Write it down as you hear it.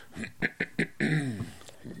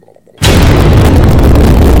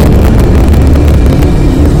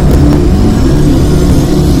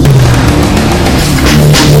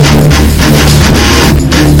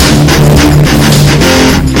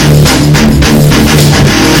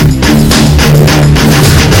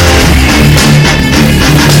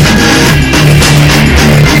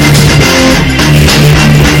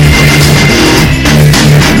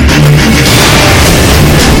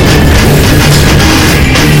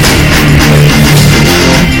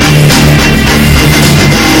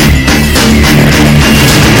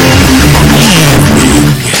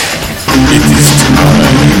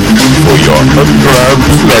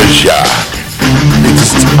Pleasure.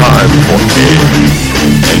 It's time for Ed and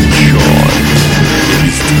Sean. It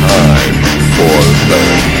is time for the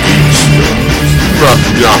Geeksters.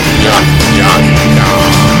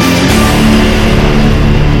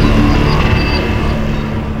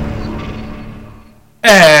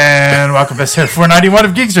 And welcome to episode 491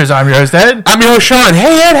 of Geeksters. I'm your host, Ed. I'm your host, Sean.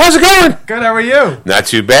 Hey, Ed, how's it going? Good, how are you? Not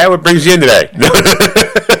too bad. What brings you in today?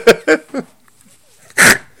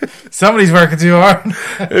 Somebody's working too hard.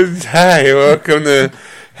 Hi, welcome to...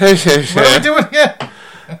 What are we doing here?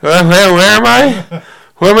 Where am I?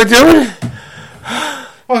 What am I doing?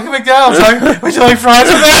 Welcome to McDonald's. Would you like fries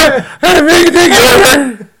with that?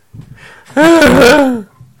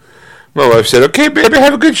 My wife said, okay, baby,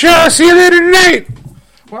 have a good show. I'll see you later tonight.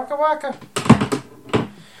 Waka waka.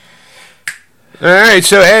 All right,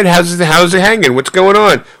 so Ed, how's it hanging? What's going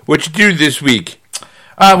on? What you do this week?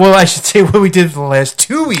 Well, I should say what we did for the last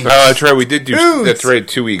 2 weeks. Oh, that's right. We did do. Foods. That's right.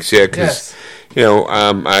 2 weeks. Yeah, because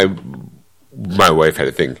my wife had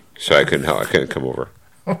a thing, so I couldn't help. I couldn't come over.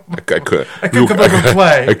 I couldn't come over and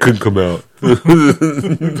play. I couldn't come out. I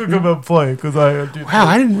couldn't come out and play because I. Wow,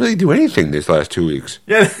 I didn't really do anything this last 2 weeks.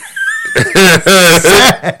 Yeah.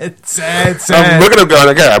 sad. I'm looking at them going,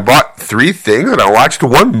 okay, I bought 3 things and I watched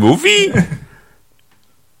 1 movie.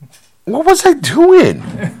 What was I doing?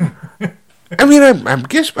 I mean, I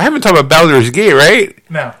guess I haven't talked about Baldur's Gate, right?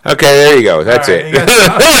 No. Okay, there you go. That's it. You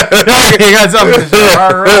got something.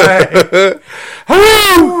 All right.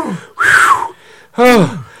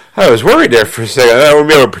 Oh, I was worried there for a second. I wouldn't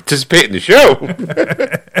be able to participate in the show.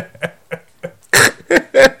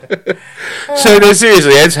 So, no,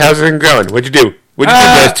 seriously, Ed, how's it going? What'd you do? What'd you do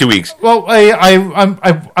the last 2 weeks? Well, I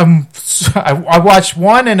watched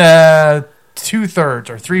 1 and 2/3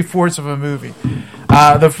 or 3/4 of a movie.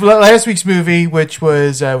 The last week's movie, which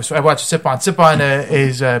was I watched Sip On. Sip On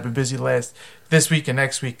is been busy this week and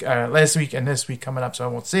next week, last week and this week coming up, so I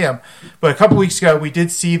won't see him. But a couple weeks ago, we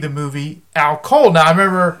did see the movie Out Cold. Now I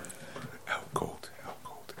remember Out Cold.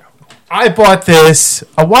 I bought this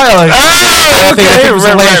a while ago. I think it was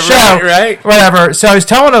the last show, right? Whatever. So I was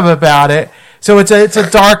telling him about it. So it's a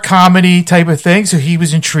dark comedy type of thing. So he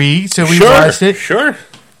was intrigued. So we watched it. Sure.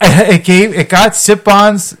 It got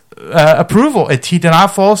Sip-On's approval. He did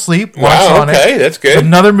not fall asleep. Wow, okay, that's good.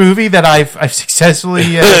 Another movie that I've successfully...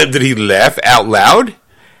 Did he laugh out loud?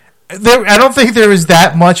 I don't think there was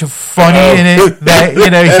that much of funny in it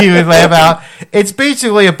that he would laugh out. It's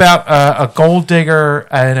basically about a gold digger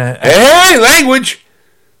and hey, language!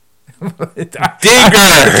 Digger!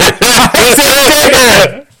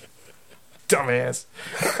 Dumbass.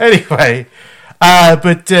 Anyway,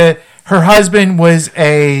 but her husband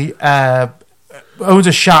owns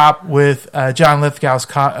a shop with John Lithgow's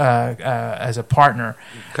as a partner,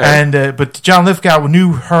 okay. And but John Lithgow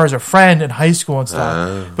knew her as a friend in high school and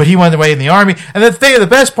stuff. But he went away in the army. And the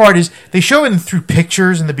best part is they show it through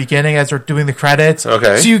pictures in the beginning as they're doing the credits.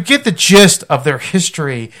 Okay, so you get the gist of their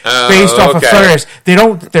history based off of photos. There's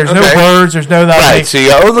no words. There's no nothing. Right. So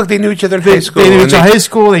look, they knew each other in high school. They knew each other in high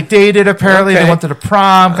school. They dated apparently. Okay. They went to the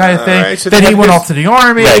prom kind of thing. Right, so then he went off to the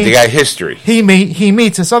army. Right. They got history. He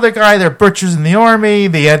meets this other guy. They're butchers in the army.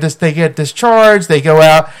 They get discharged. They go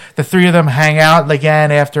out. The 3 of them hang out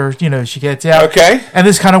again after she gets out. Okay, and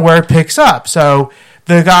this is kind of where it picks up. So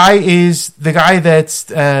the guy that's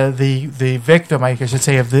the victim, I should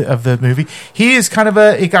say, of the movie. He is kind of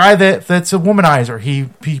a guy that's a womanizer.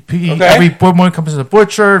 Every woman comes as a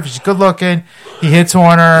butcher. If she's good looking, he hits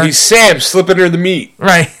on her. He's Sam slipping her the meat.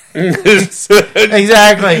 Right.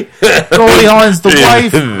 Exactly. Goldie Hawn's the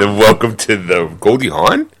wife. Welcome to the Goldie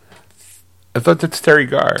Hawn. I thought that's Terry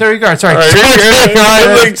Garr. Sorry. Right. I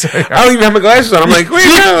don't even have my glasses on. I'm like, wait,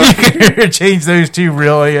 no. You can change those two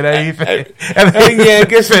really and anything. I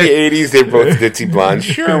guess in the 80s they're both ditzy blondes.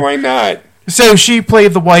 Sure, why not? So she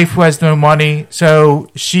played the wife who has no money. So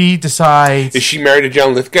she decides. Is she married to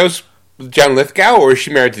John Lithgow, or is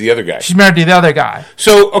she married to the other guy? She's married to the other guy.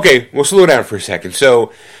 So, okay, we'll slow down for a second.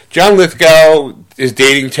 So John Lithgow is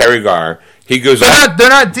dating Terry Garr. He goes they're off.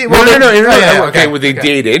 Not. No. Okay, well, they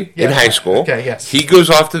dated in high school. Okay, yes. He goes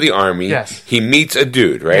off to the army. Yes. He meets a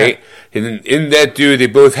dude, right? Yeah. And in that dude, they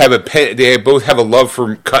both have a love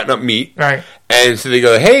for cutting up meat. Right. And so they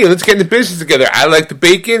go, hey, let's get into business together. I like the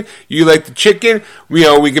bacon. You like the chicken. We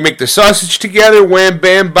can make the sausage together. Wham,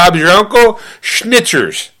 bam, Bob's your uncle.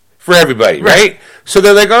 Schnitzers for everybody, right? So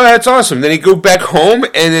they're like, oh, that's awesome. Then he go back home,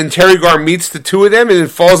 and then Terry Garr meets the two of them and then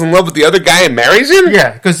falls in love with the other guy and marries him?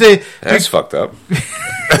 Yeah, because that's fucked up.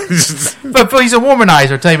 but he's a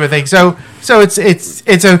womanizer type of thing. So it's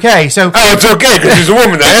okay. So it's okay because he's a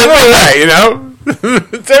womanizer. It's all right, you know?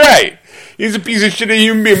 It's all right. He's a piece of shit of a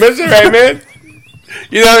human being. That's all right, man.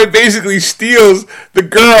 You know, it basically steals the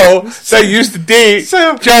girl that used to date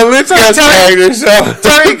John Lithgow's character.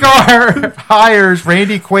 Terry Garr hires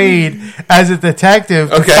Randy Quaid as a detective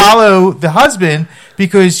to follow the husband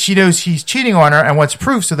because she knows he's cheating on her and wants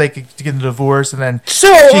proof so they could get a divorce. And then see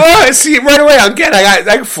right away. I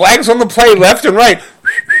got flags on the play left and right.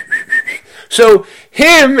 So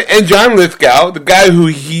him and John Lithgow, the guy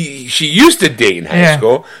who she used to date in high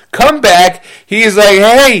school, come back. He's like,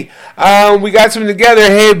 hey, we got something together.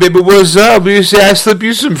 Hey, baby, what's up? You say I slip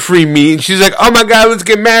you some free meat. And she's like, oh, my God, let's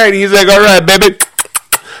get married. He's like, all right, baby.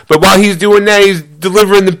 But while he's doing that, he's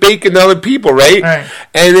delivering the bacon to other people, right?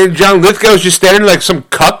 And then John Lithgow's just standing like some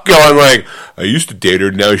cuck going like, I used to date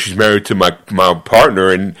her. Now she's married to my partner.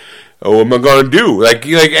 And what am I going to do? And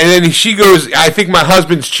then she goes, I think my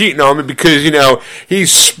husband's cheating on me because,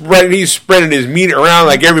 he's spreading his meat around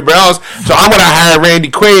like everybody else. So I'm going to hire Randy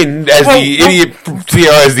Quaid as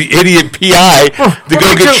the idiot PI to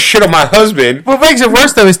go get shit on my husband. What makes it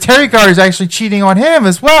worse, though, is Terry Garr is actually cheating on him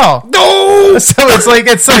as well. No! So it's like...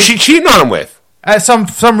 Who's she cheating on him with? Some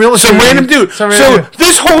random dude.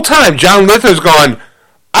 This whole time, John Lithgow's gone,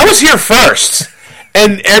 I was here first.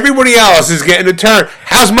 And everybody else is getting a turn.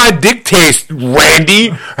 How's my dick taste, Randy?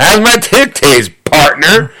 How's my dick taste,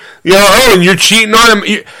 partner? And you're cheating on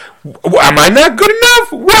him. Am I not good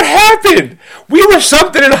enough? What happened? We were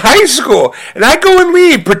something in high school, and I go and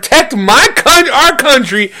leave, protect our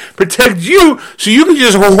country, protect you, so you can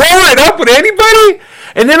just roll it up with anybody?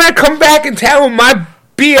 And then I come back and tell my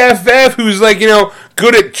BFF who's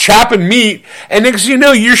good at chopping meat, and next thing you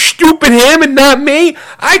know, you're stooping him and not me.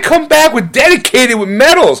 I come back dedicated with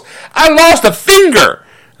medals. I lost a finger.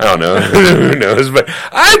 I don't know. Who knows? But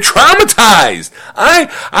I'm traumatized. I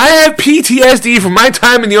have PTSD from my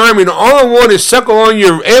time in the Army, and all I want is suckle on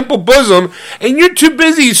your ample bosom, and you're too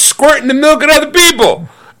busy squirting the milk at other people.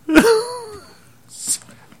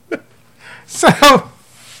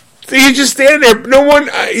 So you just stand there. No one.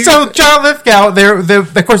 So John Lithgow,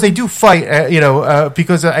 of course, they do fight.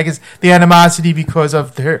 Because I guess the animosity because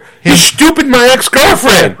of his stupid my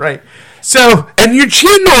ex-girlfriend, right? So and you're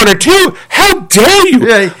cheating on her too. How dare you?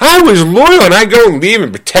 Right. I was loyal, and I go and leave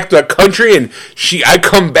and protect our country, and I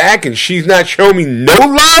come back, and she's not showing me no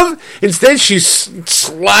love. Instead, she's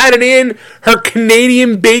sliding in her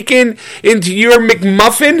Canadian bacon into your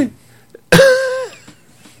McMuffin.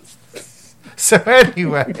 So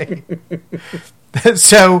anyway,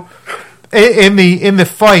 in the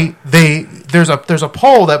fight, there's a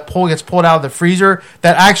pole gets pulled out of the freezer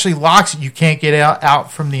that actually locks it. You can't get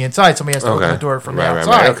out from the inside. Somebody has to open the door from the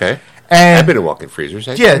outside. Right, okay. And I've been in walk-in freezers.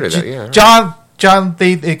 It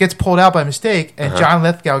gets pulled out by mistake, and John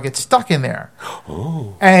Lithgow gets stuck in there.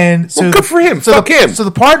 Oh, and so good for him. Fuck him. So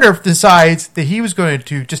the partner decides that he was going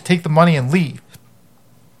to just take the money and leave,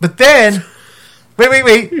 but then.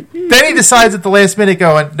 Wait. Then he decides at the last minute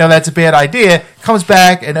going, no, that's a bad idea. Comes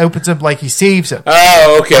back and opens him like he saves him.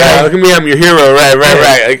 Oh, okay. Right. Look at me, I'm your hero.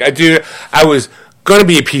 Right. I was going to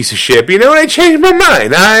be a piece of shit. But I changed my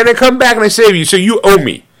mind. And I come back and I save you, so you owe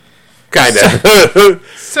me. Kind of.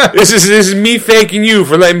 This is me thanking you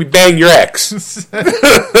for letting me bang your ex.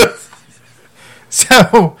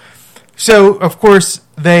 So of course,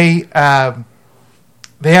 they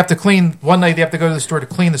have to clean. One night they have to go to the store to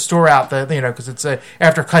clean the store out. Because it's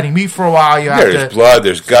after cutting meat for a while, you have there's blood,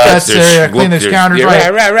 there's guts, there's clean those counters.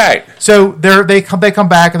 Yeah, right. So they come back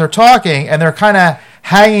and they're talking and they're kind of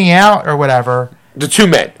hanging out or whatever. The two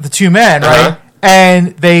men, right?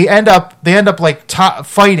 And they end up like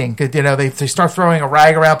fighting. They start throwing a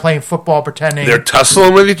rag around, playing football, pretending they're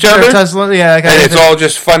tussling with each other. And it's all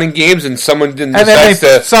just fun and games. And someone decides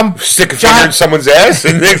to stick a finger in someone's ass.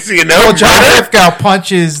 And next thing you know, John Lithgow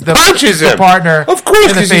punches the partner. Of course,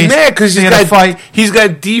 because he's mad because he's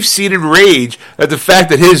got deep-seated rage at the fact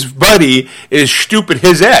that his buddy is stupid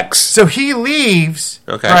his ex. So he leaves.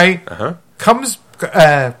 Okay. Right. Comes.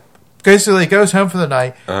 Goes home for the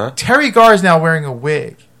night. Terry Garr is now wearing a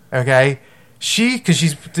wig. Okay, because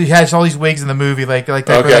she has all these wigs in the movie, like that.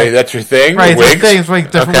 Okay, that's her thing. Right, wigs. it's her thing. It's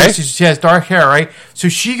like different wigs. She has dark hair, right? So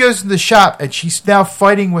she goes to the shop and she's now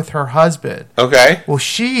fighting with her husband. Okay. Well,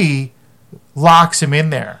 she locks him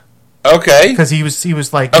in there. Okay. Because he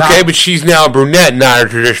was like, okay, but she's now a brunette, not a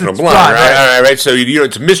traditional blonde, right? All right. So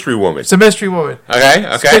it's a mystery woman. It's a mystery woman.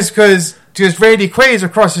 Okay. Because Randy Quaid's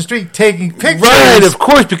across the street taking pictures. Right, of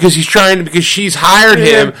course, because she's hired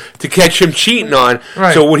him to catch him cheating on.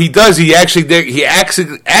 Right. So what he does, he actually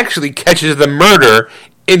catches the murder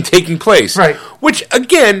in taking place. Right. Which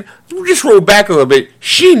again, just roll back a little bit.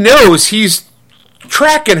 She knows he's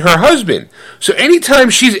tracking her husband. So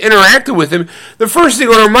anytime she's interacted with him, the first thing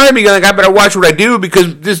on her mind be like, I better watch what I do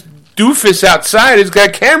because this doofus outside has got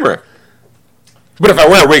a camera. But if I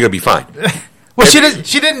wear a wig, it'll be fine. Well,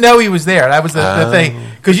 she didn't know he was there. That was the thing,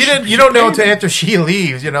 because you don't know until after she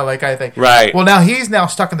leaves. Like I think. Right. Well, now he's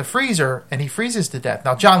stuck in the freezer and he freezes to death.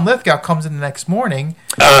 Now John Lithgow comes in the next morning.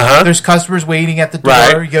 There's customers waiting at the door.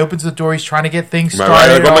 Right. He opens the door. He's trying to get things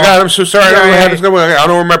started. Right. Oh my God! I'm so sorry. I don't know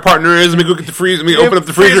where my partner is. Let me go get the freezer. Let me open up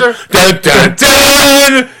the freezer. Dun dun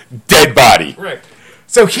dun! Dead body. Right.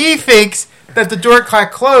 So he thinks that the door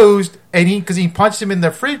got closed. And because he punched him in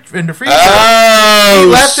the freezer. Oh,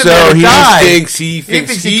 he left him there to die. He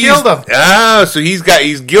thinks he killed him. Oh, so he's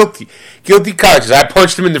guilty. Guilty conscience. I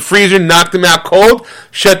punched him in the freezer, knocked him out cold,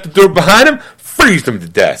 shut the door behind him, freezed him to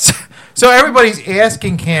death. So everybody's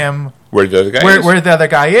asking him where the other guy is. Where the other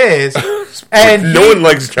guy is. And no one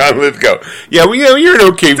likes John Lithgow. Yeah, you're an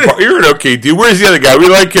okay dude. Where's the other guy? We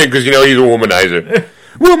like him because he's a womanizer.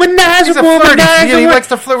 Womanizer. He likes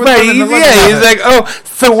to flirt with women. He's like,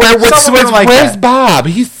 so where's Bob?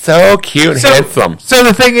 He's so cute and handsome. So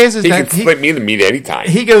the thing is he can split me in the meat anytime.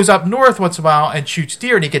 He goes up north once in a while and shoots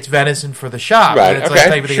deer, and he gets venison for the shop. Right,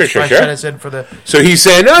 okay. Sure. Venison for the... So he's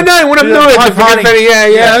saying, no, he went up north.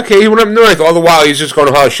 Okay, he went up north. All the while, he's just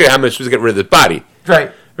going, oh, shit, how am I supposed to get rid of this body?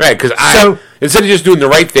 Right. Right, because instead of just doing the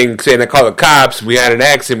right thing, saying I called the cops, we had an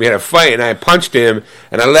accident, we had a fight, and I punched him,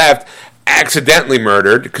 and I left... accidentally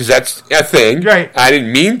murdered, because that's a thing. Right. I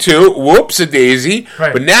didn't mean to. Whoops-a-daisy.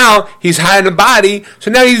 Right. But now he's hiding a body,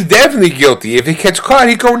 so now he's definitely guilty. If he gets caught,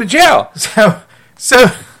 he's going to jail.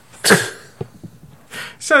 So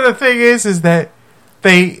the thing is that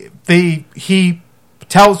he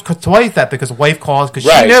tells his wife that because the wife calls because she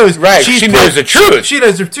knows she knows the truth. She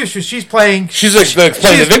knows the truth. She's playing. She's like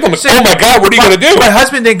playing the victim. Oh my God, what are you going to do? My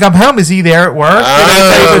husband didn't come home. Is he there at work?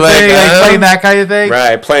 Playing that kind of thing.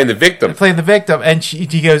 Right, playing the victim. And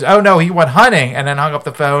he goes, oh no, he went hunting, and then hung up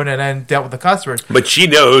the phone and then dealt with the customers. But she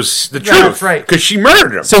knows the truth, that's right? Because she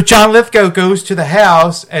murdered him. So John Lithgow goes to the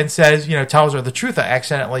house and says, tells her the truth. I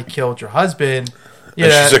accidentally killed your husband.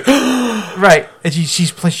 She's like, right, and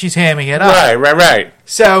she's hamming it up. Right.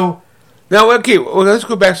 So now, okay, let's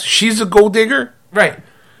go back. She's a gold digger, right?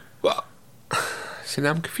 Well, see,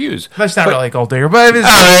 now I'm confused. That's not really a gold digger, but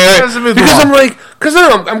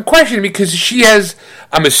I'm questioning because she has.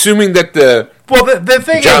 I'm assuming that the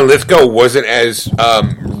thing John Lithgow wasn't as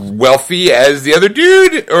wealthy as the other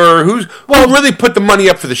dude, or who really put the money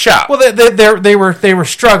up for the shop. Well, they were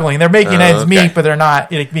struggling. They're making ends meet, but they're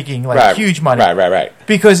not making huge money. Right.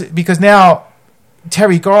 Because now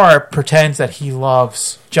Terry Garr pretends that he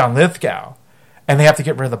loves John Lithgow, and they have to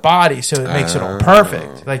get rid of the body, so it makes it all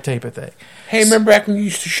perfect, type of thing. Hey, remember back when you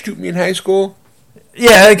used to shoot me in high school?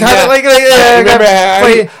 Yeah, remember,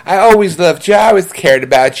 I always loved you. I always cared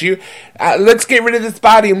about you. Let's get rid of this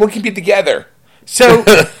body, and we'll keep it together. So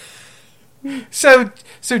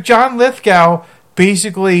John Lithgow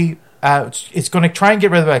basically is going to try and get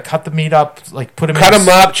rid of it. Cut the meat up,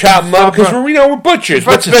 chop him up, because we're butchers.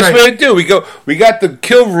 What's the best way to do? We got the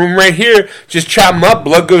kill room right here. Just chop him up.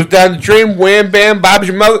 Blood goes down the drain. Wham, bam, Bob's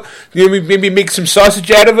your mother. Maybe make some sausage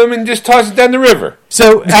out of him and just toss it down the river.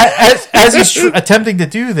 So as he's attempting to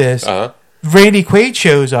do this, Randy Quaid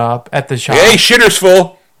shows up at the shop. Hey, shitter's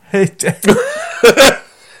full.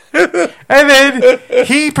 And then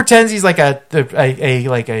he pretends he's like a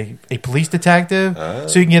police detective,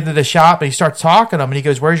 so he can get into the shop, and he starts talking to him, and he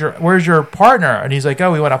goes, "Where's your partner?" And he's like,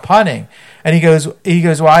 "Oh, we went up hunting." And he goes,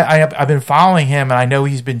 "Well, I've been following him, and I know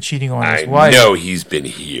he's been cheating on his wife. I know he's been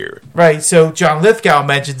here." Right. So John Lithgow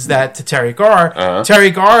mentions that to Terry Garr.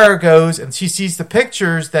 Terry Garr goes, and she sees the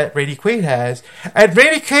pictures that Randy Quaid has, and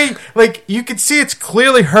Randy Quaid, you can see it's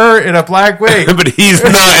clearly her in a black wig, but he's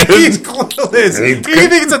not. He's clueless. He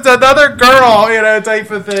thinks it's another girl, type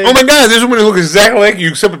of thing. Oh my God, this woman looks exactly like you,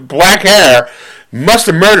 except with black hair. Must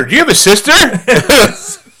have murdered. Do you have a sister?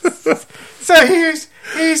 So he's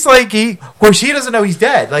of course, he doesn't know he's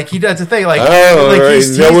dead. He does a thing.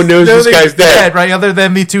 No one knows this guy's dead. Right? Other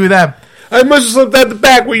than the two of them. I must have slipped out the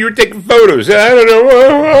back when you were taking photos. I don't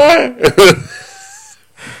know.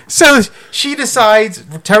 So she decides,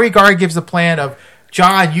 Terry Garr gives the plan of,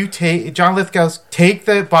 John Lithgow's take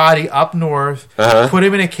the body up north, put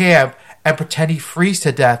him in a cab, and pretend he freezes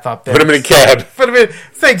to death up there. Put him in a cab. Put him in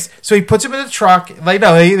things. So he puts him in a truck. Like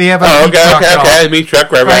they have a meat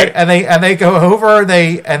truck, right. And they go over.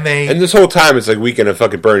 And this whole time it's like Weekend of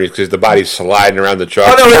fucking Bernie's because the body's sliding around the truck.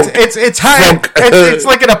 Oh no, it's high. It's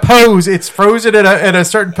like in a pose. It's frozen in a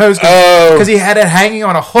certain pose because he had it hanging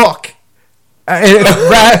on a hook.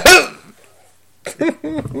 Right.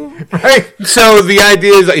 So the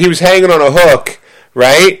idea is that he was hanging on a hook,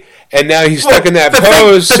 right? And now he's stuck in that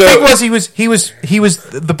pose. The thing was, he was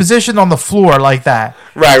the position on the floor like that.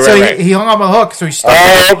 Right. So he hung on a hook, so he stuck.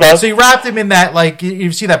 Okay. So he wrapped him in that, like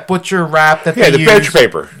you see that butcher wrap that they use. Butcher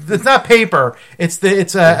paper. It's not paper. It's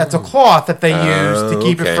a cloth that they use to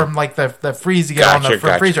keep it from like the freezing on the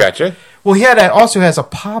freezer. Gotcha. Well, he also has a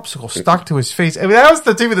popsicle stuck to his face. I mean, that was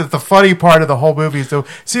the funny part of the whole movie. So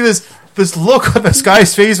see this look on this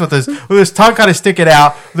guy's face with his tongue kind of sticking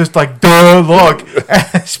out, this like duh look, and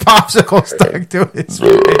his popsicle stuck to his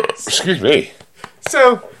face. Excuse me.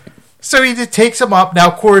 So he just takes him up. Now,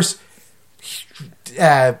 of course,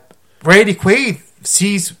 Randy Quaid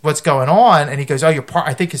sees what's going on, and he goes, "Oh,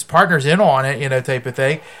 I think his partner's in on it," type of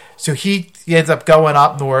thing. So he ends up going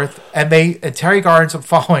up north, and Terry Garr ends up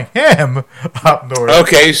following him up north.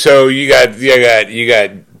 Okay, so you got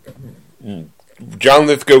John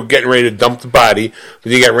Lithgow getting ready to dump the body,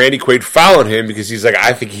 but you got Randy Quaid following him because he's like,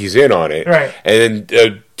 I think he's in on it. Right. And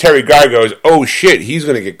then Terry Garr goes, oh shit, he's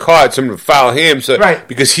going to get caught. So I'm going to follow him. So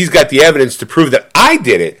because he's got the evidence to prove that I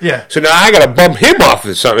did it. Yeah. So now I got to bump him off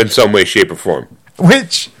in some way, shape, or form.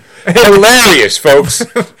 Which hilarious, folks.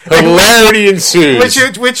 Hilarity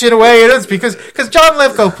ensues. Which in a way it is because John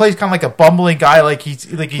Lithgow plays kind of like a bumbling guy, like he's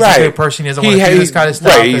a good person. He doesn't want to do this kind of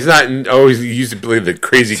stuff. Right. He's not. He used to believe the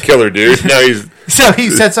crazy killer dude. Now he's. So he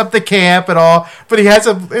sets up the camp and all, but he has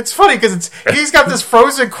it's funny because he's got this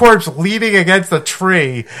frozen corpse leaning against a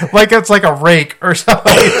tree, like it's like a rake or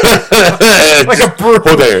something, like a broom.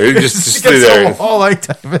 Hold there, just stay there. All like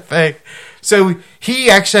type of thing. So he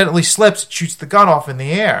accidentally slips and shoots the gun off in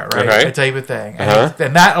the air, right? That type of thing.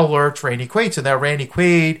 And that alerts Randy Quaid. So now Randy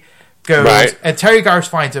Quaid goes, and Terry Garr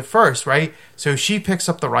finds it first, right? So she picks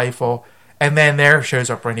up the rifle, and then there shows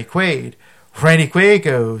up Randy Quaid. Randy Quaid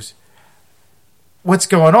goes, what's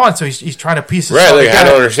going on? So he's trying to piece it all together. I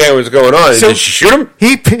don't understand what's going on. So did she shoot him?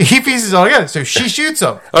 He pieces it all together. So she shoots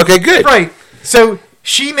him. Okay, good. Right. So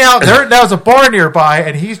there's a bar nearby,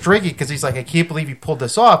 and he's drinking because he's like, I can't believe you pulled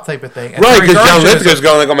this off, type of thing. And right, because John Lithgow's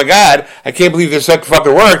going like, oh my god, I can't believe this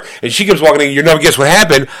fucking worked. And she keeps walking in, you never guess what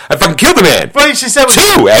happened. I fucking killed the man. But she said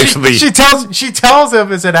actually. She tells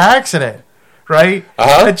him it's an accident, right?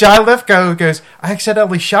 And John Lithgow goes, I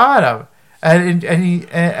accidentally shot him.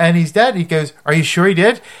 And he's dead. He goes, are you sure he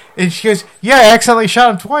did? And she goes, yeah, I accidentally shot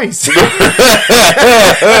him twice.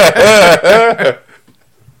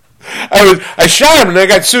 I shot him and I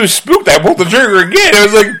got so spooked I pulled the trigger again. It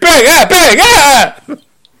was like bang, bang.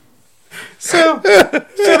 So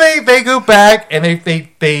they go back and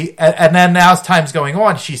they and then now as time's going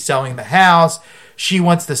on, she's selling the house. She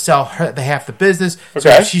wants to sell half the business,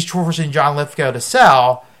 so she's forcing John Lithgow to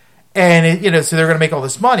sell. And so they're going to make all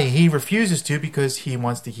this money. He refuses to because he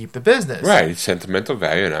wants to keep the business. Right, it's sentimental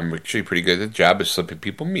value, and I'm actually pretty good at the job of slipping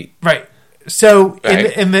people meat. Right. So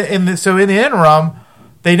in the interim,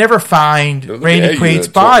 they never find Randy Quaid's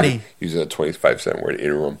body. Using a 25-cent word,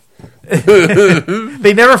 interim.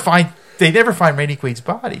 They never find Randy Quaid's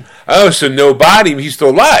body. Oh, so no body, he's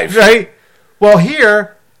still alive. Right. Well,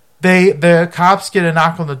 here the cops get a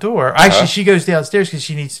knock on the door. Actually, she goes downstairs because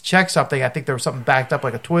she needs to check something. I think there was something backed up,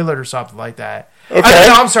 like a toilet or something like that. Okay.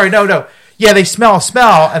 I'm sorry. No. Yeah, they smell a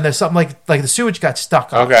smell, and there's something like the sewage got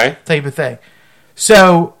stuck on. Okay. Type of thing.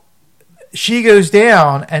 So she goes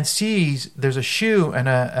down and sees there's a shoe and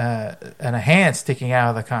a hand sticking out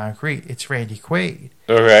of the concrete. It's Randy Quaid.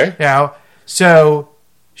 Okay. So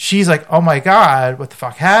she's like, "Oh my god, what the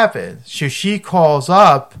fuck happened?" So she calls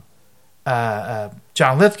up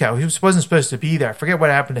John Lithgow. He wasn't supposed to be there. I forget what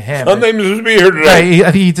happened to him. Something supposed to be here today.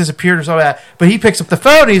 I think he disappeared or something like that. But he picks up the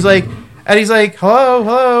phone. And he's like,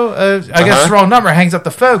 hello. I guess it's the wrong number. Hangs up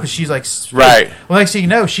the phone because she's like, right. Well, next thing you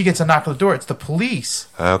know, she gets a knock on the door. It's the police.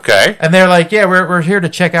 Okay. And they're like, yeah, we're here to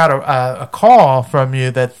check out a call from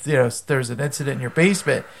you that there's an incident in your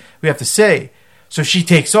basement. We have to see. So she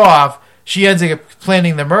takes off. She ends up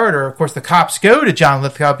planning the murder. Of course, the cops go to John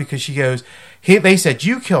Lithgow because she goes, they said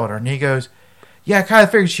you killed her, and he goes, yeah, I kind of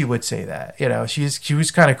figured she would say that. She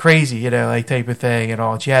was kind of crazy, like type of thing and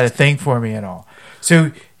all. She had a thing for me and all.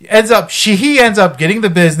 So he ends up getting the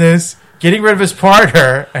business, getting rid of his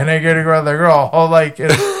partner, and then getting rid of the girl. All like,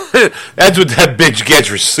 That's what that bitch gets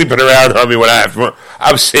for sleeping around on me when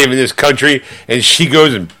I was saving this country, and she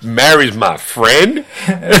goes and marries my friend.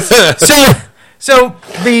 so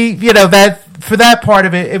that for that part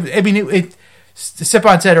of it,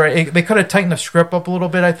 Sipon said right, they could have tightened the script up a little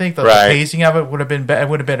bit. I think the pacing of it would have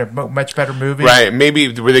been a much better movie. Right?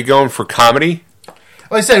 Maybe were they going for comedy?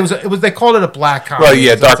 Like I said, it was. They called it a black comedy. Well,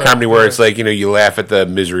 yeah, dark comedy where it's like you laugh at the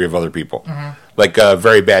misery of other people, like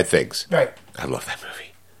Very Bad Things. Right. I love that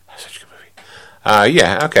movie. That's such a good movie.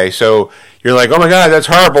 Yeah. Okay. So you're like, oh my god, that's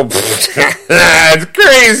horrible. That's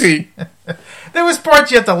crazy. There was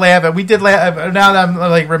parts you have to laugh at. We did laugh. Now that I'm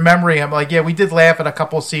like remembering, I'm like, yeah, we did laugh at a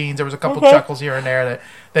couple scenes. There was a couple chuckles here and there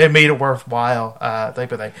that made it worthwhile,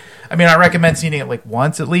 type of thing. I mean, I recommend seeing it like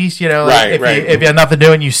once at least. Like if you have nothing to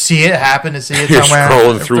do and you see it, happen to see it You're somewhere,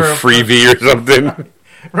 scrolling through Freevee or something.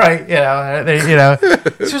 Right,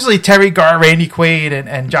 especially Terry Garr, Randy Quaid,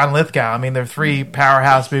 and John Lithgow. I mean, they're three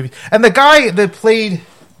powerhouse movies. And the guy that played,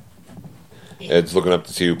 Ed's looking up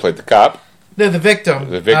to see who played the cop. The victim.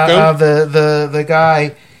 The victim? The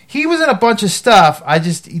guy. He was in a bunch of stuff.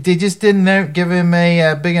 They just didn't give him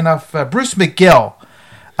a big enough. Bruce McGill.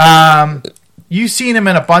 You've seen him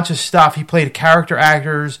in a bunch of stuff. He played character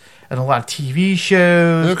actors in a lot of TV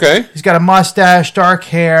shows. Okay. He's got a mustache, dark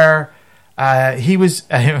hair. He was.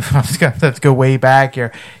 I was going to have to go way back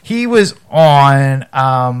here. He was on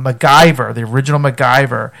MacGyver, the original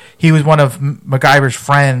MacGyver. He was one of MacGyver's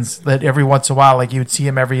friends that every once in a while, like you would see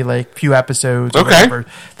him every few episodes. Or whatever,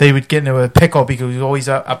 they would get into a pickle because he was always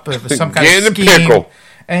up with some kind of scheme. Pickle.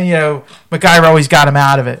 And MacGyver always got him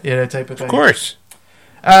out of it, type of thing. Of course.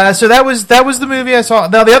 So that was the movie I saw.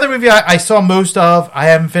 Now the other movie I saw most of, I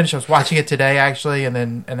haven't finished. I was watching it today actually, and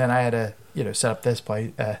then I had to set up the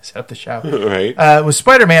show. Right. It was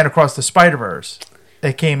Spider-Man Across the Spider-Verse.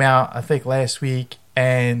 It came out, I think, last week,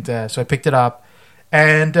 and so I picked it up,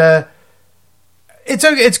 and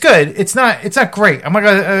it's good. It's not great. I'm not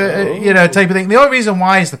gonna type of thing. The only reason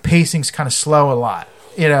why is the pacing's kind of slow a lot.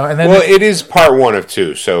 And then it is part 1 of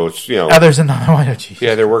 2, so it's there's another one. Oh, geez.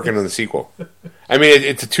 Yeah, they're working on the sequel. I mean,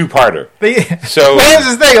 it's a 2-parter. So here's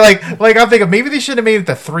the thing, like I'm thinking maybe they should have made it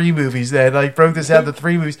to 3 movies. Then broke this out to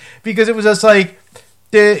 3 movies because it was just like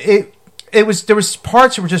it was there was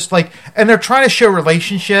parts that were just like, and they're trying to show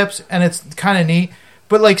relationships, and it's kind of neat.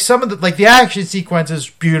 But some of the action sequence is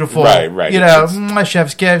beautiful. Right. My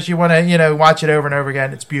chef's kiss. You want to watch it over and over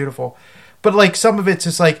again. It's beautiful. But some of it's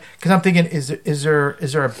just because I'm thinking, is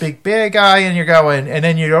there a big bad guy, and you're going, and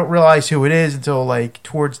then you don't realize who it is until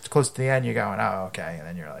towards close to the end, you're going, oh okay, and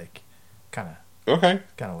then you're kind of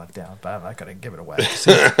let down. But I'm not going to give it away. It looks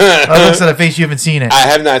at the face, you haven't seen it. I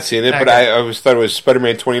have not seen it, but I always thought it was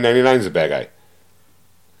Spider-Man 2099 is a bad guy.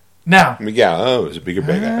 No. Miguel, it's a bigger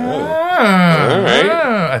bad guy. All right.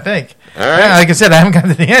 I think. All right. Yeah, like I said, I haven't gotten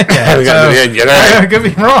to the end yet. I could be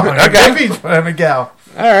wrong. Okay. I could be Miguel.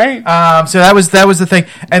 All right. So that was the thing,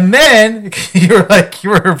 and then you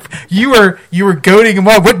were goading him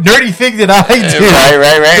on. What nerdy thing did I do?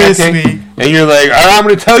 Right. This week? And you're like, all right, I'm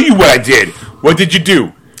going to tell you what I did. What did you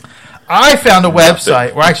do? I found a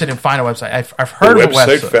website. Well, actually, I didn't find a website. I've heard of a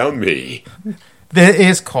website. The website found me. That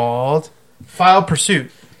is called File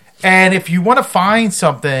Pursuit. And if you want to find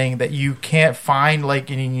something that you can't find, and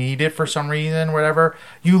you need it for some reason, whatever,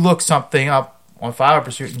 you look something up on File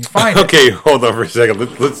Pursuit and you find it. Okay, hold on for a second.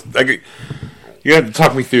 You have to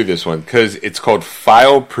talk me through this one because it's called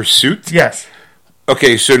File Pursuit. Yes.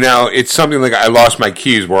 Okay, so now it's something like I lost my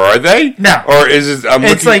keys. Where are they? No. Or is it?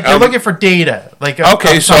 You're looking for data.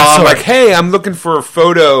 I'm like, hey, I'm looking for a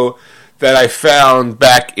photo that I found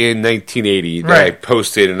back in 1980 that I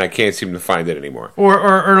posted, and I can't seem to find it anymore.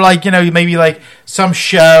 Or maybe some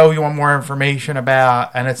show you want more information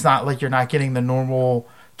about, and it's not you're not getting the normal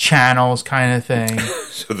channels kind of thing.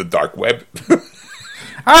 So the dark web.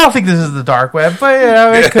 I don't think this is the dark web, but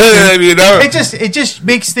it could be. It just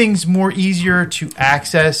makes things more easier to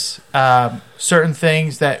access certain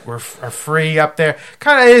things that are free up there.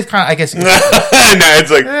 I guess. No,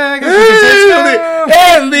 it's like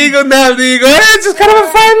legal, not legal. It's just kind of a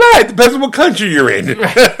fine line. Depends on what country you're in.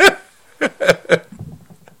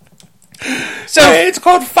 So it's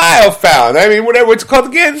called File Found. I mean, whatever it's called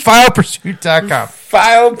again. FilePursuit.com.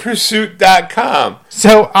 FilePursuit.com.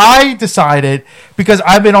 So I decided, because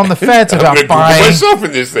I've been on the fence about I'm buying Google myself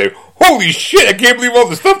in this thing. Holy shit! I can't believe all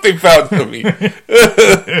the stuff they found for me.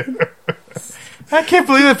 I can't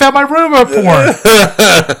believe they found my robot porn.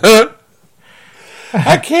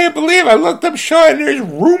 I can't believe I looked up Sean and there's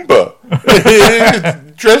Roomba.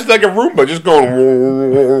 Dressed like a Roomba, just going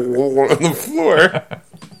on the floor.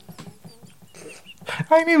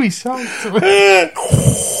 I knew he saw it.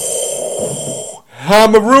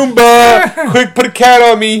 I'm a Roomba. Quick, put a cat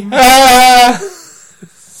on me.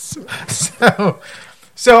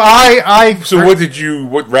 So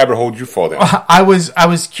what rabbit hole did you fall down? I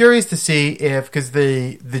was curious to see if, because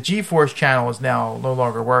the G-Force channel is now no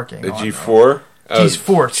longer working. The G4?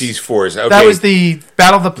 G-Force. G-Force. Okay. That was the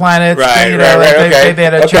Battle of the Planets. Right, okay. They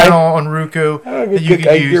had a channel on Roku that you could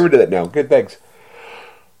use. Get rid of that now. Good, thanks.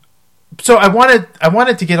 So I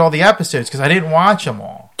wanted to get all the episodes because I didn't watch them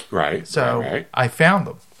all. Right. So I found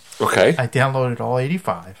them. Okay. I downloaded all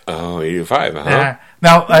 85. Oh, 85, uh-huh. Yeah.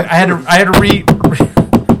 Now I had to reformat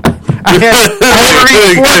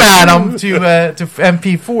them to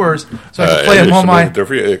MP4s so I could play them on my.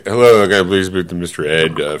 Hello, again, please speak to Mr.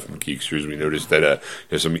 Ed from Geeksters. We noticed that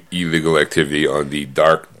there's some illegal activity on the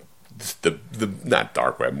not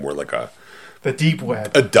dark web, more like the deep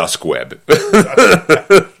web, a dusk web.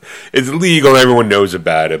 It's legal, everyone knows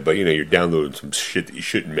about it, but you're downloading some shit that you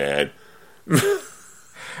shouldn't, man.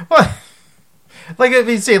 Well, like if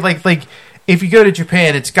you say like. If you go to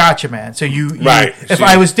Japan, it's Gotcha Man. So right. If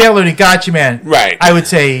I was downloading Gotcha Man, right, I would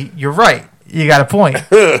say you're right. You got a point.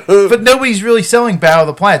 But nobody's really selling Battle of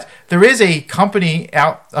the Planets. There is a company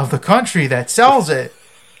out of the country that sells it,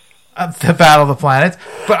 the Battle of the Planets.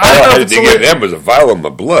 But I don't know if it's them was a vial of my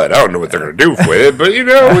blood. I don't know what they're going to do with it. But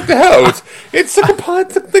what the hell? It's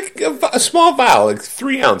like a small vial, like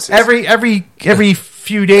 3 ounces. Every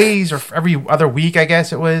few days or every other week, I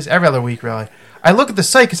guess it was every other week, really. I look at the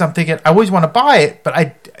site because I'm thinking I always want to buy it,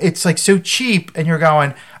 but it's like so cheap, and you're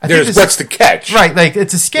going. What's the catch? Right, like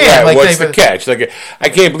it's a scam. Yeah, like, what's the catch? Like I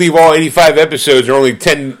can't believe all 85 episodes are only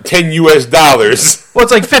 $10 US. Well,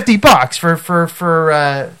 it's like $50 for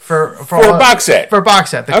a box set. For a box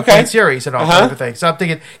set, the complete series and all that type of thing. So I'm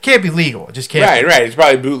thinking it can't be legal. It just can't. Right. It's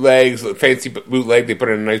probably bootlegs, fancy bootleg. They put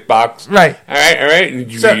it in a nice box. Right. All right.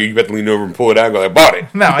 And you bet to lean over and pull it out and go, I bought it.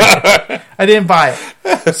 No, I didn't buy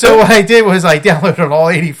it. So what I did was I downloaded all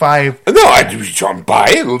 85. No, I didn't try and buy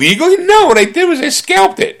it legally. No, what I did was I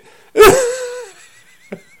scalped it.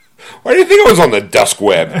 Why do you think I was on the dusk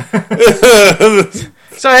web?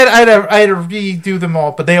 So I had to redo them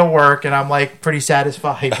all, but they all work, and I'm like pretty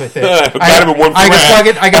satisfied with it.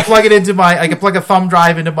 I can plug it into I can plug a thumb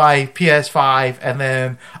drive into my PS5, and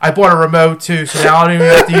then I bought a remote too, so now I don't even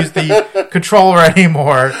have to use the controller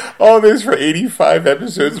anymore. All this for 85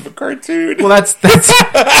 episodes of a cartoon. Well, that's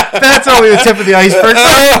only the tip of the iceberg.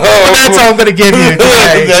 That's all I'm going to give you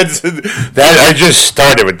today. I just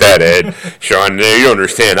started with that, Ed. Sean, you don't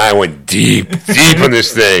understand. I went deep on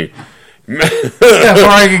this thing.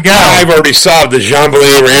 I could go. I've already solved the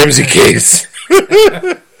Jean-Belet Ramsey case.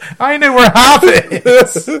 I knew where Hop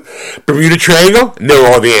is. Bermuda Triangle? Know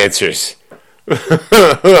all the answers.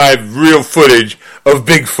 I have real footage of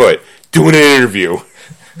Bigfoot doing an interview. All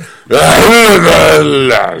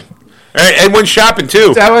right, Ed went shopping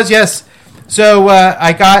too. That was, yes. So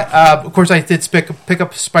I got, of course, I did pick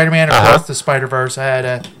up Spider-Man across the Spider-Verse. I had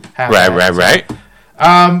a half. Right.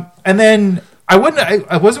 And then I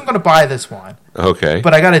wasn't going to buy this one. Okay.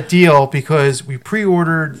 But I got a deal because we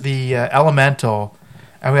pre-ordered the Elemental,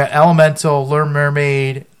 and we got Elemental, Little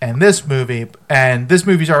Mermaid, and this movie. And this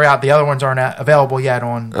movie's already out. The other ones aren't available yet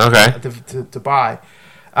on to buy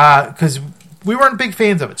because we weren't big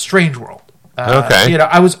fans of it. Strange World. Okay.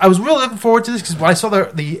 I was really looking forward to this because when I saw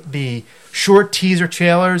the short teaser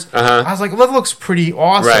trailers, I was like, well, that looks pretty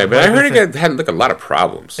awesome. Right, but I heard it had like a lot of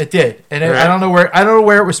problems. It did, and I don't know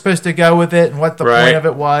where it was supposed to go with it and what the point of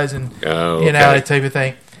it was, and that type of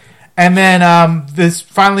thing. And then this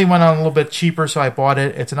finally went on a little bit cheaper, so I bought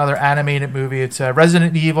it. It's another animated movie. It's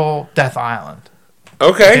Resident Evil: Death Island.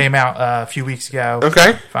 Okay, it came out a few weeks ago.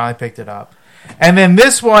 Okay, finally picked it up. And then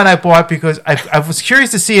this one I bought because I was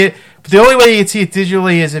curious to see it. But the only way you can see it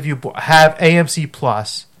digitally is if you have AMC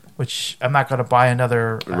Plus, which I'm not going to buy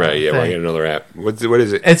another. Right? Yeah, why get another app? What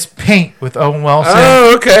is it? It's Paint with Owen Wilson.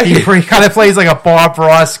 Oh, okay. He kind of plays like a Bob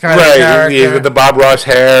Ross kind of character. Right, with the Bob Ross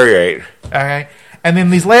hair, right? Okay. And then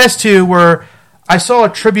these last two were. I saw a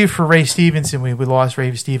tribute for Ray Stevenson. We lost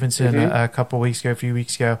Ray Stevenson a few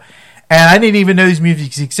weeks ago, and I didn't even know these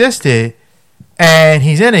movies existed. And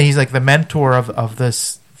he's in it. He's like the mentor of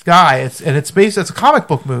this guy. It's a comic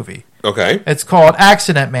book movie. Okay. It's called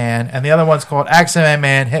Accident Man, and the other one's called Accident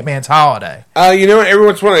Man: Hitman's Holiday. You know what? Every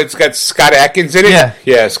once in a while, it's got Scott Adkins in it.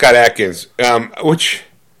 Yeah, Scott Adkins. Which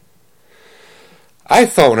I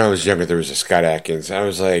thought when I was younger there was a Scott Adkins. I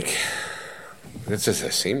was like, This is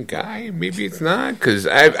the same guy. Maybe it's not because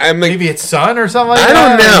I'm like maybe it's son or something like I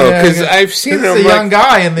that. don't know because I've seen him. It's a young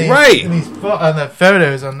guy in the right in these on the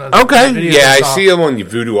photos on the okay. videos Yeah, I see him on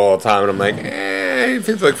Voodoo all the time, and I'm like,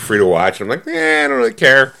 it's like free to watch. And I'm like, I don't really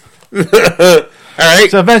care. All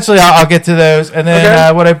right. So eventually, I'll get to those, and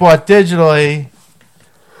then what I bought digitally.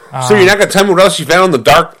 So you're not gonna tell me what else you found in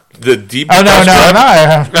the deep? Oh no, I'm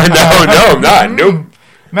not. No, I'm not. Nope.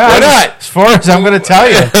 No, why not? As far as I'm going to tell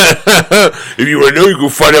you. If you want to know, you go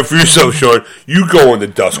find out for yourself, Sean. You go on the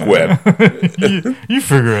dusk web. you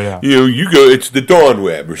figure it out. You go. It's the dawn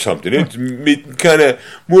web or something. It's kind of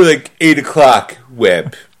more like 8 o'clock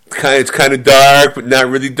web. It's kind of dark, but not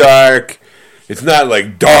really dark. It's not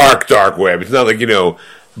like dark web. It's not like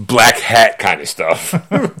black hat kind of stuff.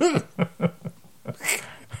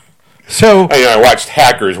 So I watched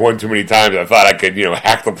Hackers one too many times. I thought I could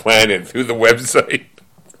hack the planet through the website.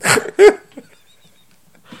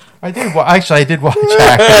 I did watch Hackers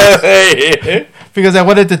because I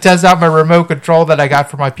wanted to test out my remote control that I got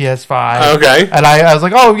for my PS5. Okay, and I was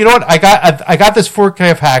like, oh, you know what? I got this 4K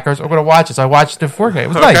of Hackers. I'm going to watch it. So I watched the 4K. It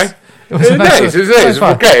was nice. It was nice. It's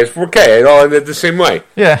 4K. It's 4K. It all ended the same way.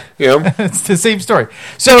 Yeah, it's the same story.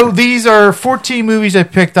 So these are 14 movies I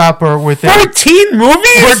picked up, or within 14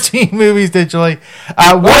 movies. 14 movies digitally.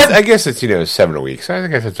 I guess it's 7 a week. So I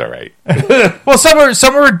guess it's all right. Well, some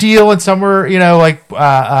are a deal, and some were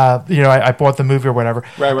I bought the movie or whatever.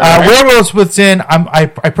 Right. Werewolves Within. I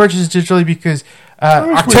purchased it digitally because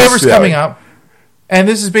October's coming up, and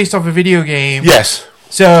this is based off a video game. Yes.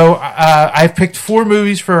 So I've picked 4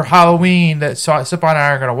 movies for Halloween that Sip and I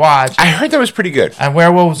are going to watch. I heard that was pretty good. And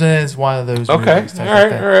Werewolves is one of those movies. All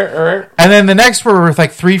right. And then the next were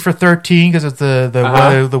like 3 for 13 because it's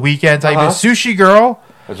the weekend type. Sushi Girl.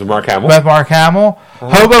 That's with Mark Hamill.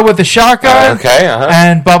 Hobo with the Shotgun.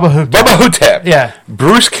 And Bubba Hotep. Bubba Hotep. Yeah.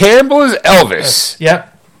 Bruce Campbell as Elvis.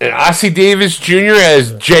 Yep. And Ossie Davis Jr.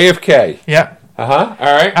 as JFK. Yep. All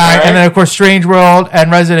right. And then, of course, Strange World and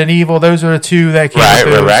Resident Evil. Those are the 2 that came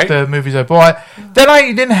with the movies I bought. Then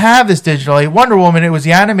I didn't have this digitally. Wonder Woman, it was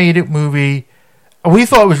the animated movie. We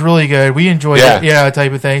thought it was really good. We enjoyed it,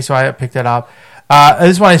 type of thing, so I picked it up.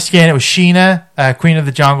 This one I scanned. It was Sheena, Queen of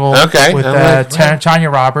the Jungle, with Tanya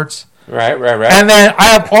Roberts. Right. And then I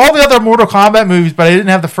have all the other Mortal Kombat movies, but I didn't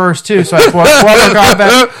have the first 2, so I bought Mortal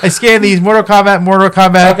Kombat. I scanned these Mortal Kombat,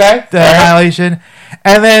 Annihilation.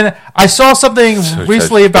 And then I saw something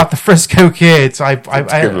recently about the Frisco Kid. So it's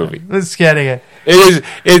a good movie. Let's scanning it.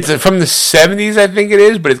 It's from the 70s, I think it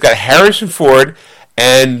is, but it's got Harrison Ford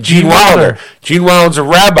and Gene Wilder. Gene Wilder's a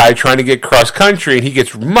rabbi trying to get cross country, and he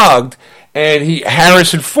gets mugged, and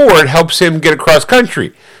Harrison Ford helps him get across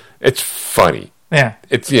country. It's funny. Yeah.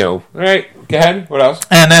 It's, all right, go ahead. What else?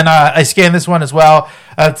 And then I scanned this one as well.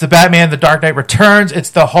 It's the Batman The Dark Knight Returns. It's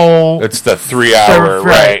the 3-hour,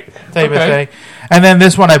 type of thing. And then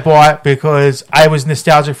this one I bought because I was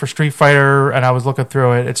nostalgic for Street Fighter, and I was looking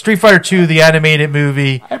through it. It's Street Fighter 2, the animated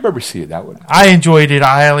movie. I remember seeing that one. I enjoyed it.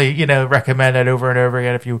 I highly, recommend it over and over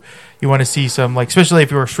again if you want to see some, especially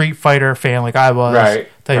if you're a Street Fighter fan like I was. Right.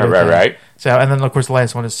 So, and then, of course, the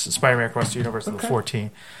last one is Spider-Man Across the Universe, the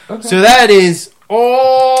 14. Okay. So that is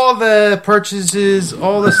all the purchases,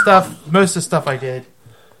 all the stuff, most of the stuff I did.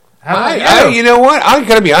 You know what? I'm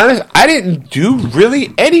gonna be honest. I didn't do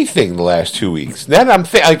really anything the last 2 weeks. Then I'm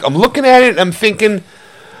looking at it and I'm thinking,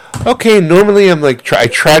 okay. Normally I'm I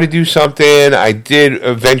try to do something. I did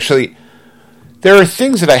eventually. There are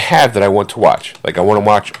things that I have that I want to watch. Like I want to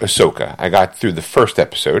watch Ahsoka. I got through the first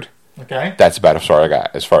episode. Okay. That's about as far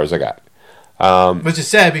as I got. Which is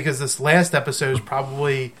sad because this last episode is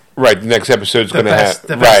probably. Right, the next episode's going to have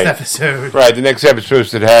the best episode. Right, the next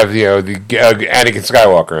episode's to have the Anakin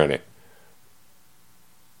Skywalker in it.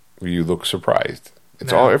 You look surprised.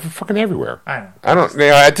 It's all fucking everywhere. I know. I don't.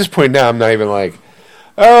 At this point now, I'm not even like,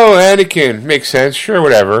 oh, Anakin makes sense. Sure,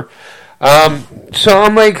 whatever. So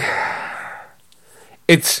I'm like,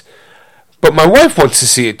 it's. But my wife wants to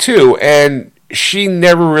see it too, and she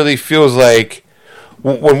never really feels like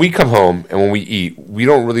when we come home and when we eat, we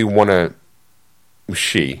don't really want to.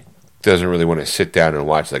 She doesn't really want to sit down and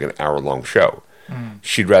watch an hour-long show.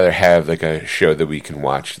 She'd rather have a show that we can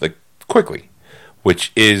watch quickly,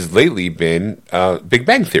 which is lately been Big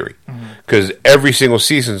Bang Theory, because every single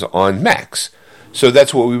season's on Max. So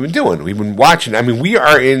that's what we've been doing. We've been watching. I mean, we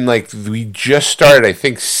are in we just started, I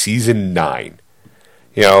think, season 9.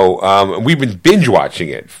 We've been binge watching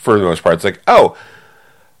it for the most part. It's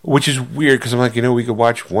which is weird because I'm we could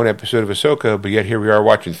watch one episode of Ahsoka, but yet here we are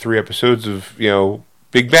watching 3 episodes of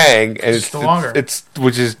Big Bang, and it's longer. It's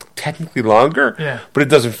which is technically longer, yeah. But it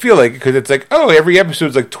doesn't feel like it because it's like, oh, every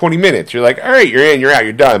episode's like 20 minutes. You're like, all right, you're in, you're out,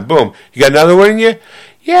 you're done, boom. You got another one in you?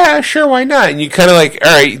 Yeah, sure, why not? And you kind of like,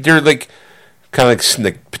 all right, they're like kind of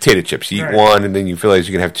like potato chips. You eat one, and then you realize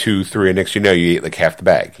you can have 2, 3, and next you know you eat like half the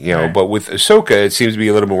bag. You know, but with Ahsoka, it seems to be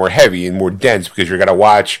a little bit more heavy and more dense because you're gonna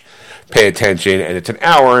watch, pay attention, and it's an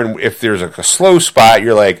hour. And if there's like a slow spot,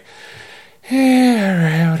 you're like, all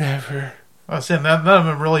right, whatever. I was saying none of them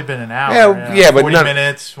have really been an hour. Yeah, but 40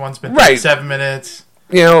 minutes. One's been 37 minutes.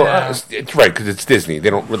 You know, it's right because it's Disney. They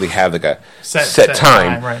don't really have like a set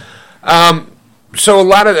time. Right. So a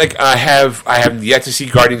lot of like I have yet to see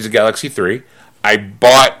Guardians of the Galaxy 3. I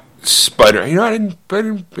bought Spider. You know, I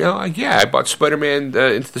bought Spider-Man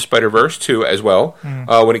Into the Spider-Verse 2 as well.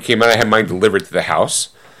 When it came out, I had mine delivered to the house.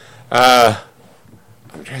 I'm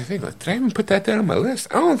trying to think. Like, did I even put that down on my list?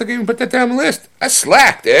 I don't think I even put that down on my list. I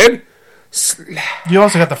slacked, Ed. You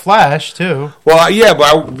also got the Flash too. Well, yeah,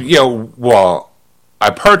 but I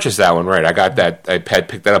purchased that one, right? I got that. I had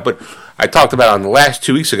picked that up, but I talked about it on the last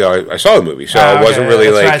 2 weeks ago. I saw the movie, so I wasn't really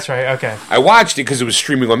that's right. Okay. I watched it because it was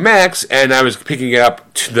streaming on Max, and I was picking it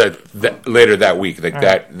up later that week. Like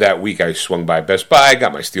that week, I swung by Best Buy,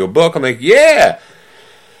 got my steel book. I'm like, yeah.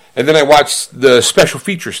 And then I watched the special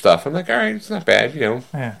feature stuff. I'm like, all right, it's not bad, you know.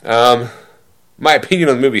 Yeah. My opinion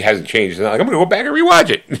on the movie hasn't changed. I'm going to go back and rewatch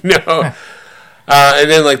it. No. And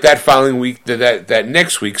then, like, that following week, that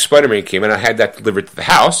next week, Spider-Man came, and I had that delivered to the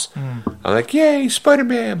house. I'm like, yay,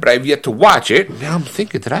 Spider-Man. But I've yet to watch it. Now I'm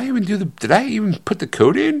thinking, did I even put the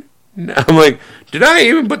code in? I'm like, did I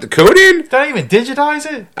even put the code in? Did I even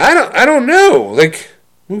digitize it? I don't know. Like,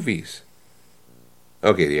 movies.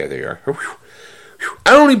 Okay, yeah, they are.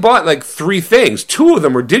 I only bought, like, 3 things. 2 of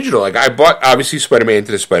them were digital. Like, I bought, obviously, Spider-Man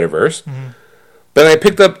Into the Spider-Verse. Then I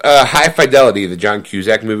picked up High Fidelity, the John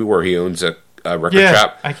Cusack movie where he owns a record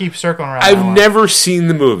shop. I keep circling around. I've never seen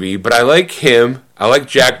the movie, but I like him. I like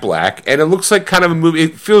Jack Black, and it looks like kind of a movie.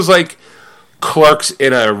 It feels like Clerks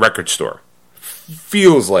in a record store.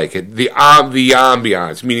 Feels like it. The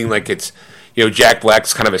ambiance, meaning like it's Jack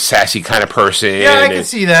Black's kind of a sassy kind of person. Yeah, I can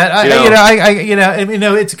see that.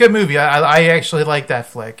 It's a good movie. I actually like that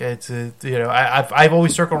flick. It's I've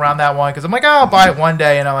always circled around that one because I'm like, I'll buy it one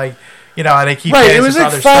day, and I'm like. And they keep it was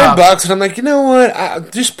like $5, and I'm like, you know what? I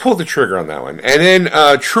just pull the trigger on that one. And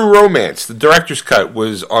then True Romance, the director's cut,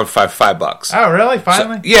 was on $5. Oh, really?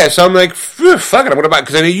 Finally? So I'm like, fuck it, I'm gonna buy it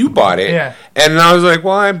because I know you bought it. Yeah. And I was like,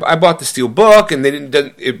 well, I bought the steel book, and they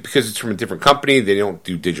didn't because it's from a different company. They don't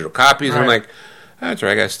do digital copies. Right. And I'm like, that's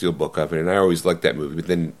right, I got a steel book of it, and I always liked that movie. But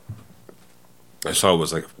then I saw it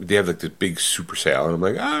was like they have like this big super sale, and I'm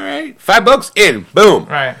like, all right, $5 in, boom.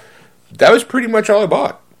 Right. That was pretty much all I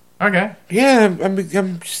bought. Okay. Yeah, I'm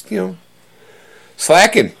just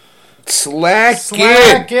slacking. Let's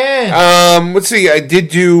see. I did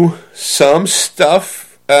do some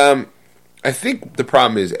stuff. I think the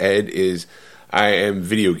problem is Ed is I am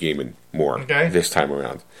video gaming more this time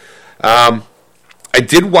around. I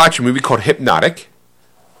did watch a movie called Hypnotic.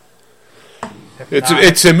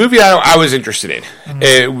 It's a movie I was interested in.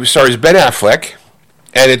 It stars Ben Affleck,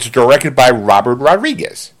 and it's directed by Robert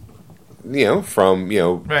Rodriguez. From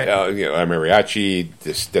Mariachi,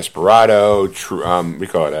 Desperado, we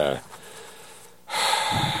call it a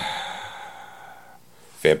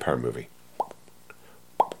vampire movie.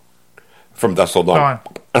 From Dusk Till Dawn.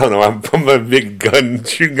 I don't know. I'm a big gun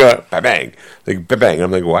shooting gun, bang, like bang.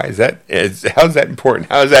 I'm like, why is that? How's that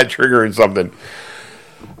important? How is that triggering something?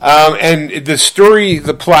 And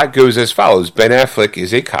the plot goes as follows: Ben Affleck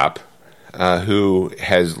is a cop who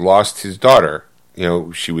has lost his daughter.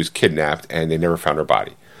 She was kidnapped, and they never found her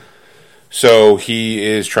body. So he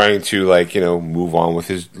is trying to, move on with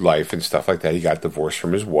his life and stuff like that. He got divorced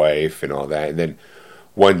from his wife and all that. And then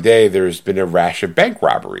one day, there's been a rash of bank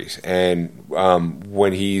robberies. And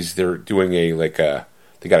when they're doing they got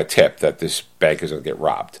a tip that this bank is going to get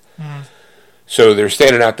robbed. So they're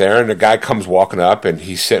standing out there, and a guy comes walking up, and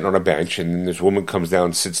he's sitting on a bench, and this woman comes down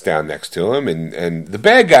and sits down next to him. And the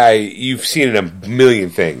bad guy, you've seen in a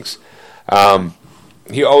million things.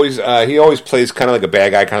 He always plays kind of like a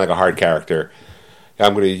bad guy, kind of like a hard character.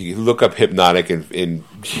 I'm going to look up Hypnotic and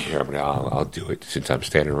I'll do it since I'm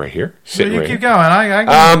standing right here. Keep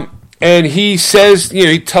going. And he says,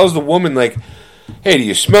 he tells the woman like, "Hey, do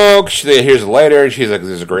you smoke?" Here's a lighter, and she's like, "This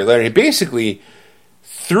is a great lighter." And he basically,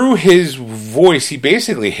 through his voice, he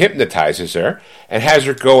basically hypnotizes her and has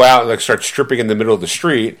her go out and start stripping in the middle of the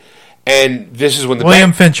street. And this is when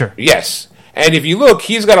William Fincher. Yes. And if you look,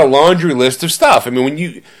 he's got a laundry list of stuff. I mean, when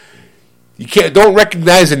you don't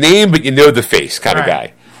recognize the name, but you know the face kind of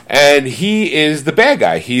guy. And he is the bad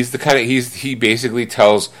guy. He's the kind of he basically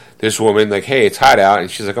tells this woman like, "Hey, it's hot out,"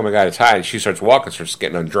 and she's like, "Oh my god, it's hot," and she starts walking, starts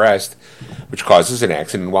getting undressed, which causes an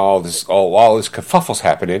accident. And while all this kerfuffle's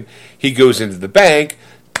happening, he goes into the bank,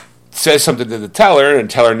 says something to the teller, and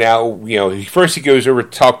the teller now, first he goes over to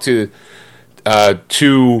talk to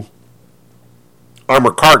two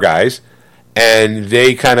armored car guys, and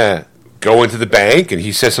they kind of go into the bank, and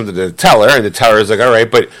he says something to the teller, and the teller is like, all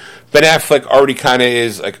right, but Ben Affleck already kind of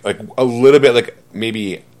is like a little bit like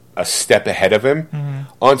maybe a step ahead of him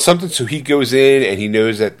on something, so he goes in, and he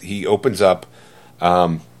knows that he opens up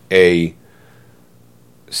a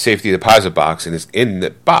safety deposit box, and in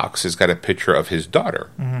the box has got a picture of his daughter,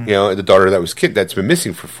 the daughter that's been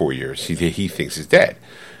missing for 4 years. He thinks is dead.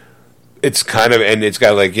 It's kind of, and it's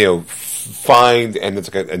got like, find, and it's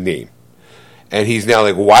got a name. And he's now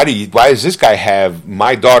like, why does this guy have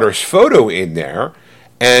my daughter's photo in there?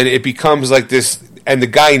 And it becomes like this, and the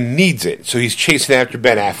guy needs it. So he's chasing after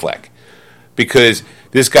Ben Affleck because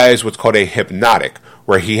this guy is what's called a hypnotic,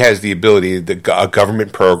 where he has the ability, a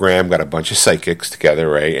government program got a bunch of psychics together,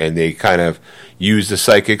 right? And they kind of use the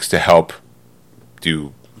psychics to help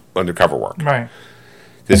do undercover work. Right.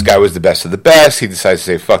 This guy was the best of the best. He decides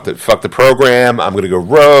to say, fuck the program. I'm going to go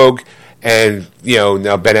rogue. And,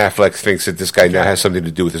 now Ben Affleck thinks that this guy now has something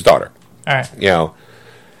to do with his daughter. All right.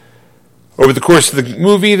 Over the course of the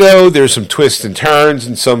movie, though, there's some twists and turns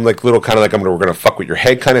and some like little kind of like we're going to fuck with your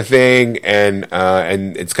head kind of thing. And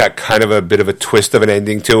it's got kind of a bit of a twist of an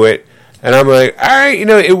ending to it. And I'm like, all right,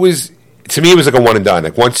 it was, to me, it was like a one and done.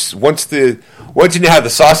 Like once you know how the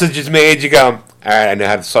sausage is made, you go, all right, I know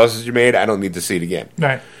how the sausage is made. I don't need to see it again.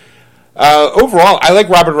 Right. Overall, I like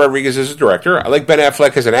Robert Rodriguez as a director. I like Ben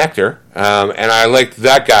Affleck as an actor, and I like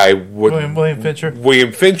that guy, William Fincher.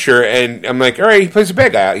 William Fincher, and I'm like, all right, he plays a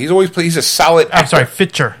bad guy. He's a solid actor. I'm sorry,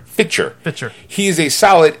 Fincher. Fincher. He's a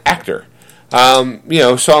solid actor. So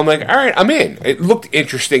I'm like, all right, I'm in. It looked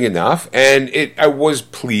interesting enough, and I was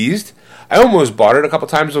pleased. I almost bought it a couple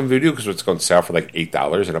times on Vudu because it's going to sell for like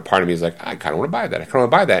 $8, and a part of me is like, I kind of want to buy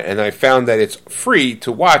that. And I found that it's free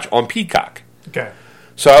to watch on Peacock. Okay.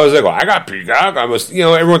 So I was like, well, I got Peacock. I must,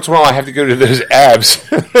 every once in a while I have to go to those abs.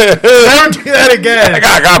 Never do that again. I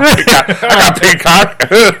got Peacock.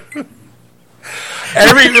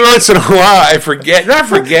 Every once in a while I forget. Not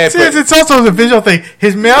forget, but it's also the visual thing.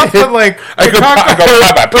 His mouth went like, I go,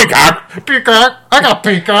 Peacock. Peacock. I got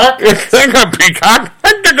Peacock. I got Peacock.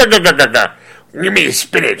 Give me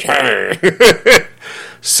spinach.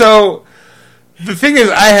 So the thing is,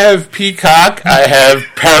 I have Peacock, I have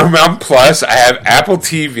Paramount Plus, I have Apple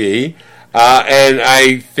TV, and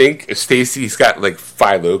I think Stacy's got like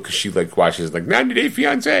Philo because she like watches like 90 Day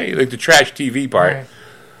Fiancé, like the trash TV part. Right.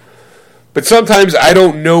 But sometimes I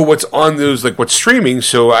don't know what's on those, like what's streaming,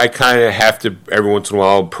 so I kind of have to every once in a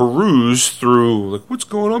while peruse through like what's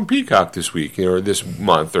going on Peacock this week, or this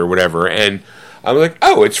month or whatever, and I'm like,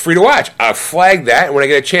 oh, it's free to watch. I'll flag that, and when I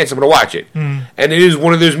get a chance, I'm going to watch it. And it is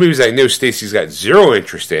one of those movies I know Stacey's got zero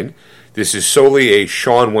interest in. This is solely a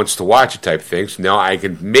Sean wants to watch it type thing, so now I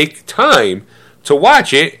can make time to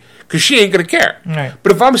watch it, because she ain't going to care. Right.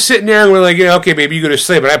 But if I'm sitting there and we're like, okay, baby, you go to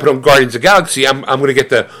sleep, and I put on Guardians of the Galaxy, I'm going to get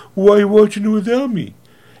the, why are you watching it without me?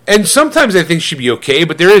 And sometimes I think she'd be okay,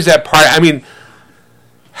 but there is that part, I mean,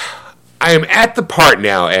 I am at the part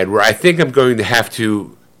now, Ed, where I think I'm going to have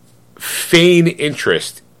to feign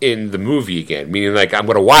interest in the movie again, meaning like I'm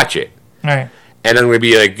going to watch it, right? And I'm going to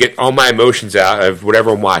be like get all my emotions out of whatever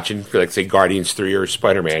I'm watching, for like say Guardians 3 or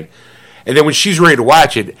Spider-Man, and then when she's ready to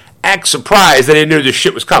watch it, act surprised that I didn't know this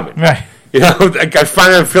shit was coming, right? Like I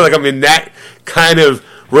finally feel like I'm in that kind of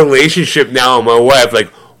relationship now with my wife,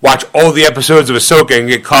 like watch all the episodes of Ahsoka and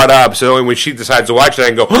get caught up, so when she decides to watch it, I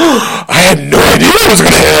can go, oh, I had no idea what was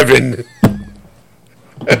going to happen.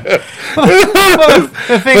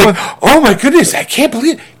 The thing with, oh my goodness, I can't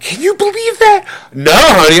believe. Can you believe that? No,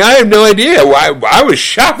 honey, I have no idea. I was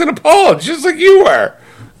shocked and appalled, just like you were.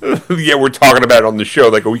 Yeah, we're talking about it on the show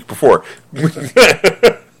like a week before.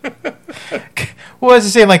 Well, as I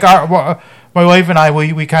say, like my wife and I,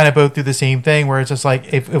 we kind of both do the same thing, where it's just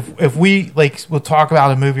like if we like we'll talk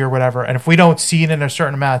about a movie or whatever, and if we don't see it in a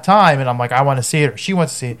certain amount of time, and I'm like I want to see it, or she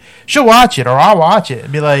wants to see it, she'll watch it, or I'll watch it,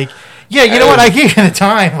 and be like, yeah, you know what, I gave you the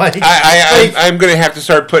time. Like I'm going to have to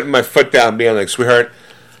start putting my foot down, being like, sweetheart,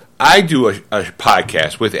 I do a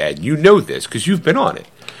podcast with Ed. You know this because you've been on it.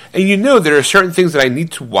 And you know there are certain things that I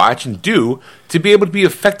need to watch and do to be able to be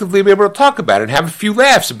effectively able to talk about it and have a few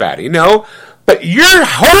laughs about it, But you're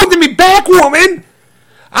holding me back, woman.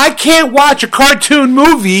 I can't watch a cartoon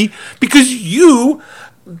movie because you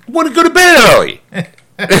want to go to bed early.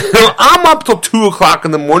 I'm up till 2 o'clock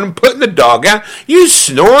in the morning putting the dog out. You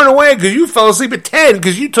snoring away because you fell asleep at 10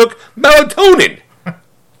 because you took melatonin.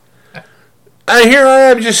 And here I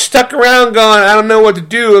am just stuck around going, I don't know what to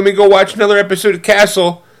do. Let me go watch another episode of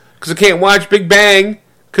Castle because I can't watch Big Bang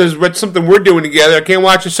because that's something we're doing together. I can't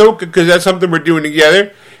watch Ahsoka because that's something we're doing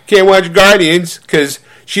together. Can't watch Guardians because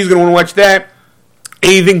she's going to want to watch that.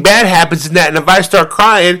 Anything bad happens in that, and if I start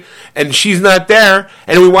crying and she's not there,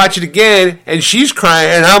 and we watch it again and she's crying,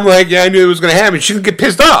 and I'm like, yeah, I knew it was going to happen. She's going to get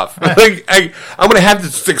pissed off. I'm going to have to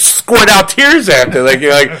squirt out tears after. Like,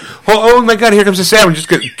 you're like, oh my God, here comes the salmon. Just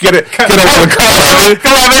get over the car.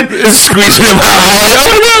 Come on, squeeze it in my eye. Oh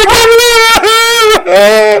my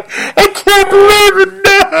God, I can't believe it.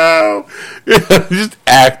 No. Just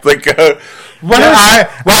act like why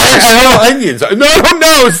are onions?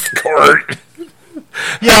 No, squirt.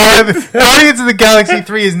 Yeah, Guardians of the Galaxy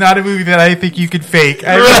 3 is not a movie that I think you could fake.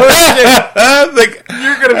 Like,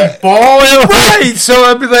 you're going to be bawling. Right, so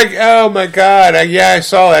I'd be like, oh my God, I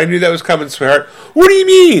saw it. I knew that was coming, sweetheart. What do you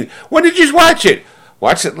mean? When did you watch it?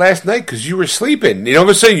 Watched it last night because you were sleeping. All of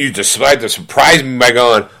a sudden you decided to surprise me by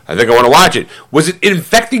going, I think I want to watch it. Was it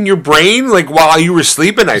infecting your brain like while you were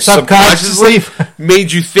sleeping? I subconsciously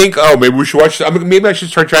made you think, oh, maybe we should watch it. Maybe I should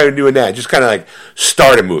start trying to doing that. Just kind of like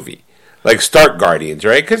start a movie. Like start Guardians,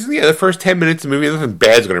 right? Because the first 10 minutes of the movie, nothing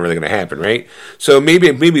bad's really going to happen, right? So maybe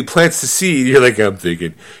it plants the seed. You're like, I'm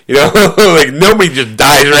thinking, like nobody just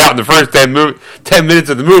dies right out in the first 10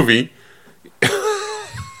 minutes of the movie.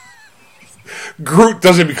 Groot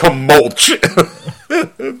doesn't become mulch. So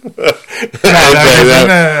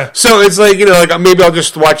it's like, maybe I'll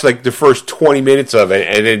just watch like the first 20 minutes of it,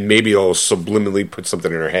 and then maybe it'll subliminally put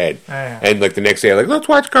something in her head. And like the next day, I'm like, let's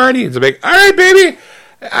watch Guardians. I'm like, all right, baby.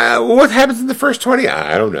 What happens in the first 20?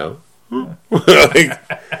 I don't know. Like,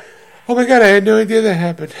 oh my God, I had no idea that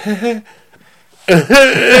happened.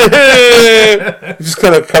 Just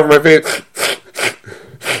kind of cover my face.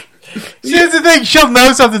 See, that's the thing. She'll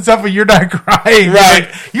know something's up when you're not crying. Right.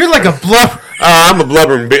 You're like a blubber. I'm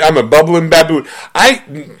a bubbling baboon. I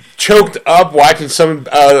choked up watching some,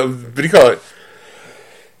 what do you call it?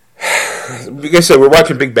 Like I said, we're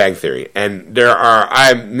watching Big Bang Theory, and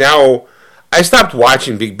I stopped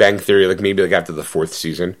watching Big Bang Theory maybe after the 4th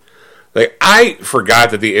season. Like, I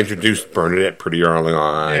forgot that they introduced Bernadette pretty early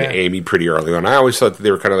on, Amy pretty early on. I always thought that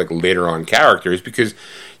they were kind of later on characters because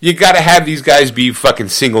you got to have these guys be fucking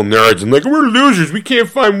single nerds and we're losers, we can't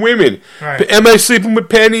find women. Right. But am I sleeping with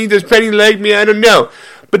Penny? Does Penny like me? I don't know.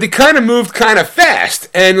 But they kind of moved kind of fast,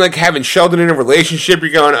 and having Sheldon in a relationship,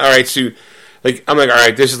 you're going, all right, so I'm like, all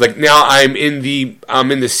right, this is now I'm in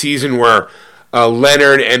the season where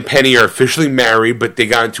Leonard and Penny are officially married, but they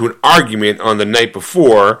got into an argument on the night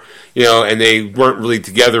before, and they weren't really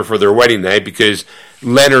together for their wedding night because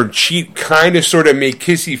Leonard kind of sort of made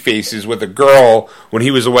kissy faces with a girl when he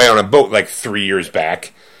was away on a boat 3 years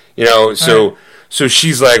back, so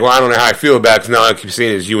she's like, well, I don't know how I feel about it because now I keep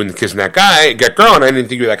saying it's you and kissing that girl, and I didn't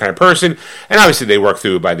think you were that kind of person, and obviously they work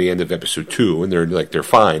through it by the end of episode 2, and they're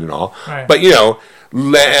fine and all, right. But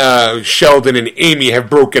Sheldon and Amy have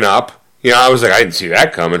broken up. I was like, I didn't see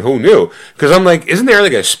that coming. Who knew? Because I'm like, isn't there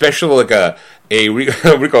a special, what do we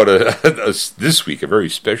call it, this week, a very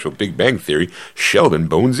special Big Bang Theory, Sheldon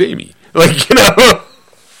bones Amy.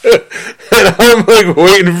 And I'm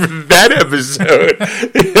waiting for that episode,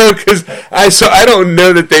 because I don't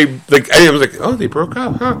know that they I was like, oh, they broke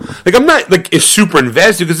up, huh? I'm not super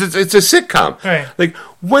invested because it's a sitcom. Right.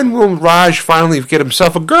 When will Raj finally get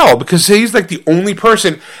himself a girl? Because he's the only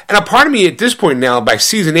person, and a part of me at this point now, by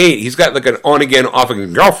season 8, he's got an on again, off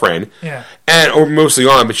again girlfriend, or mostly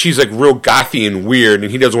on, but she's real gothy and weird, and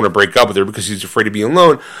he doesn't want to break up with her because he's afraid of being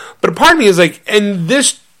alone. But a part of me is in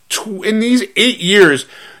these 8 years,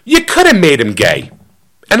 you could have made him gay.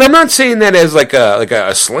 And I'm not saying that as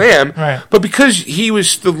a slam, right. But because he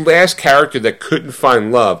was the last character that couldn't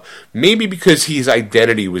find love, maybe because his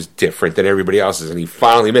identity was different than everybody else's, and he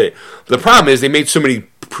finally admitted it. But the problem is they made so many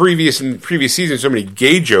previous seasons, so many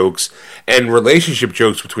gay jokes and relationship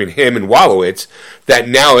jokes between him and Wallowitz that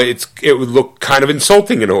now it would look kind of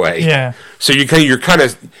insulting in a way. Yeah. So you kind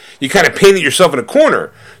of painted yourself in a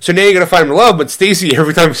corner. So now you're gonna find him love, but Stacy,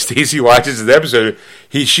 every time Stacy watches the episode,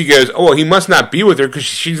 she goes, "Oh, well, he must not be with her because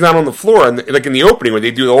she's not on the floor." And in the opening, where they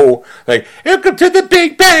do the whole "Welcome to the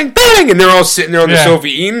Big Bang Bang," and they're all sitting there on the sofa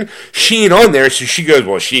eating. She ain't on there, so she goes,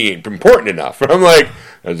 "Well, she ain't important enough." And I'm like,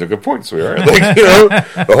 "That's a good point, sweetheart."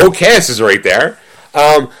 The whole cast is right there.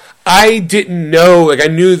 I didn't know. I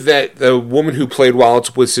knew that the woman who played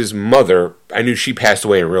Wallace was his mother. I knew she passed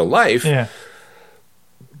away in real life. Yeah.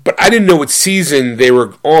 But I didn't know what season they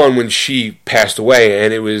were on when she passed away,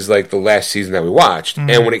 and it was like the last season that we watched. Mm-hmm.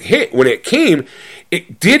 And when it came,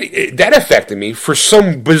 that affected me for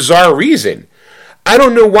some bizarre reason. I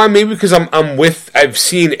don't know why. Maybe because I've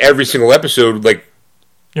seen every single episode. Like,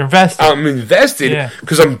 you're invested. I'm invested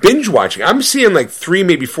because I'm binge watching. I'm seeing like 3,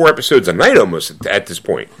 maybe 4 episodes a night almost at this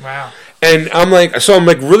point. Wow. And I'm like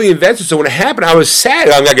really invested. So when it happened, I was sad.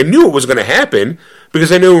 I knew it was going to happen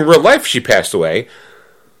because I knew in real life she passed away.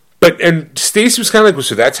 And Stacey was kind of like, well,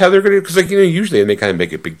 so that's how they're going to, because usually they kind of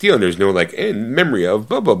make a big deal, and there's no like in memory of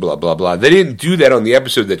blah blah blah blah blah. They didn't do that on the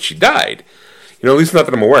episode that she died, at least not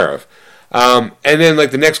that I'm aware of. And then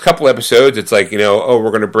like the next couple episodes, it's like we're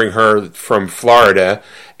going to bring her from Florida,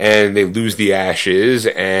 and they lose the ashes,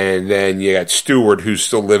 and then you got Stewart who's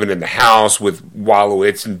still living in the house with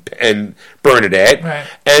Wallowitz and Bernadette, right.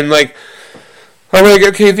 And like I'm like,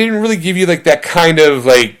 okay, they didn't really give you like that kind of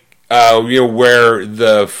like. Where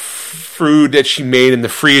the fruit that she made in the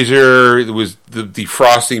freezer, it was the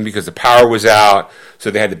defrosting because the power was out. So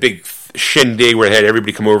they had the big shindig where they had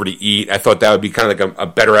everybody come over to eat. I thought that would be kind of like a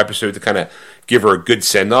better episode to kind of give her a good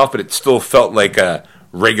send-off, but it still felt like a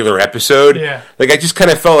regular episode. Yeah. Like I just kind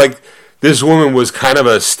of felt like this woman was kind of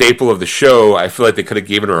a staple of the show. I feel like they could have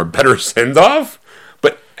given her a better send-off,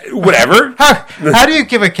 but whatever. How do you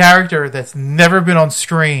give a character that's never been on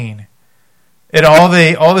screen in all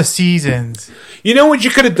the seasons? You know what you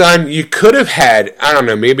could have done? You could have had, I don't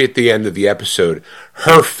know, maybe at the end of the episode,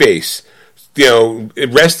 her face,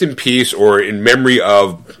 rest in peace or in memory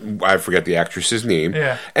of, I forget the actress's name,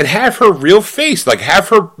 and have her real face, like have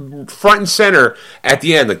her front and center at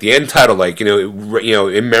the end, like the end title, like,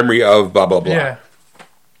 in memory of blah, blah, blah. Yeah.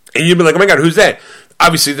 And you'd be like, oh my God, who's that?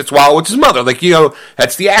 Obviously, that's Wallowitz's mother. Like,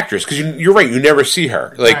 that's the actress, because you're right, you never see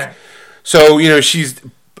her. Like, right. So, she's...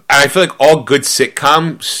 I feel like all good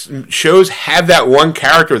sitcom shows have that one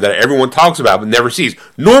character that everyone talks about but never sees.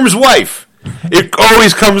 Norm's wife. It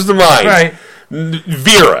always comes to mind. Right.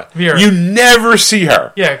 Vera. You never see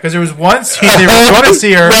her. Yeah, because there was one scene they were going to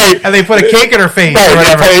see her, right. And they put a cake in her face or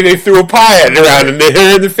whatever. They threw a pie at her around and they hit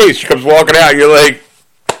her in the face. She comes walking out. You're like,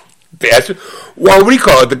 bastard. Well, what do you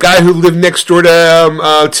call it? The guy who lived next door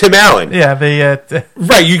to Tim Allen. Yeah,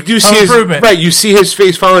 right. You do see You see his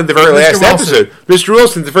face following the very last episode. Mr.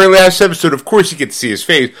 Wilson, the very last episode. Of course, you get to see his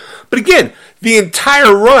face. But again, the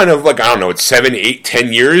entire run of like I don't know, it's 7, 8,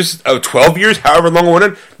 10 years, 12 years, however long it went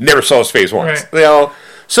on, never saw his face once. Right.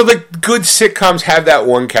 So like good sitcoms have that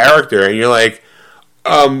one character, and you're like,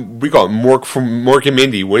 we call it Mork and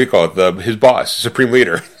Mindy. What do you call it? His boss, supreme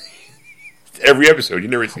leader. Every episode, you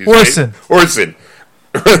never see his face. Orson.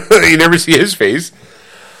 You never see his face.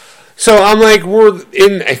 So I'm like, we're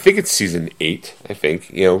in, I think it's season 8, I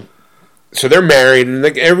think, So they're married, and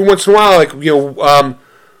like every once in a while, like, when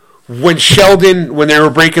they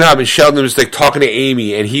were breaking up, and Sheldon was like talking to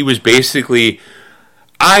Amy, and he was basically,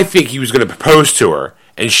 I think he was going to propose to her,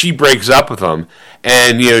 and she breaks up with him,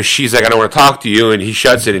 and, she's like, I don't want to talk to you, and he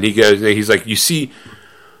shuts it, and he's like, you see,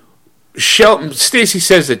 Stacey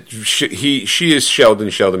says that she is Sheldon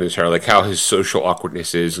is her, like how his social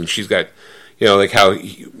awkwardness is, and she's got, like how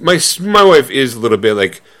my wife is a little bit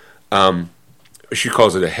like, she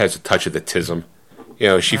calls it has a touch of the tism,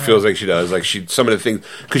 she feels like she does, like some of the things,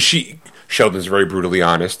 because Sheldon's very brutally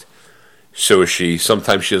honest, so is she.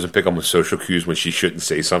 Sometimes she doesn't pick up on social cues when she shouldn't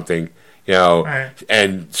say something, right.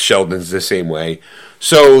 And Sheldon's the same way.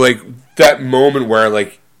 So like that moment where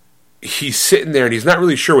like. He's sitting there and he's not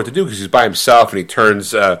really sure what to do because he's by himself, and he turns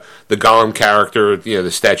the Gollum character, the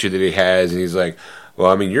statue that he has, and he's like, well,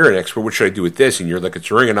 I mean, you're an expert. What should I do with this? And you're like, it's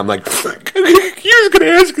a ring. And I'm like, you're just going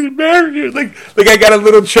to ask me to marry you. Like I got a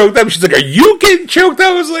little choked up. She's like, are you getting choked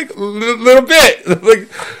up? I was like, a little bit. Like,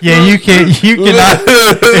 yeah, you cannot.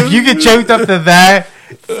 If you get choked up to that,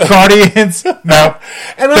 Guardians, no.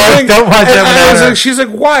 And I'm don't watch that one. She's like,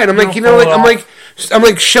 why? And I'm like, I'm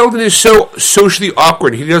like, Sheldon is so socially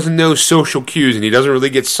awkward. He doesn't know social cues, and he doesn't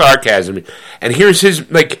really get sarcasm. And here's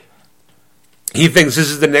his, like, he thinks this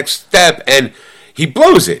is the next step, and he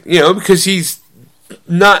blows it, because he's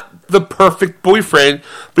not the perfect boyfriend,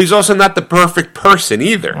 but he's also not the perfect person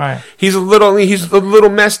either. Right. He's a little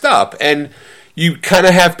messed up, and you kind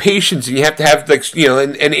of have patience, and you have to have, like,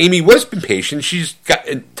 and Amy was been patient. She's got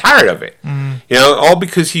tired of it, all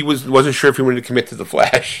because he wasn't sure if he wanted to commit to the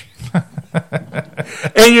Flash.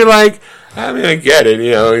 And you're like, I mean, I get it,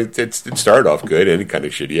 it started off good and kind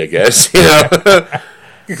of shitty, I guess,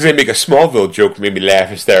 because they make a Smallville joke, made me laugh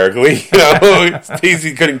hysterically,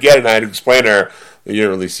 Stacey couldn't get it, and I had to explain to her, you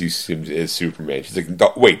don't really see him as Superman. She's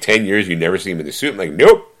like, wait, 10 years, you never see him in the suit? I'm like,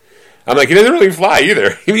 nope. I'm like, he doesn't really fly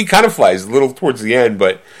either. He kind of flies a little towards the end,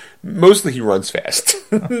 but Mostly he runs fast.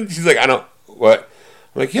 She's like, I don't, what?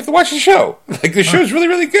 I'm like, you have to watch the show. Like, the show's really,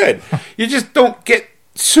 really good. You just don't get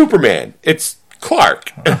Superman. It's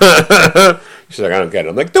Clark. She's like, I don't get it.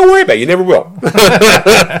 I'm like, don't worry about it. You never will.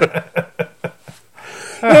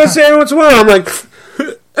 I say every once in a while, I'm like,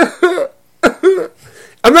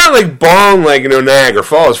 I'm not like bawling like, Niagara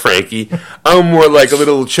Falls, Frankie. I'm more like a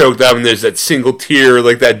little choked up, and there's that single tear,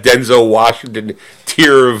 like that Denzel Washington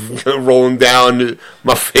tear of rolling down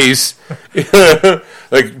my face.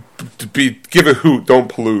 Like, give a hoot, don't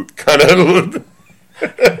pollute, kind of.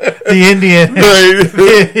 The Indian,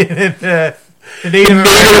 the Native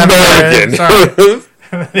American. Sorry.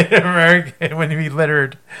 Native American when he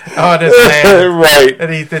littered on his land. Right.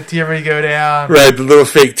 And the tear would go down. Right, the little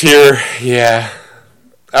fake tear. Yeah.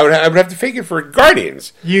 I would have to fake it for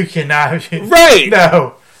Guardians. You cannot. Right.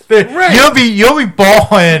 No. Right. You'll be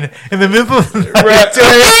bawling in the middle of the night.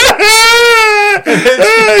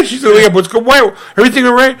 Right. She's looking up. What's going on? Everything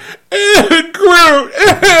all right? Groot.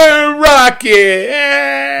 Rocket.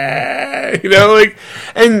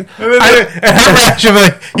 And her reaction,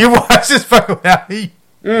 like, you watch this fucking without me.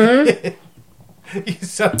 Mm-hmm.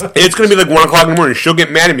 It's going to be like 1 o'clock in the morning. She'll get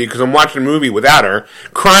mad at me because I'm watching a movie without her,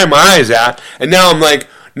 crying my eyes out, and now I'm like,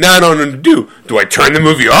 now I don't know what to do. Do I turn the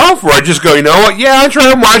movie off, or I just go, you know what? Yeah, I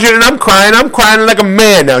try and watch it, and I'm crying like a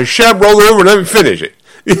man. Now shut up, roll over, and let me finish it.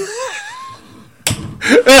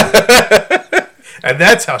 And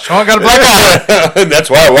that's how Sean got a black eye. And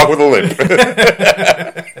that's why I walk with a limp.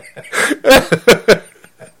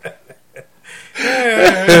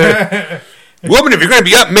 Woman, if you're going to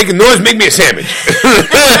be up making noise, make me a sandwich.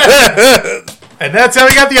 And that's how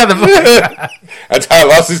he got the other one. That's how I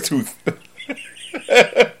lost his tooth.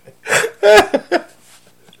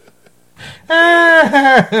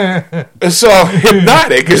 So,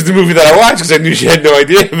 Hypnotic is the movie that I watched because I knew she had no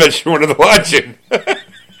idea that she wanted to watch it.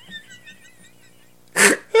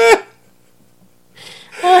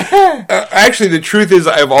 Actually, the truth is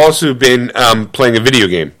I've also been playing a video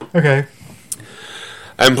game. Okay.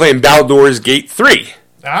 I'm playing Baldur's Gate 3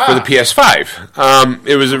 for the PS5.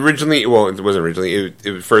 It was originally, well, it wasn't originally,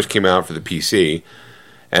 it first came out for the PC,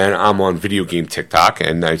 and I'm on video game TikTok,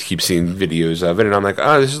 and I keep seeing videos of it, and I'm like,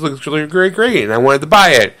 oh, this looks really great, and I wanted to buy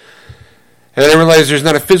it. And then I realized there's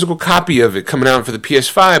not a physical copy of it coming out for the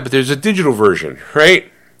PS5, but there's a digital version,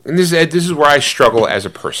 right? And this is where I struggle as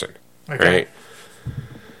a person, right?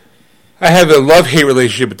 I have a love-hate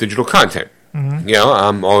relationship with digital content. Mm-hmm.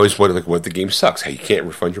 I'm always wondering, what the game sucks. Hey, you can't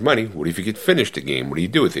refund your money. What if you get finished the game? What do you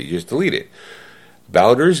do with it? You just delete it.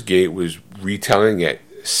 Baldur's Gate was retailing at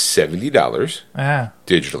 $70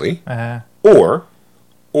 digitally, or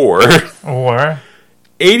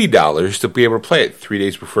 $80 to be able to play it 3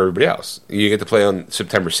 days before everybody else. You get to play on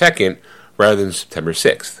September 2nd rather than September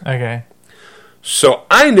 6th. Okay. So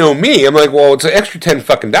I know me. I'm like, well, it's an extra $10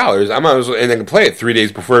 fucking. I might as well, and I can play it 3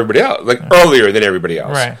 days before everybody else, like earlier than everybody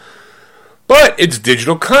else. Right. But it's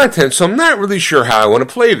digital content, so I'm not really sure how I want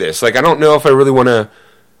to play this. Like, I don't know if I really want to.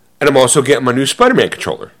 And I'm also getting my new Spider-Man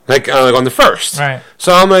controller, like on the 1st. Right.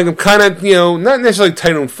 So I'm kind of, not necessarily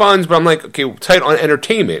tight on funds, but I'm like, okay, tight on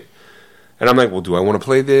entertainment. And I'm like, well, do I want to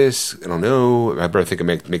play this? I don't know. I better think I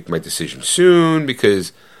make my decision soon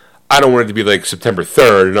because I don't want it to be like September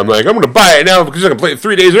 3rd. And I'm like, I'm going to buy it now because I can play it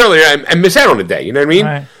 3 days earlier. I miss out on a day. You know what I mean?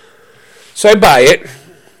 Right. So I buy it.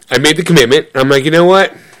 I made the commitment. I'm like, you know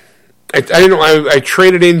what? I didn't know. I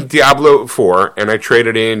traded in Diablo 4 and I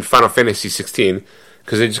traded in Final Fantasy 16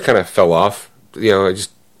 because they just kind of fell off. I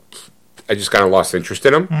just kind of lost interest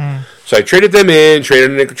in them. Mm. So I traded them in,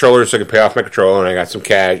 traded in a controller so I could pay off my controller, and I got some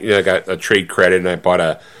cash. I got a trade credit, and I bought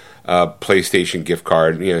a PlayStation gift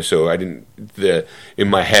card. So I didn't. In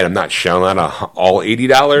my head, I'm not shelling out all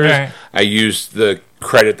 $80. Right. I used the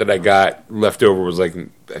credit that I got left over was like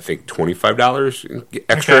I think $25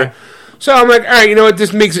 extra. Okay. So I'm like, all right, you know what?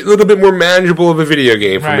 This makes it a little bit more manageable of a video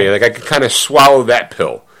game for me. Like I could kind of swallow that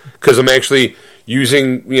pill because I'm actually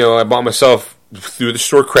using. I bought myself through the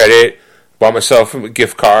store credit. Bought myself a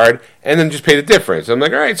gift card, and then just pay the difference. I'm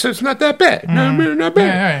like, all right, so it's not that bad. No, not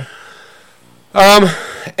bad. Yeah.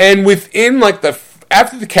 And within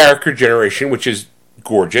after the character generation, which is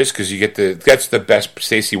gorgeous because you get that's the best.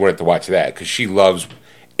 Stacey wanted to watch that because she loves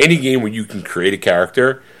any game where you can create a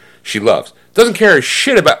character. She loves. Doesn't care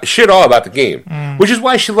shit all about the game, which is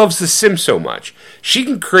why she loves The Sims so much. She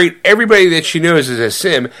can create everybody that she knows as a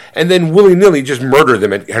Sim, and then willy nilly just murder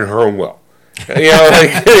them at her own will.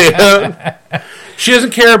 She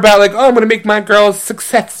doesn't care about I'm going to make my girl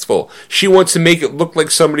successful. She wants to make it look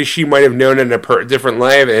like somebody she might have known in a different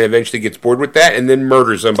life, and eventually gets bored with that, and then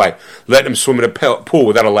murders them by letting them swim in a pool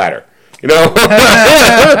without a ladder.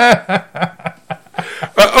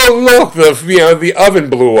 look, the oven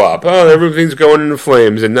blew up. Oh, everything's going into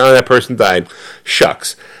flames, and now that person died.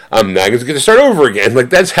 Shucks. I'm not going to get to start over again. Like,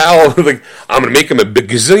 that's how, like, I'm going to make him a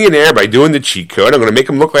gazillionaire by doing the cheat code. I'm going to make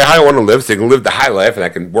him look like how I want to live, so they can live the high life, and I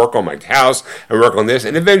can work on my house and work on this,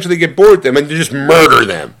 and eventually get bored with them and just murder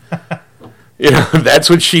them. That's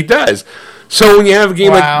what she does. So when you have a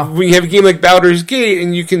game like Baldur's Gate,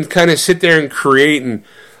 and you can kind of sit there and create, and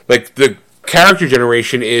like the character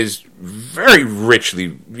generation is very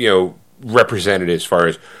richly, represented as far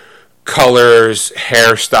as colors,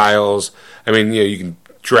 hairstyles. I mean, you can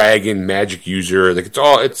drag in magic user, like it's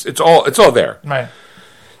all there. Right.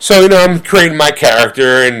 So I'm creating my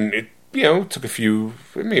character, and it took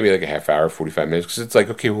maybe like a half hour, 45 minutes, because it's like,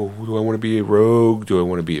 okay, well, do I want to be a rogue? Do I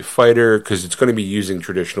want to be a fighter? Because it's going to be using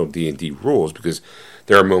traditional D&D rules, because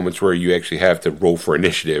there are moments where you actually have to roll for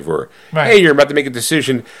initiative, or, hey, you're about to make a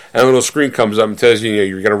decision, and a little screen comes up and tells you,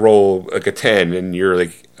 you're going to roll like a 10, and you're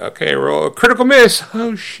like, okay, roll a critical miss.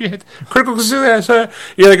 Oh, shit. Critical success.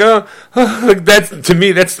 You're like, like to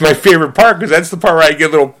me, that's my favorite part, because that's the part where I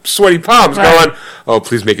get little sweaty palms going, oh,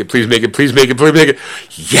 please make it, please make it, please make it, please make it.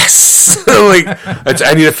 Yes! Like,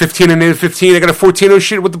 I need a 15, I need a 15, I got a 14, oh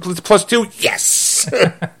shit, with the plus 2, yes!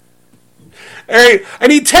 All right, I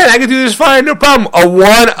need 10, I can do this fine, no problem. A 1,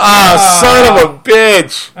 son of a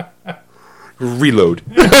bitch! Reload.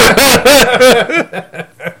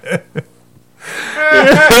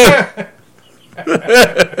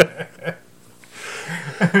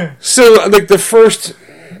 So, like, the first...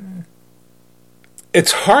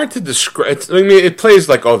 It's hard to describe. It plays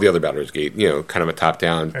like all the other Baldur's Gate, kind of a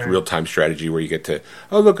top-down, real-time strategy where you get to,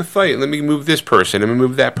 oh, look, a fight. Let me move this person, and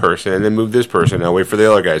move that person, and then move this person, and I'll wait for the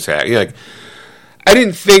other guy's hat.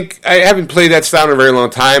 I haven't played that style in a very long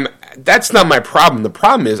time. That's not my problem. The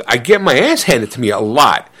problem is I get my ass handed to me a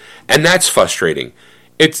lot, and that's frustrating.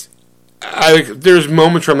 There's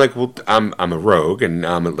moments where I'm like, well, I'm a rogue, and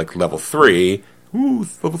I'm at like level 3. Ooh,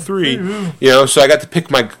 level 3. So I got to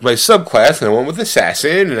pick my subclass, and I went with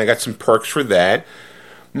Assassin, and I got some perks for that.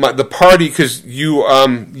 The party, because you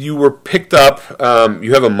were picked up,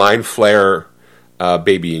 you have a Mind Flare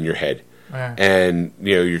baby in your head. Right. And,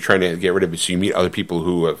 you're trying to get rid of it, so you meet other people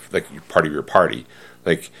who have, like, you're part of your party.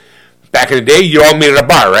 Like, back in the day, you all met at a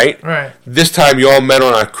bar, right? Right. This time, you all met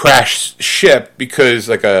on a crashed ship, because,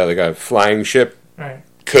 like a flying ship. Right.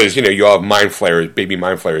 Because, you all have baby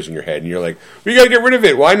mind flares in your head, and you're like, we gotta get rid of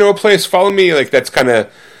it. Well, I know a place, follow me. Like, that's kind of...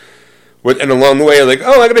 And along the way, you're like,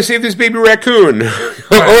 oh, I gotta save this baby raccoon. Right.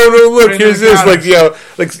 Oh, no, look, here's this. Like,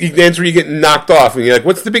 that's where you get knocked off, and you're like,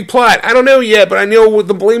 what's the big plot? I don't know yet, but I know what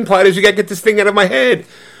the blame plot is. You gotta get this thing out of my head.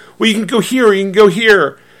 Well, you can go here, or you can go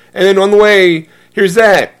here. And then on the way, here's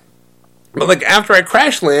that. But, like, after I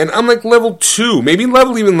crash land, I'm, like, level 2, maybe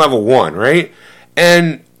even level 1, right?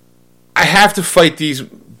 And I have to fight these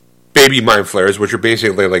baby mind flares, which are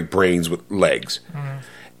basically like brains with legs. Mm-hmm.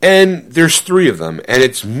 And there's 3 of them, and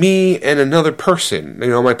it's me and another person,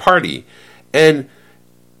 my party. And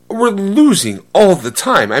we're losing all the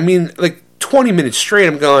time. I mean, like 20 minutes straight,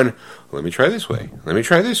 I'm going, let me try this way. Let me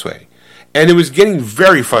try this way. And it was getting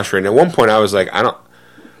very frustrating. At one point, I was like, I'm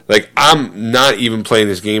not even playing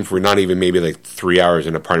this game for not even maybe like 3 hours,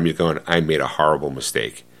 and a part of me is going, I made a horrible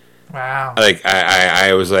mistake. Wow. Like,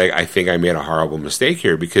 I was like, I think I made a horrible mistake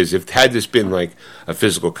here, because had this been like a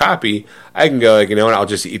physical copy, I can go like, what, I'll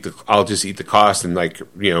just eat the cost and like,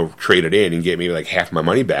 trade it in and get maybe like half my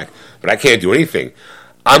money back. But I can't do anything.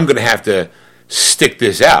 I'm going to have to stick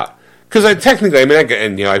this out. Because I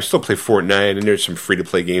still play Fortnite, and there's some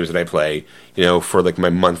free-to-play games that I play, for like my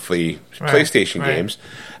monthly PlayStation games.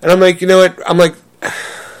 And I'm like, I'm like...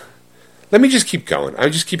 Let me just keep going. I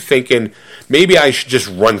just keep thinking maybe I should just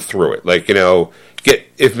run through it. Like,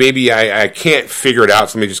 if maybe I can't figure it out,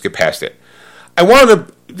 so let me just get past it. I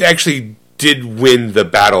did win the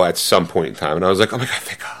battle at some point in time, and I was like, oh my God,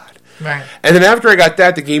 thank God. Right. And then after I got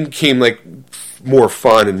that, the game became like more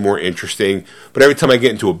fun and more interesting. But every time I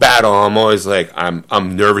get into a battle, I'm always like,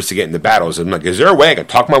 I'm nervous to get into battles. I'm like, is there a way I can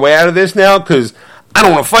talk my way out of this now? Because I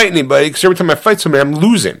don't want to fight anybody, because every time I fight somebody, I'm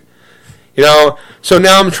losing. So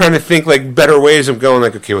now I'm trying to think like better ways of going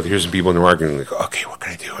like, okay, well, here's some people in the market, and like, okay, what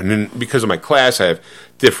can I do? And then because of my class, I have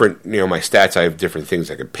different, my stats, I have different things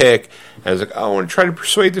I could pick. And I was like, oh, I want to try to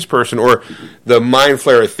persuade this person, or the mind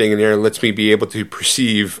flare thing in there lets me be able to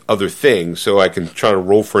perceive other things, so I can try to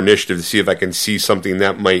roll for initiative to see if I can see something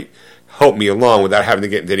that might help me along without having to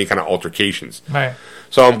get into any kind of altercations. Right.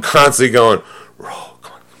 So I'm constantly going, roll,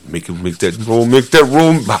 come on, make that roll.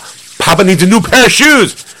 Papa needs a new pair of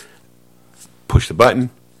shoes. Push the button.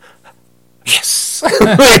 Yes. I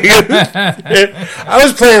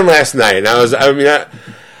was playing last night, and I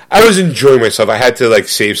I was enjoying myself. I had to like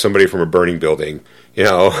save somebody from a burning building, you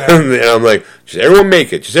know, and I'm like, just everyone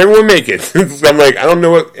make it. Just everyone make it. I'm like, I don't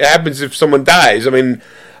know what happens if someone dies. I mean,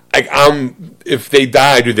 like, if they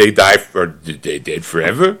die, do they die or did they dead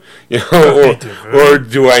forever? You know, or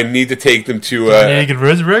do I need to take them to you can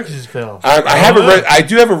resurrection spell. I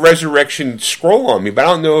do have a resurrection scroll on me, but I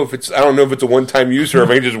don't know if it's a one-time use or if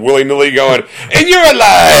I can just willy-nilly going, and you're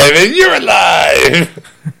alive, and you're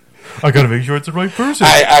alive. I gotta make sure it's the right person.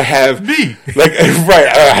 I have me, like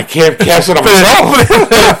I can't cast it on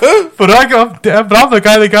myself. but I'm the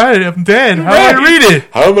guy that got it. I'm dead. How do I read it?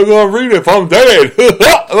 How am I going to read it if I'm dead?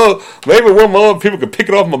 Well, maybe one of my other people could pick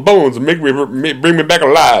it off my bones and bring me back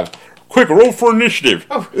alive. Quick, roll for initiative.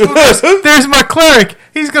 Oh, there's my cleric.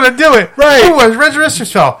 He's gonna do it. Right. Ooh, a resurrection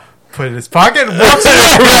spell. Put it in his pocket and walks away.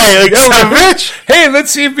 Right, like, son of a bitch. Hey, let's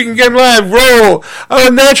see if we can get live. Roll. A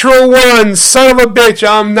natural 1. Son of a bitch.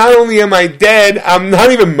 Not only am I dead, I'm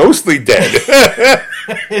not even mostly dead.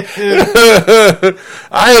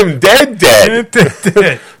 I am dead.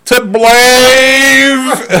 To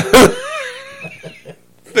blame.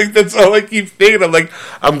 I think that's all I keep thinking. I'm like,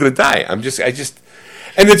 I'm going to die. And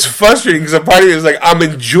it's frustrating because a part of me is like, I'm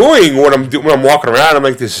enjoying what I'm doing when I'm walking around. I'm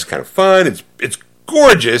like, this is kind of fun. It's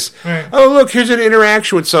gorgeous. Right. Oh, look, here's an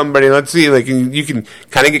interaction with somebody. Let's see. Like, you can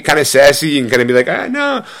kind of get kind of sassy and kind of be like,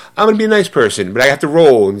 no, I'm going to be a nice person, but I have to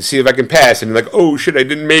roll and see if I can pass. And you're like, oh, shit, I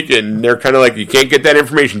didn't make it. And they're kind of like, you can't get that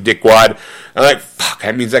information, dickwad. I'm like, fuck,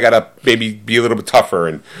 that means I got to maybe be a little bit tougher.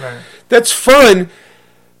 And that's fun.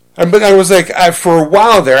 But I was like, for a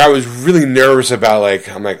while there, I was really nervous about, like,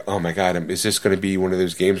 I'm like, oh my God, is this going to be one of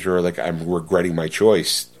those games where, like, I'm regretting my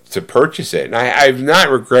choice to purchase it? And I've not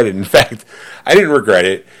regretted. In fact, I didn't regret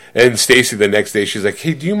it. And Stacy the next day, she's like,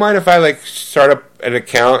 hey, do you mind if I, like, start up an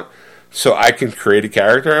account so I can create a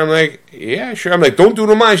character? I'm like, yeah, sure. I'm like, don't do it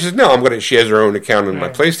on mine. She says, no, she has her own account on my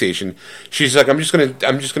PlayStation. She's like, I'm just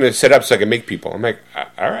gonna set up so I can make people. I'm like,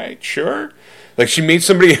 all right, sure. Like, she made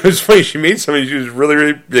somebody, it was funny, she was really,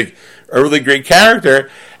 really, like, a really great character.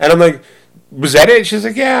 And I'm like, was that it? She's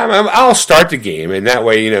like, yeah, I'll start the game. And that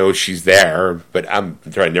way, you know, she's there, but I'm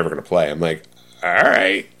probably never going to play. I'm like, all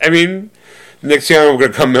right. I mean, next thing I'm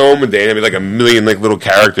going to come home one day and there'll be like a million, like, little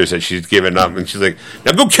characters that she's given up. And she's like,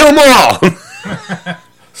 now go kill them all.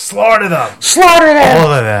 Slaughter them.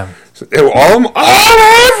 All of them.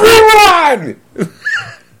 Everyone!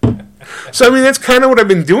 So, I mean, that's kind of what I've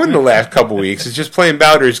been doing the last couple weeks. Is just playing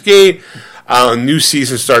Baldur's Gate. New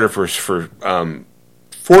season started for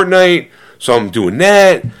Fortnite, so I'm doing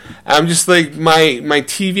that. I'm just like my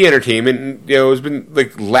TV entertainment, you know, has been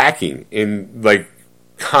like lacking in like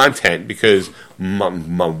content because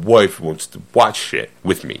my wife wants to watch shit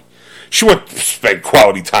with me. She wants to spend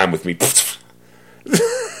quality time with me.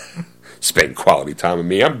 Spend quality time with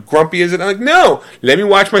me. I'm grumpy as it. I'm like, no, let me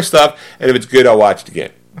watch my stuff, and if it's good, I'll watch it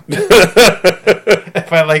again.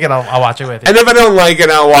 If I like it, I'll watch it with you. And if I don't like it,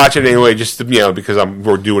 I'll watch it anyway, just to, you know, because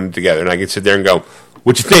we're doing it together, and I can sit there and go,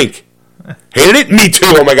 "What you think? Hated it? Me too.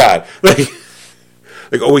 Oh my god!" Like,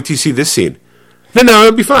 oh wait till you see this scene. No,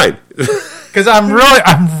 it'll be fine. Because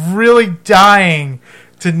I'm really dying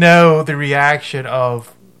to know the reaction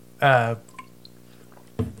of Little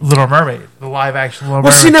Mermaid, the live action Little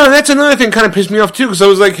Mermaid. Well, see, now that's another thing kind of pissed me off too, because I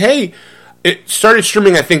was like, hey, it started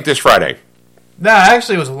streaming, I think, this Friday. No,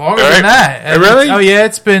 actually, it was longer than that. Really? Oh, yeah,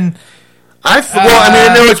 it's been... I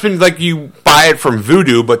know it's been like you buy it from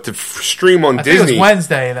Vudu, but to stream on Disney... I think it was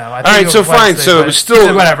Wednesday, though. All right, so fine. So it was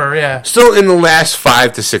still... Whatever, yeah. Still in the last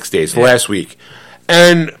 5 to 6 days, the last week.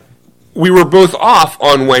 And we were both off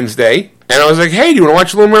on Wednesday, and I was like, hey, do you want to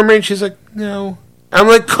watch Little Mermaid? She's like, no. I'm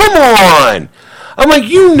like, come on! I'm like,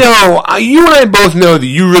 you and I both know that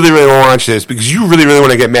you really, really want to watch this because you really, really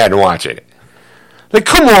want to get mad and watch it. Like,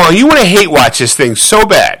 come on, you want to hate watch this thing so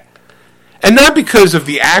bad. And not because of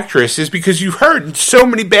the actress, it's because you heard so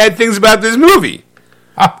many bad things about this movie.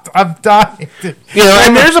 I'm dying. You know,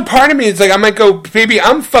 and there's a part of me that's like, I might go, baby,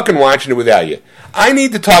 I'm fucking watching it without you. I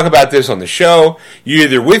need to talk about this on the show. You're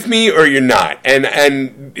either with me or you're not.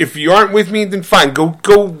 And if you aren't with me, then fine, go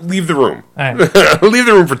leave the room. All right. Leave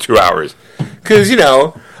the room for 2 hours. Because, you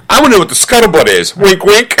know, I want to know what the scuttlebutt is. Wink,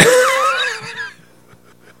 wink.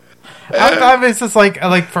 It's just like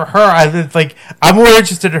for her, I'm more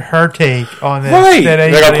interested in her take on this right. than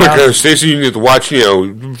anybody else. Stacey, you need to watch, you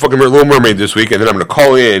know, fucking Little Mermaid this week, and then I'm going to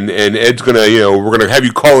call in, and Ed's going to, you know, we're going to have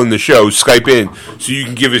you call in the show, Skype in, so you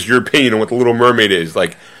can give us your opinion on what the Little Mermaid is.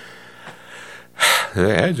 Like,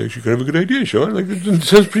 that's actually kind of a good idea, Sean. Like, it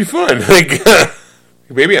sounds pretty fun. Like,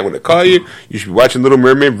 baby, I'm going to call you. You should be watching Little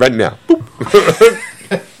Mermaid right now. Boop.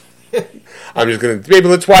 I'm just going to, baby,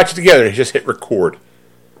 let's watch it together, and just hit record.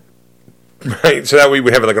 Right, so that way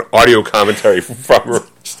we have like an audio commentary from her.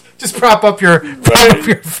 Just prop up your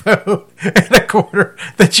phone in a corner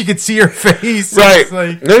that you can see your face. Right.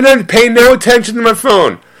 Like, No, pay no attention to my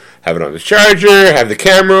phone. Have it on the charger, have the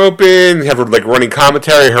camera open, have her like running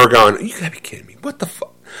commentary, her going, you gotta be kidding me. What the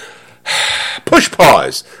fuck? Push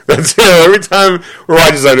pause. That's every time we're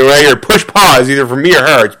watching something, when I hear push pause, either from me or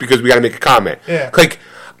her, it's because we gotta make a comment. Yeah. Like,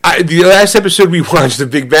 the last episode we watched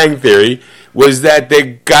of Big Bang Theory was that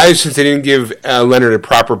the guys, since they didn't give Leonard a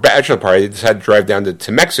proper bachelor party, they decided to drive down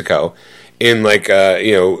to Mexico in like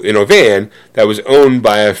in a van that was owned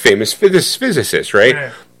by a famous physicist, right?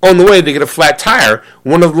 Yeah. On the way, they get a flat tire.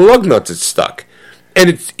 One of the lug nuts is stuck. And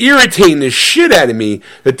it's irritating the shit out of me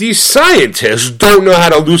that these scientists don't know how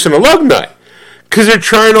to loosen a lug nut. Because they're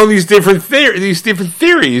trying all these different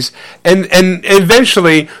theories, and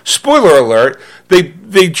eventually, spoiler alert,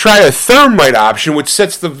 they try a thermite option, which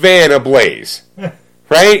sets the van ablaze.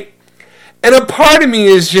 Right? And a part of me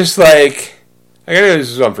is just like, I know this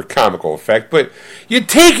is on for comical effect, but you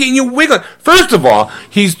take it and you wiggle it. First of all,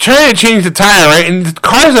 he's trying to change the tire, right? And the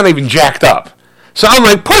car's not even jacked up. So I'm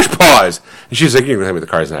like, push pause. And she's like, you're going to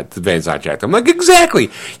tell me the van's not jacked up. I'm like,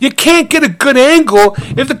 exactly. You can't get a good angle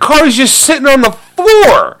if the car is just sitting on the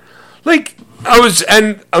floor. Like,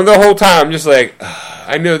 and the whole time, I'm just like,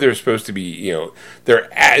 I know they're supposed to be, they're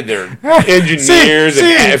engineers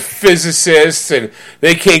and physicists, and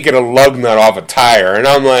they can't get a lug nut off a tire. And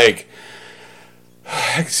I'm like,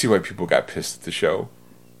 I can see why people got pissed at the show.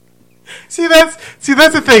 See, that's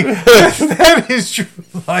the thing. That is true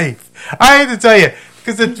life. I had to tell you,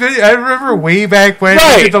 because I remember way back when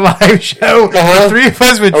we did the live show, the three of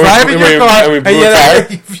us would drive in your car, and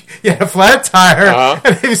you had a flat tire,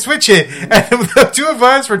 and they switch it, and the two of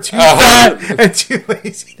us were too fat and too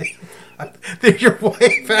lazy. You're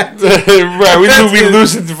way back. Right, we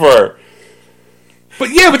loosened for her. But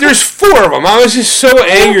there's four of them. I was just so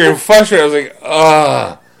angry and frustrated. I was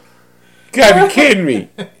like, gotta be kidding me.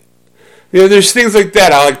 There's things like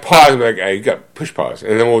that. I like pause. I'm like, you got push pause,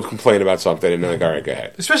 and then we'll complain about something, and they're like, all right, go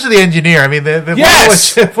ahead. Especially the engineer. I mean,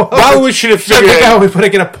 yes, Wildwood should have figured it out. We put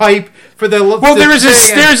a pipe for the. Well, there's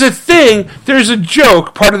a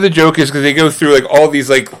joke. Part of the joke is because they go through like all these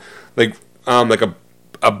like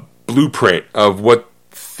a blueprint of what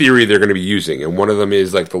theory they're going to be using, and one of them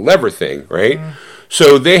is like the lever thing, right?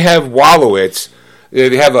 So they have Wallowitz.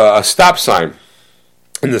 They have a stop sign.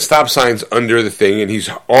 And the stop sign's under the thing, and he's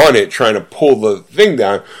on it trying to pull the thing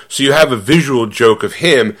down. So you have a visual joke of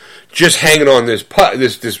him just hanging on this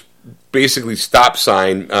basically stop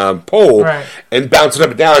sign pole and bouncing up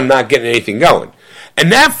and down and not getting anything going.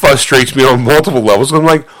 And that frustrates me on multiple levels. I'm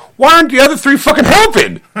like, why aren't the other three fucking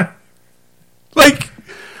helping? like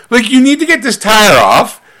you need to get this tire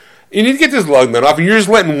off. You need to get this lug nut off, and you're just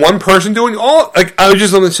letting one person do it all. Like, I was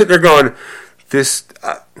just sitting there going, this...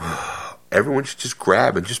 everyone should just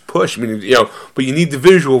grab and just push. I mean, but you need the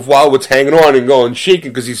visual of Wildwood's hanging on and going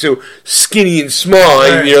shaking because he's so skinny and small.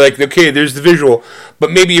 Right. And you're like, okay, there's the visual.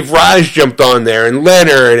 But maybe if Raj jumped on there and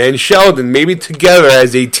Leonard and Sheldon, maybe together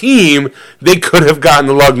as a team, they could have gotten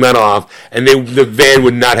the lug nut off, and the van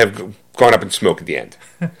would not have gone up in smoke at the end.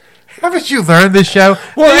 Haven't you learned this show?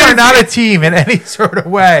 Well, they are not a team in any sort of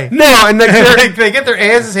way. No, and they get their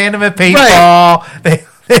asses handed them at paintball. Right.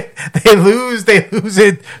 They lose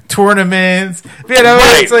at tournaments.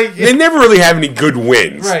 It's like they never really have any good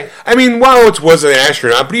wins. Right. I mean, Wallowitz was an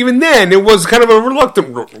astronaut, but even then, it was kind of a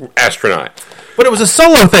reluctant astronaut. But it was a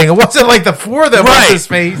solo thing. It wasn't like the four of them went to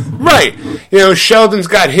space. Right. Sheldon's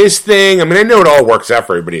got his thing. I mean, I know it all works out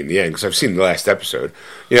for everybody in the end because I've seen the last episode.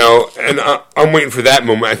 And I'm waiting for that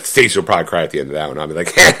moment. Stacey will probably cry at the end of that one. I'll be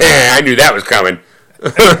like, I knew that was coming.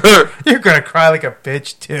 You're going to cry like a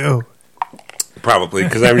bitch, too. Probably,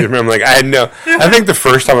 because I remember, like, I think the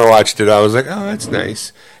first time I watched it, I was like, oh, that's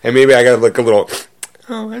nice. And maybe I got, like, a little,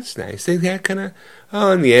 oh, that's nice. They got kind of,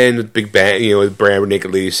 in the end, with Big Bang, with Brad Naked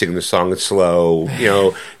Lady singing the song, it's slow,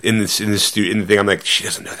 in the thing, I'm like, she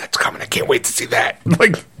doesn't know that's coming. I can't wait to see that.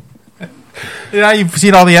 Like, you've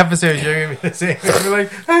seen all the episodes, you're going to be the same. You're like,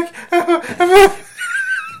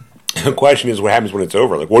 the question is, what happens when it's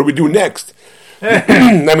over? Like, what do we do next?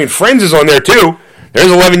 I mean, Friends is on there, too. There's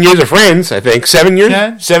 11 years of Friends, I think. 7 years?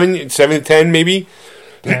 Yeah. 7 to 10, maybe.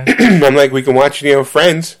 Yeah. I'm like, we can watch,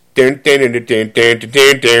 Friends. Pivot!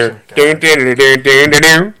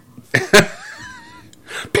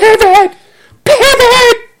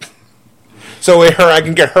 So I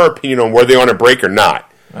can get her opinion on were they on a break or not.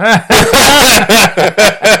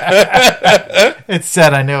 It's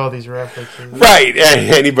sad I know all these references. Right.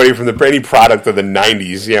 Anybody from any product of the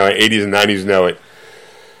 90s, 80s and 90s know it.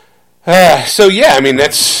 So yeah, I mean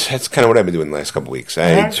that's kind of what I've been doing the last couple weeks.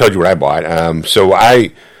 I Uh-huh. told you what I bought.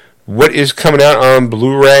 What is coming out on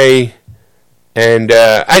Blu-ray, and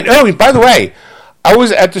by the way, I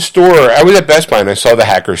was at the store. I was at Best Buy and I saw the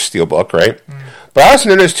Hackers Steelbook, right? But I also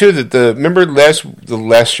noticed too that remember the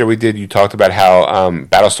last show we did, you talked about how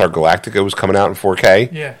Battlestar Galactica was coming out in 4K.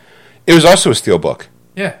 Yeah. It was also a Steelbook.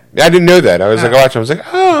 Yeah. I didn't know that. I was like watching. I was like,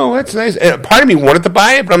 oh, that's nice. And part of me wanted to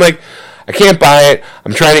buy it, but I'm like, I can't buy it.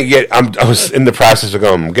 I'm trying to get. I was in the process of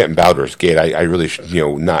going. I'm getting Baldur's Gate. I really should,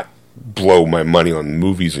 not blow my money on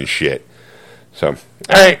movies and shit. So, all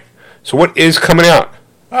right. So, what is coming out?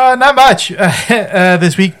 Not much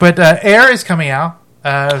this week, but Air is coming out.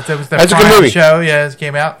 That was the That's a good movie. show. Yeah, it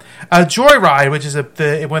came out. Joyride, which is one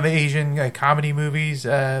of the Asian comedy movies.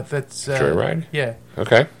 That's Joyride? Yeah.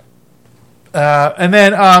 Okay. And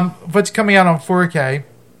then what's coming out on 4K?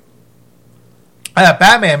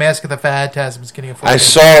 Batman: Mask of the Phantasm is getting a 4K. I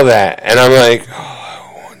saw that, and I'm like,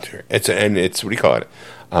 I wonder. It's what do you call it?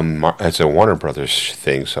 It's a Warner Brothers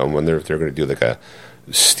thing. So I wonder if they're going to do like a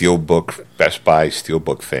Steelbook, Best Buy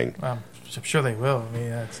Steelbook thing. I'm sure they will. I mean,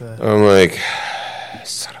 that's. I'm like,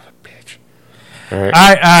 son of a bitch. All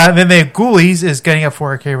right. Then the Ghoulies is getting a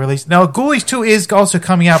 4K release. Now, Ghoulies 2 is also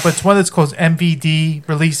coming out, but it's one that's called MVD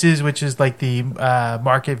releases, which is like the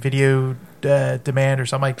market video demand or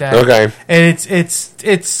something like that. Okay. And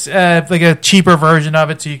it's like a cheaper version of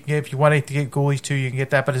it, so you can if you wanted to get Ghoulies 2, you can get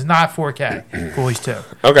that, but it's not 4K. Ghoulies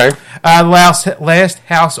 2. Okay. Last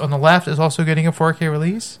House on the Left is also getting a 4K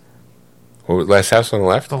release. What was Last House on the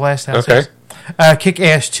Left? The Last House. Okay.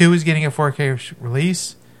 Kick-Ass 2 is getting a 4K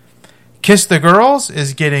release. Kiss the Girls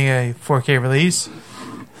is getting a 4K release.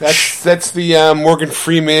 That's the Morgan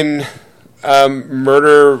Freeman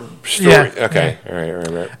murder story. Yeah. Okay. All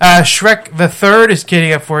right. Shrek the Third is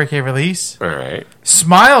getting a 4K release. All right.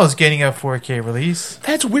 Smile is getting a 4K release.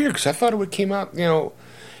 That's weird because I thought it would came out.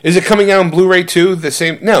 Is it coming out on Blu-ray too? The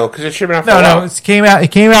same? No, because it should have been out. No. It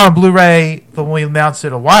came out on Blu-ray when we announced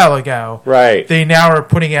it a while ago. Right. They now are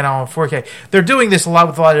putting it on 4K. They're doing this a lot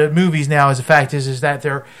with a lot of movies now. As the fact is that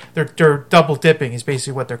they're double dipping is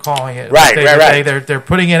basically what they're calling it. Right. They're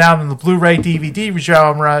putting it out in the Blu-ray DVD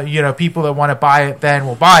genre. People that want to buy it then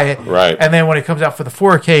will buy it. Right. And then when it comes out for the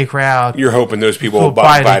 4K crowd, You're hoping those people will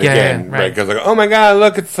buy it again, right? Because like, oh my god,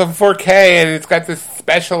 look, it's a 4K and it's got this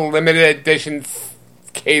special limited edition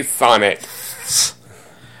case on it.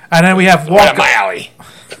 And then we have Right up my alley.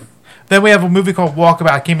 Then we have a movie called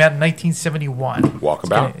Walkabout. It came out in 1971.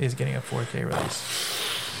 Walkabout is getting a 4K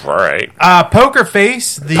release. All right. Poker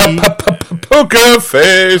Face, Poker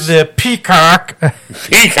Face, the Peacock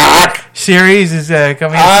series is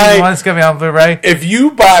coming out. Season 1 is coming out on Blu-ray. If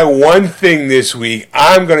you buy one thing this week,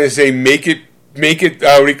 I'm going to say make it. What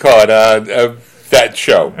do you call it? That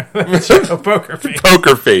show. Poker Face.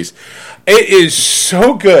 Poker Face. It is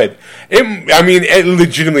so good. It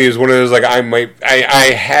legitimately is one of those, like, I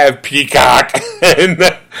have Peacock, and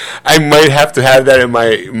I might have to have that in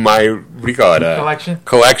my what do you call it?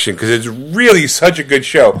 Collection, because it's really such a good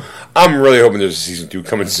show. I'm really hoping there's a season 2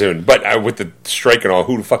 coming soon, but with the strike and all,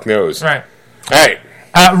 who the fuck knows? Right. All right.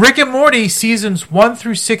 Rick and Morty seasons 1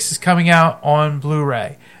 through 6 is coming out on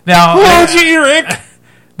Blu-ray. Now, Rick.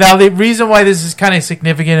 Now, the reason why this is kind of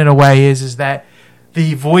significant in a way is that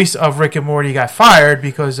the voice of Rick and Morty got fired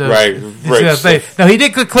because of... Right. Now, he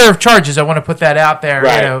did get clear of charges. I want to put that out there,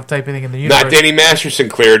 right. Type of thing in the universe. Not Danny Masterson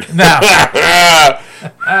cleared. No.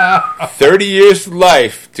 30 years to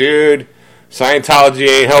life, dude. Scientology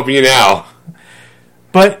ain't helping you now.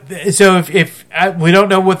 But, so if we don't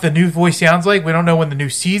know what the new voice sounds like, we don't know when the new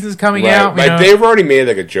season's coming out. They've already made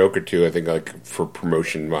like a joke or two, I think, like for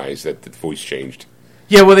promotion-wise, that the voice changed.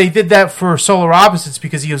 Yeah, well, they did that for Solar Opposites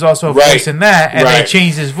because he was also a voice in that, and they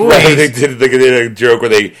changed his voice. Right. They did a joke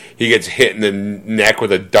where he gets hit in the neck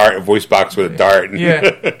with a voice box with a dart.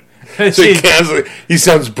 Yeah. So he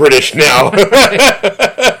sounds British now.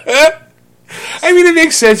 I mean, it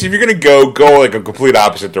makes sense. If you're going to go like a complete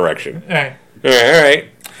opposite direction. All right. All right.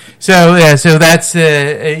 So, so that's, so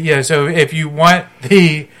if you want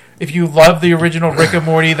if you love the original Rick and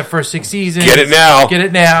Morty, the first 6 seasons... Get it now.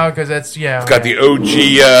 Because that's, It's got the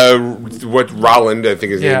OG, Roland, I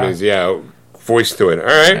think his name is, voice to it. All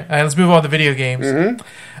right. All right, let's move on to video games. Mm-hmm.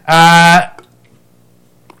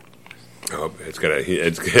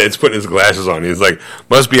 It's putting his glasses on. He's like,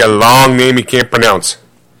 must be a long name he can't pronounce.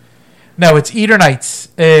 No, it's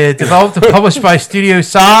Eternights. Developed and published by Studio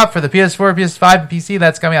Saab for the PS4, PS5, and PC.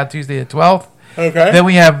 That's coming out Tuesday the 12th. Okay. Then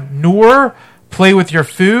we have Noor, Play With Your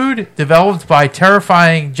Food, developed by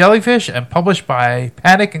Terrifying Jellyfish and published by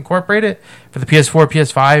Panic Incorporated for the PS4,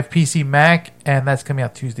 PS5, PC, Mac, and that's coming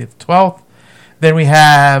out Tuesday the 12th. Then we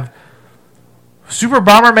have Super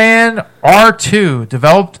Bomberman R2,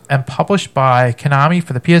 developed and published by Konami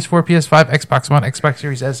for the PS4, PS5, Xbox One, Xbox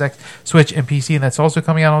Series SX, Switch, and PC, and that's also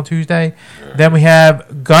coming out on Tuesday. Then we have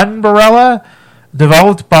Gunbarella,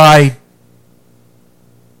 developed by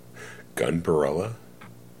Gunbarella?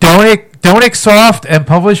 Donic Soft and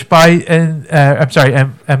published by and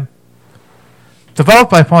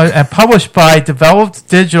developed by and published by Developed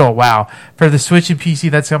Digital. Wow, for the Switch and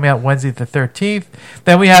PC, that's coming out Wednesday the 13th.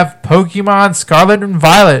 Then we have Pokemon Scarlet and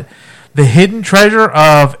Violet, the hidden treasure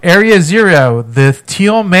of Area Zero, the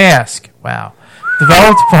Teal Mask. Wow.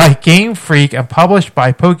 Developed by Game Freak and published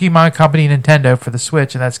by Pokemon Company Nintendo for the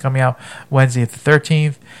Switch, and that's coming out Wednesday the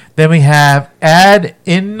 13th. Then we have Ad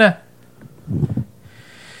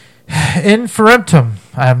Infinitum.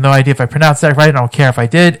 I have no idea if I pronounced that right. I don't care if I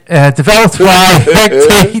did. Developed by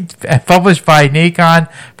Hectate and published by Nacon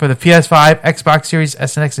for the PS5, Xbox Series,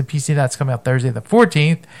 SNX, and PC. That's coming out Thursday the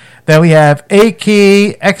 14th. Then we have AK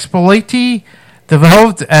Exploiti,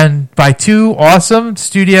 developed and by 2 Awesome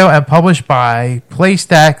Studio and published by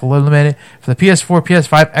PlayStack Limited for the PS4,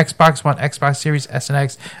 PS5, Xbox One, Xbox Series,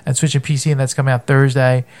 SNX, and Switch and PC. And that's coming out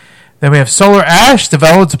Thursday. Then we have Solar Ash,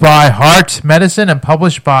 developed by Heart Medicine and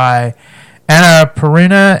published by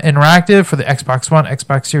Annapurna Interactive for the Xbox One,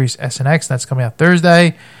 Xbox Series S and X. That's coming out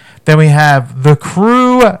Thursday. Then we have The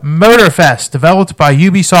Crew Motorfest, developed by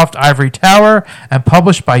Ubisoft Ivory Tower and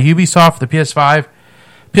published by Ubisoft for the PS4,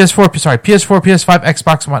 PS5,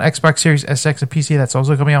 Xbox One, Xbox Series SX, and PC. That's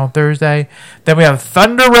also coming out on Thursday. Then we have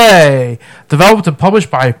Thunder Ray, developed and published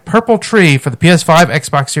by Purple Tree for the PS5,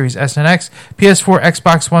 Xbox Series S and X, PS4,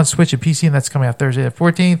 Xbox One, Switch, and PC, and that's coming out Thursday the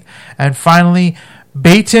 14th. And finally,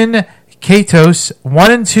 Baton Kaitos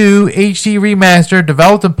 1 and 2 HD Remaster,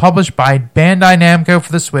 developed and published by Bandai Namco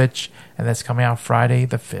for the Switch, and that's coming out Friday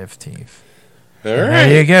the 15th. All right.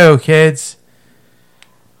 There you go, kids.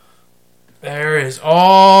 There is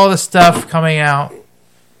all the stuff coming out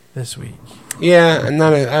this week. Yeah, I'm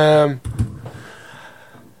not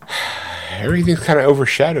everything's kind of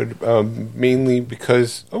overshadowed, mainly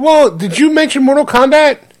because... Well, did you mention Mortal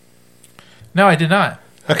Kombat? No, I did not.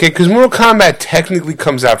 Okay, because Mortal Kombat technically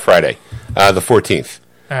comes out Friday, the 14th.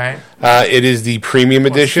 All right. It is the premium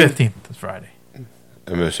edition. 15th is Friday. I'm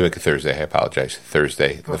going to make it Thursday. I apologize.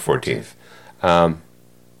 Thursday, the 14th.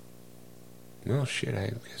 Well, shit,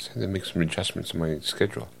 I guess I had to make some adjustments in my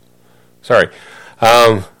schedule. Sorry.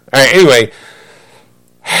 All right, anyway.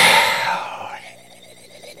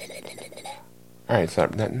 All right, it's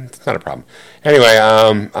not a problem. Anyway,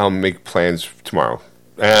 I'll make plans tomorrow.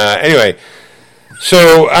 Anyway,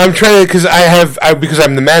 so I'm trying to, because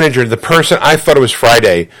I'm the manager, the person, I thought it was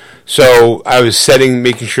Friday, so I was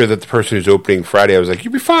making sure that the person who's opening Friday, I was like,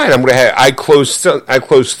 you'll be fine. I close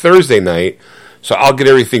Thursday night, so I'll get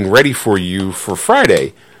everything ready for you for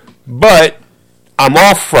Friday. But I'm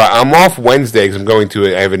off Wednesday because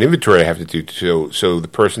I have an inventory I have to do. So the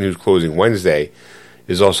person who's closing Wednesday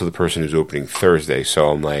is also the person who's opening Thursday. So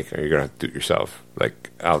I'm like, are you gonna have to do it yourself? Like,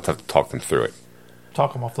 I'll have to talk them through it.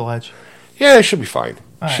 Talk them off the ledge. Yeah, she'll be fine.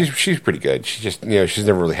 Right. She's pretty good. She just she's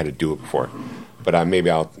never really had to do it before. But maybe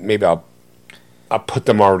I'll put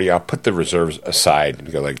the reserves aside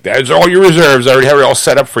and go like, that's all your reserves. I already have it all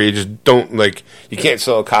set up for you. Just don't you can't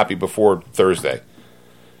sell a copy before Thursday.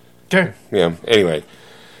 Okay. Yeah. Anyway,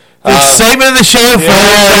 the segment of the show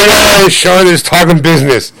for Sean is talking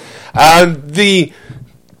business. The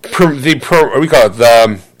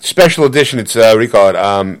special edition. It's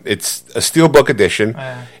it's a steelbook edition.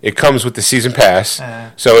 It comes with the season pass,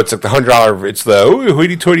 so it's like the $100. It's the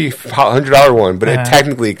hoity-toity $100 one, but it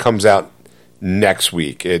technically comes out next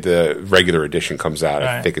week. The regular edition comes out.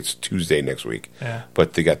 I think it's Tuesday next week. Yeah.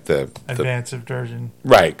 But they got the advanced version.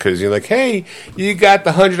 Right, because you're like, hey, you got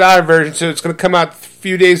the $100 version, so it's going to come out a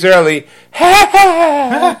few days early.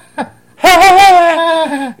 Yeah,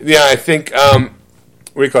 I think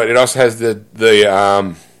it also has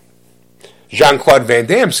the Jean-Claude Van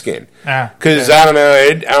Damme skin. Because I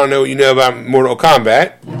don't know what you know about Mortal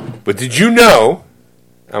Kombat, but did you know,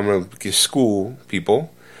 I'm going to school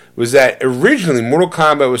people, was that originally Mortal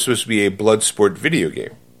Kombat was supposed to be a Bloodsport video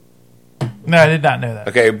game. No, I did not know that.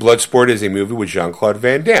 Okay, Bloodsport is a movie with Jean-Claude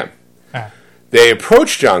Van Damme. They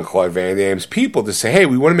approached Jean-Claude Van Damme's people to say, hey,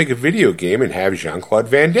 we want to make a video game and have Jean-Claude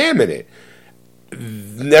Van Damme in it.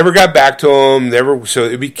 Never got back to him, so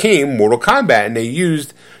it became Mortal Kombat, and they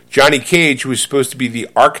used Johnny Cage, who was supposed to be the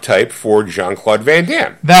archetype for Jean-Claude Van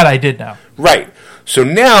Damme. That I did know. Right. So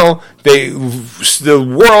now the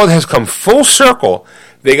world has come full circle.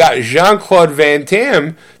 They got Jean-Claude Van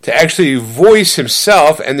Damme to actually voice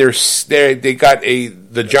himself, and they got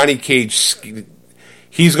the Johnny Cage.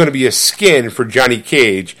 he's going to be a skin for Johnny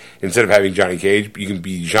Cage. Instead of having Johnny Cage, you can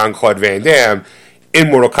be Jean-Claude Van Damme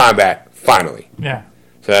in Mortal Kombat, finally. Yeah.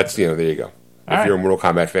 So that's, there you go. If you're a Mortal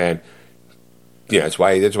Kombat fan, that's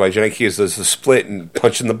why Johnny Cage does the split and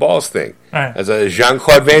punching the balls thing. Right. As a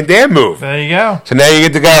Jean-Claude Van Damme move. There you go. So now you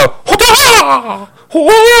get to go,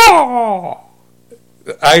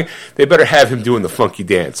 they better have him doing the funky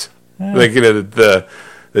dance. Yeah. Like,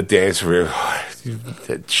 the dance where,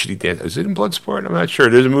 that shitty dance. Is it in Bloodsport? I'm not sure.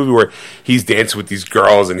 There's a movie where he's dancing with these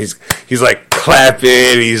girls and he's like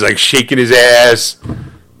clapping, he's like shaking his ass. I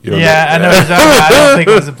know. I don't think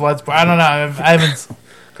it was a Bloodsport. I don't know.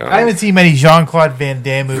 I haven't seen many Jean-Claude Van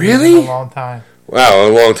Damme movies in a long time. Wow, a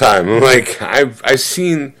long time. Like, I've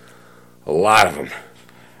seen a lot of them.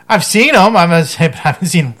 I've seen them. I must say, but I haven't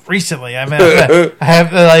seen them recently. I mean, I have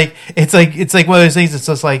it's like one of those things. It's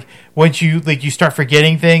just like once you start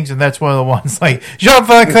forgetting things, and that's one of the ones like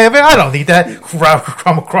Jean-Claude Van Damme. I don't need that.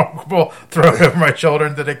 Crumble, throw it over my shoulder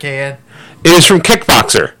into the can. It is from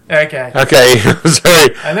Kickboxer. Okay.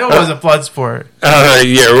 Sorry. I know it wasn't Bloodsport.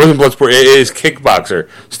 It wasn't Bloodsport. It is Kickboxer.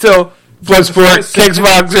 Still, Bloodsport,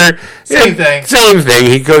 Kickboxer. Same thing. Same thing.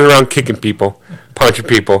 He goes around kicking people, punching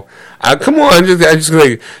people. Come on. I just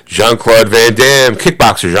like Jean-Claude Van Damme,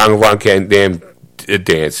 Kickboxer, Jean-Claude Van Damme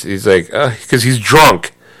dance. He's like, because he's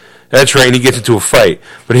drunk. That's right. And he gets into a fight.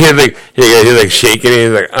 But he's like shaking. And he's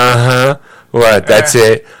like, What? That's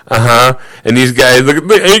it. And these guys look.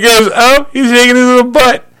 He goes. Oh, he's shaking his little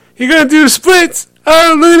butt. He's gonna do the splits.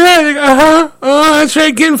 Oh, look at that. Like, Oh, that's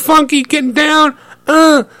right. Getting funky, getting down.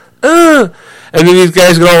 And then these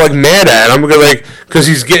guys get all like mad at him, because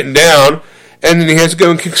he's getting down, and then he has to go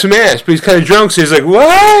and kick some ass. But he's kind of drunk, so he's like,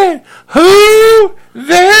 "What? Who?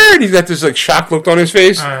 There?" And he's got this like shocked look on his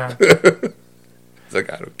face. He's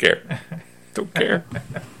like, "I don't care. Don't care."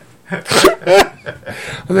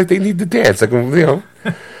 I'm like, they need to dance. Like, he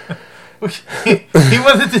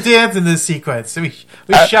wanted to dance in this sequence, so we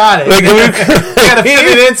shot it. We gotta fit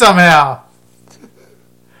it in somehow.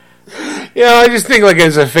 I just think like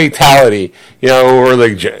as a fatality, or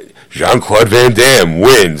like Jean-Claude Van Damme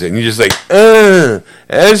wins, and you're just like,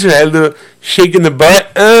 that's right, a little shaking the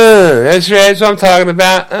butt, that's right, that's what I'm talking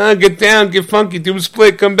about. Get down, get funky, do a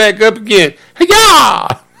split, come back up again.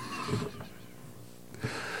 Hi-yah!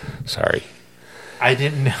 Sorry. I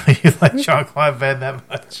didn't know you liked Jean-Claude Van that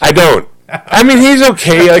much. I don't. I mean, he's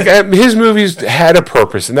okay. Like his movies had a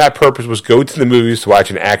purpose, and that purpose was go to the movies to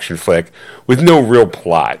watch an action flick with no real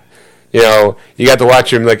plot. You got to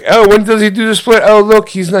watch him like, oh, when does he do the split? Oh, look,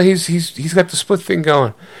 he's got the split thing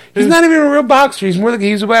going. He's not even a real boxer. He's more like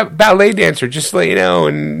he's a ballet dancer, just like,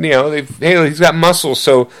 and he's got muscles,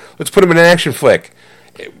 so let's put him in an action flick.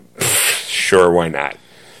 Sure, why not?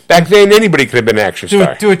 Back then, anybody could have been an action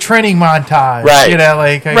star. Do a training montage.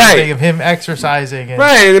 Right. Think of him exercising.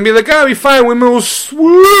 Right, and then be like, oh, be fine. Women will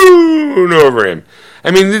swoon over him.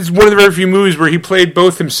 I mean, this is one of the very few movies where he played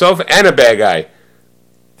both himself and a bad guy.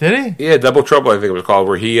 Did he? Yeah, Double Trouble, I think it was called,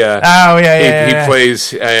 where he he plays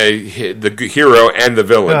the hero and the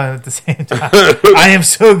villain. At the same time. I am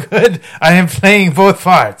so good. I am playing both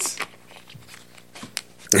parts.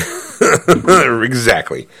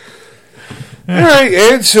 Exactly. All right,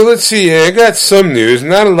 Ed, so let's see. I got some news.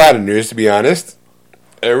 Not a lot of news, to be honest.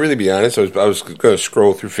 Really be honest. I was going to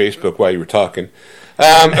scroll through Facebook while you were talking.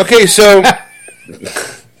 Okay, so...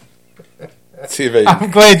 let's see if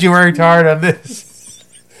I'm glad you worked hard on this.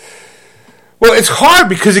 Well, it's hard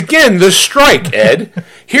because, again, the strike, Ed.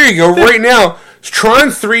 Here you go. Right now,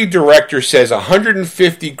 Tron 3 director says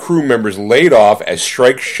 150 crew members laid off as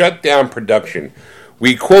strike shut down production.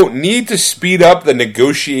 We, quote, need to speed up the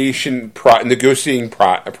negotiating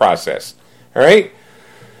process. All right?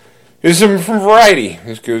 This is from Variety.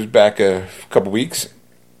 This goes back a couple weeks.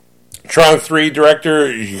 Tron 3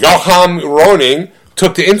 director Joachim Roning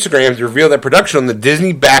took to Instagram to reveal that production on the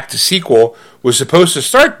Disney-backed sequel was supposed to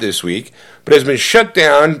start this week, but has been shut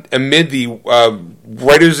down amid the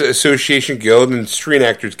Writers Association Guild and Screen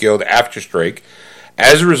Actors Guild after strike.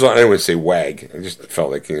 As a result, I don't want to say WAG. I just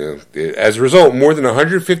felt like, as a result, more than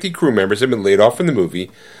 150 crew members have been laid off from the movie.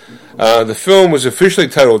 The film was officially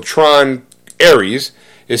titled Tron Ares,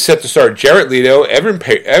 is set to star Jared Leto, Evan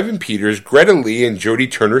Peters, Greta Lee, and Jodie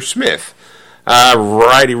Turner-Smith.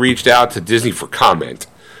 Variety reached out to Disney for comment.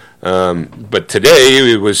 But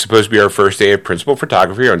today, it was supposed to be our first day of principal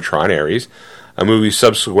photography on Tron Ares, a movie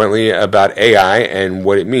subsequently about AI and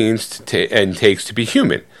what it means and takes to be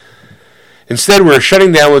human. Instead, we're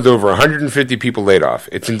shutting down with over 150 people laid off.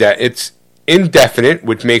 It's indefinite,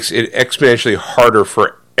 which makes it exponentially harder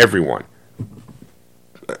for everyone.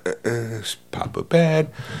 Pop up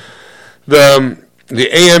bad. The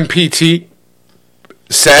AMPT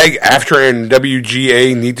SAG, AFTRA, and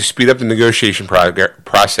WGA need to speed up the negotiation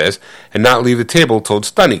process and not leave the table till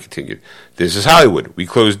it's done, he continued. This is Hollywood. We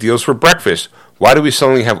close deals for breakfast. Why do we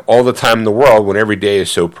suddenly have all the time in the world when every day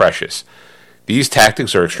is so precious? These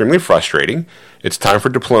tactics are extremely frustrating. It's time for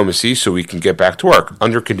diplomacy so we can get back to work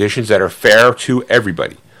under conditions that are fair to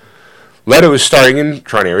everybody. Leto is starring in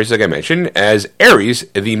Tron Ares, like I mentioned, as Ares,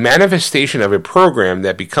 the manifestation of a program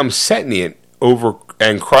that becomes sentient over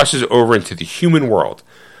and crosses over into the human world.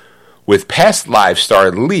 With past lives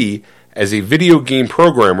star Lee as a video game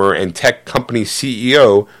programmer and tech company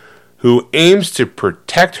CEO who aims to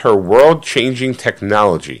protect her world-changing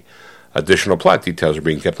technology. Additional plot details are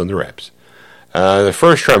being kept on the wraps. The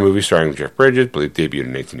first Tron movie starring Jeff Bridges, debuted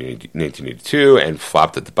in 1982 and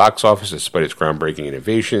flopped at the box office despite its groundbreaking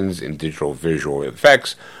innovations in digital visual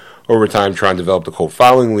effects. Over time, Tron developed a cult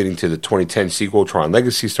following, leading to the 2010 sequel, Tron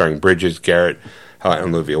Legacy, starring Bridges, Garrett,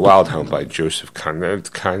 and Olivia Wilde, helmed by Joseph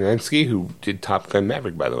Kosinski, who did Top Gun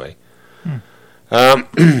Maverick, by the way.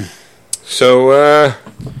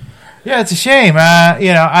 Yeah, it's a shame.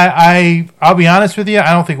 I'll be honest with you.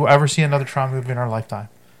 I don't think we'll ever see another Tron movie in our lifetime.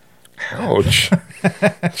 Ouch.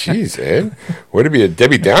 Jeez, Ed. Way to be a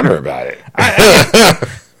Debbie Downer about it.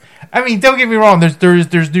 I mean, don't get me wrong.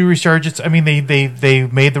 There's new resurgence. I mean, they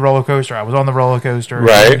made the roller coaster. I was on the roller coaster.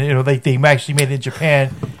 Right. And, they actually made it in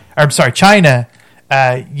Japan. Or, I'm sorry, China.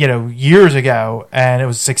 Years ago, and it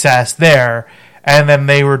was a success there. And then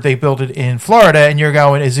they built it in Florida, and you're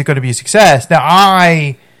going, is it going to be a success? Now,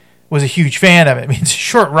 I was a huge fan of it. I mean, it's a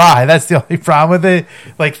short ride. That's the only problem with it.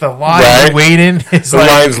 Like, the line waiting is the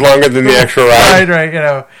line's longer than the actual ride. Right.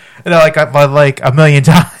 Like a million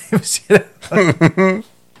times.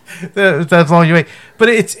 That's long you wait. But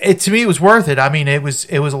to me, it was worth it. I mean, it was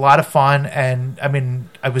a lot of fun, and I mean,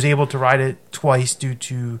 I was able to ride it twice due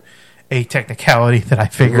to a technicality that I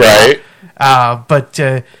figured out. But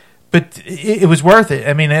it was worth it.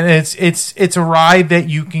 I mean, and it's a ride that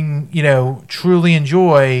you can truly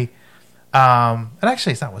enjoy. And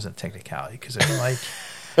actually, that wasn't a technicality because I mean, like,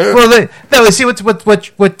 see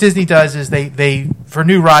what Disney does is they for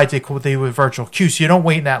new rides they with virtual queue, so you don't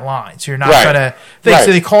wait in that line, so you're not gonna. So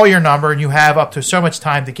they call your number and you have up to so much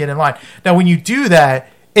time to get in line. Now, when you do that,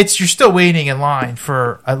 you're still waiting in line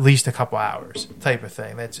for at least a couple hours, type of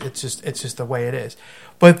thing. It's just the way it is.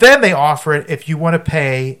 But then they offer it if you want to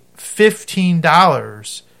pay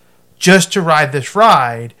 $15 just to ride this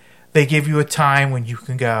ride. They give you a time when you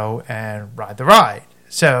can go and ride the ride.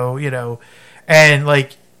 So and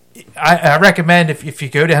like I recommend if you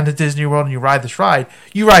go down to Disney World and you ride this ride,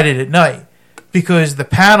 you ride it at night. Because the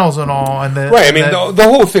panels and all, and the the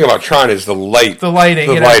whole thing about Tron is the lighting.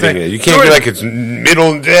 You can't be like it's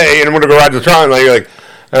middle of the day and I'm going to go ride the Tron. Like you're like,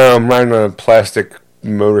 I'm riding a plastic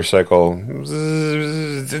motorcycle.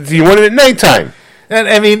 Do you want it at nighttime? And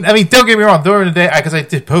I mean, don't get me wrong. During the day, because I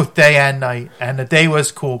did both day and night, and the day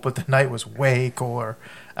was cool, but the night was way cooler.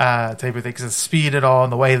 Type of thing, because the speed and all,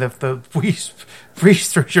 and the way that the breeze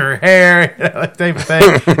through your hair, type of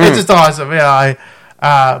thing. It's just awesome,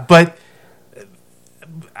 but.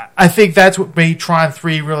 I think that's what made Tron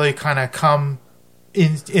 3 really kind of come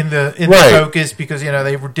in the focus, because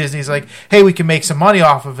Disney's like, hey, we can make some money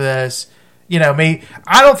off of this. I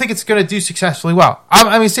don't think it's going to do successfully well.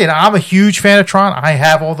 I'm a huge fan of Tron. I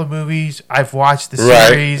have all the movies. I've watched the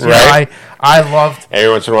series. Right. I loved.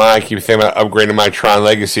 Every once in a while, I keep thinking about upgrading my Tron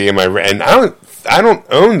Legacy and I don't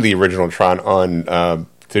own the original Tron on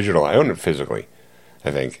digital. I own it physically,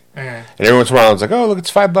 I think. Okay. And every once in a while, I was like, oh, look,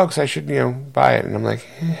 it's $5. I should, buy it. And I'm like,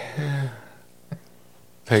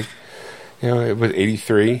 it was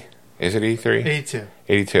 83. Is it 83? 82.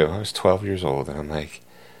 82. I was 12 years old, and I'm like,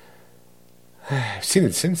 I've seen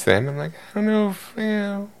it since then. I'm like, I don't know if,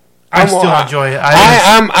 I still enjoy it.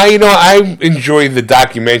 I enjoy the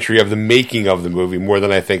documentary of the making of the movie more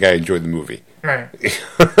than I think I enjoyed the movie. Right.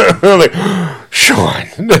 I'm like, Sean.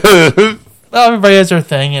 Well, everybody has their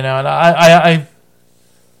thing, and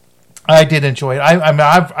I did enjoy it.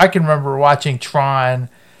 I can remember watching Tron.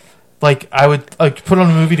 Like, I would put on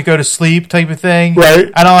a movie to go to sleep type of thing. Right.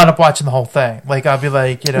 And I'll end up watching the whole thing. Like, I'll be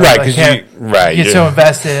like, right, like, you get so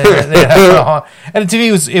invested in it. And to me,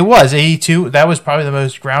 it was 82. That was probably the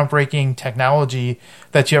most groundbreaking technology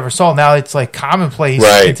that you ever saw. Now it's like commonplace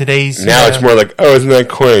in today's. Now it's more like, oh, isn't that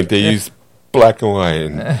quaint? They use black and white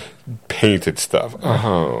and painted stuff.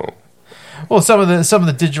 Oh. Well, some of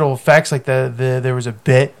the digital effects, like there was a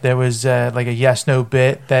bit, there was like a yes no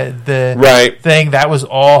bit that the thing that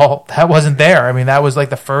wasn't there. I mean, that was like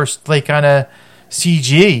the first like kind of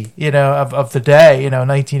CG of the day,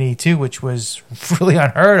 1982, which was really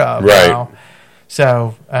unheard of. Right.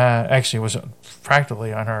 So actually, it was practically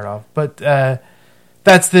unheard of. But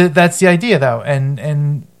that's the idea though,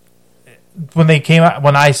 and when they came out,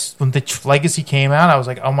 when the Legacy came out, I was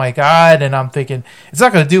like, oh my god, and I'm thinking it's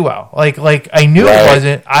not going to do well. Like I knew it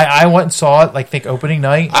wasn't. I went and saw it. Think opening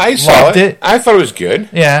night. I loved it. I thought it was good.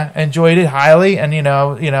 Yeah, enjoyed it highly, and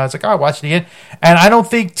it's like, oh, I watched it again, and I don't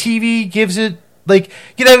think TV gives it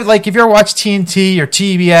if you ever watch TNT or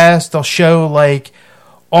TBS, they'll show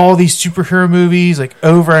all these superhero movies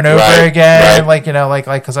over and over again,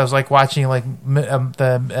 because I was watching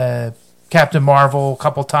the Captain Marvel a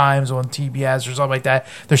couple times on TBS or something like that.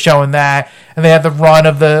 They're showing that, and they had the run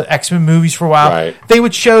of the X-Men movies for a while. Right.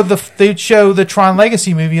 They'd show the Tron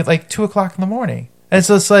Legacy movie at 2:00 in the morning, and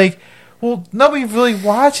so it's well, nobody really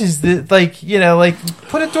watches the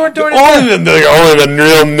put it during only the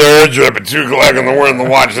real nerds are up at 2:00 in the morning to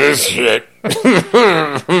watch this shit.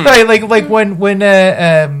 Right, when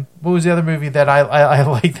what was the other movie that I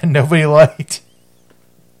liked that nobody liked?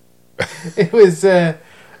 It was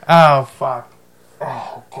oh fuck,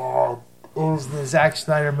 oh god, it was the Zack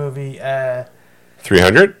Snyder movie.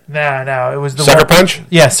 300? No, it was the Sucker Punch.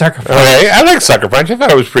 Yeah, Sucker Punch. Okay, I like Sucker Punch. I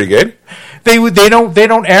thought it was pretty good. They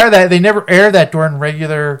don't air that. They never air that during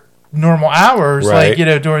regular normal hours, right.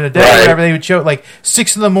 During the day or whatever. They would show it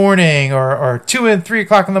 6 in the morning or 2 and 3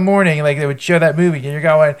 o'clock in the morning. They would show that movie, and you're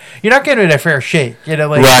going, you're not getting it a fair shake,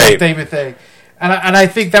 right. Type of thing. And I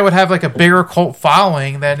think that would have a bigger cult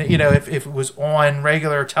following than if it was on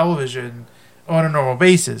regular television on a normal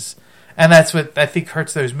basis. And that's what I think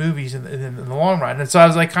hurts those movies in the long run. And so I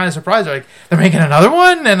was kind of surprised. They're making another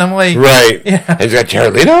one, and I'm like, right? Yeah. And it's got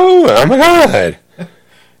Jared Leto. Oh my god!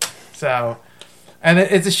 So, and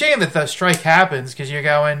it's a shame that the strike happens because you're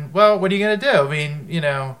going, well, what are you going to do? I mean,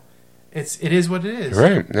 it is what it is.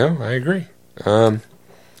 Right? No, I agree.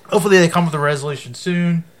 Hopefully, they come with a resolution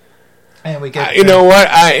soon, and we get. You know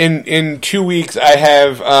what? In 2 weeks, I'll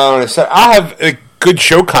have good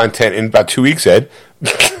show content in about 2 weeks, Ed.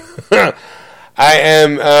 I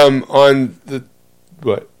am on the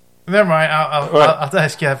what? Never mind. I'll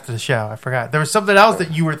ask you after the show. I forgot. There was something else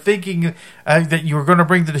that you were thinking that you were going to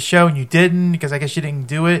bring to the show and you didn't because I guess you didn't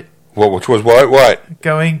do it. What? Which was what? What?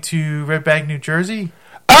 Going to Red Bank, New Jersey.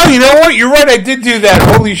 Oh, you know what? You're right. I did do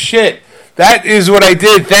that. Holy shit! That is what I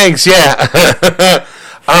did. Thanks. Yeah.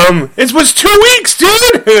 It was 2 weeks,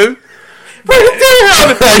 dude. Write it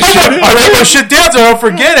down. I should down so I don't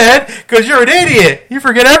forget it because you're an idiot. You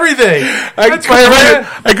forget everything.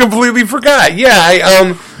 I completely forgot.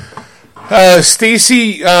 Yeah,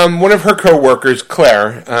 Stacy, one of her coworkers,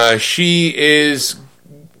 Claire, she is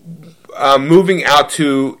moving out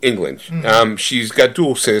to England. Mm-hmm. She's got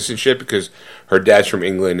dual citizenship because her dad's from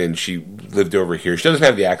England and she lived over here. She doesn't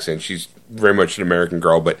have the accent. She's very much an American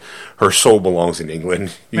girl, but her soul belongs in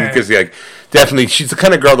England because, definitely, she's the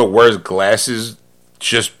kind of girl that wears glasses,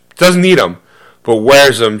 just doesn't need them, but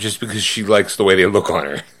wears them just because she likes the way they look on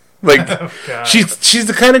her. She's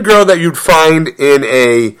the kind of girl that you'd find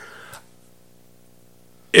in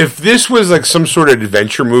if this was some sort of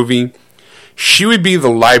adventure movie, she would be the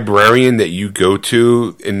librarian that you go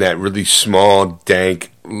to in that really small,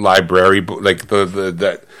 dank library,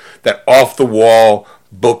 that off the wall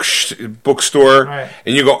bookstore, right.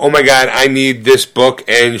 And you go, oh my god, I need this book,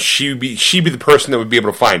 and she'd be the person that would be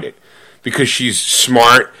able to find it because she's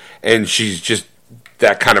smart and she's just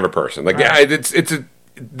that kind of a person. Right.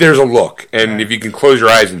 There's a look, and right. If you can close your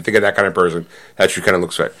eyes and think of that kind of person, that's what kind of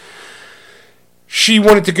looks like. She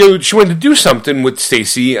wanted to do something with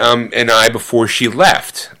Stacy and I before she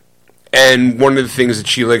left. And one of the things that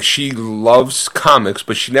she loves comics,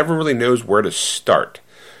 but she never really knows where to start.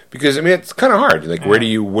 Because, it's kind of hard. What do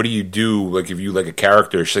you do, if you like a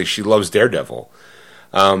character? She loves Daredevil.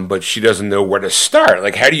 But she doesn't know where to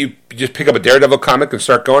start. How do you just pick up a Daredevil comic and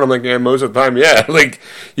start going? I'm like, yeah, most of the time, yeah.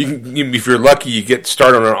 If you're lucky, you get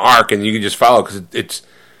started on an arc and you can just follow because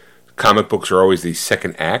comic books are always the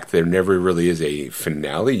second act. There never really is a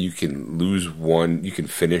finale. You can lose one, you can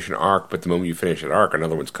finish an arc, but the moment you finish an arc,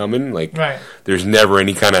 another one's coming. Right. There's never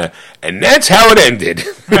any kind of, and that's how it ended.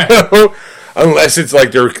 Right. Unless it's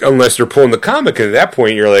unless they're pulling the comic, and at that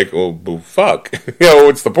point you're like, well, fuck.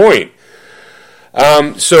 What's the point?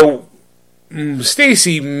 So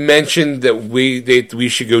Stacy mentioned that we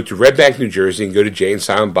should go to Red Bank, New Jersey, and go to Jay and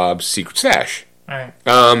Silent Bob's Secret Stash. Right.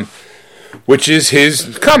 Which is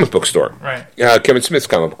his comic book store. Right. Kevin Smith's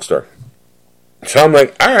comic book store. So I'm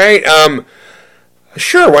like, all right,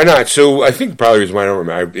 sure, why not? So I think probably the reason why I don't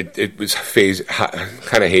remember, it was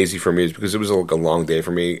kind of hazy for me is because it was a long day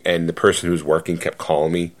for me, and the person who was working kept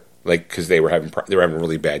calling me, because they were having a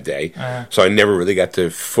really bad day. So I never really got to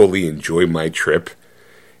fully enjoy my trip.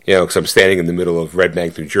 because I'm standing in the middle of Red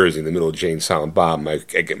Bank, New Jersey, in the middle of Jay and Silent Bob. My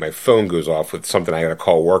phone goes off with something I got to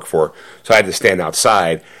call work for, so I had to stand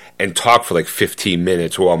outside and talk for like 15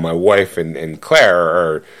 minutes while my wife and Claire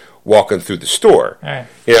are walking through the store. Right.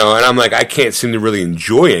 And I'm like, I can't seem to really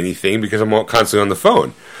enjoy anything because I'm constantly on the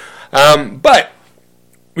phone. But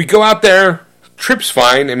we go out there, trip's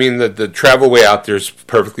fine. I mean, the travel way out there is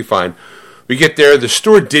perfectly fine. We get there, the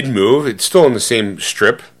store did move. It's still in the same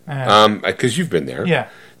strip, because you've been there. Yeah.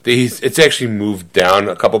 It's actually moved down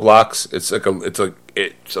a couple blocks. It's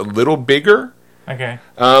a little bigger. Okay.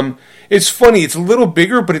 It's funny. It's a little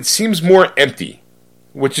bigger, but it seems more empty,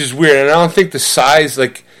 which is weird. And I don't think the size,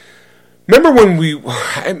 remember when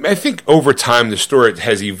I think over time the store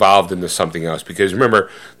has evolved into something else, because remember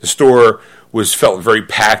the store felt very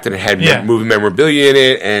packed and it had movie memorabilia in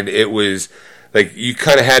it, and it was like you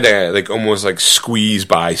kind of had to almost squeeze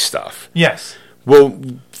by stuff. Yes. Well,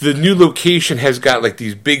 the new location has got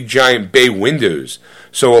these big giant bay windows,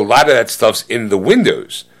 so a lot of that stuff's in the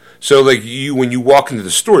windows. So when you walk into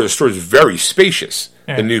the store is very spacious.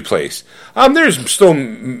 Yeah. The new place. There's still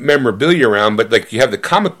memorabilia around, but you have the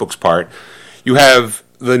comic books part. You have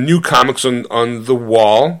the new comics on the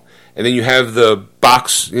wall, and then you have the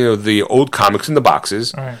box, the old comics in the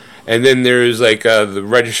boxes. All right. And then there's the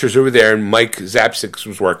registers over there, and Mike Zapsik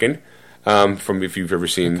was working. From if you've ever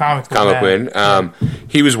seen Comic Win,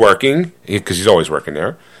 he was working because he's always working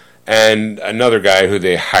there. And another guy who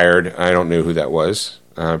they hired, I don't know who that was.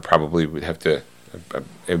 Probably would have to.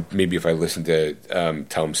 Maybe if I listened to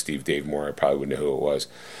Tell Him Steve Dave more, I probably would know who it was.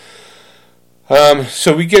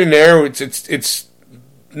 So we get in there. It's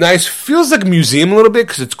nice. Feels like a museum a little bit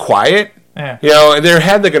because it's quiet. Yeah. And there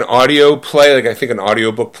had an audio play, I think an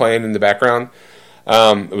audiobook playing in the background.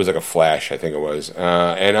 It was a flash, I think it was.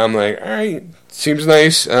 And I'm like, all right, seems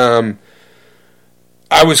nice. I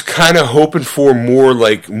was kind of hoping for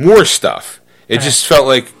more stuff. It just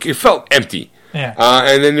felt empty. Yeah.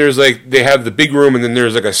 And then there's they have the big room, and then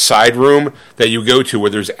there's a side room that you go to where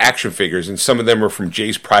there's action figures, and some of them are from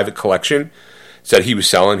Jay's private collection that he was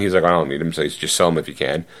selling. He's like, I don't need them, so just sell them if you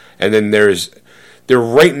can. And then they're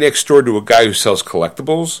right next door to a guy who sells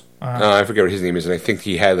collectibles. I forget what his name is, and I think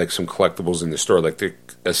he had some collectibles in the store, a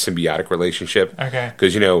symbiotic relationship. Okay.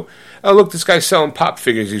 Because oh look, this guy's selling pop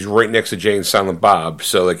figures. He's right next to Jay and Silent Bob,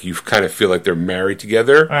 so you kind of feel like they're married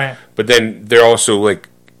together. Right. But then they're also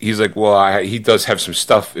he's well, he does have some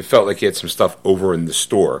stuff. It felt like he had some stuff over in the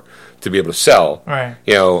store to be able to sell. Right.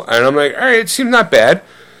 And I'm like, all right, it seemed not bad.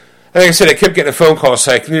 And like I said, I kept getting a phone call,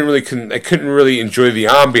 so I couldn't really enjoy the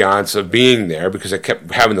ambiance of being there because I kept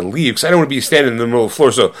having to leave because I don't want to be standing in the middle of the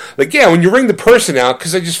floor. So, when you ring the person out,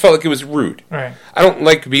 because I just felt like it was rude. Right. I don't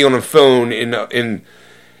like being on the phone if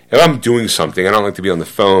I'm doing something, I don't like to be on the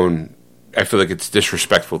phone. I feel like it's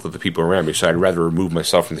disrespectful to the people around me, so I'd rather remove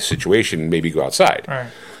myself from the situation and maybe go outside. Right.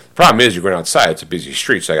 Problem is, you're going outside, it's a busy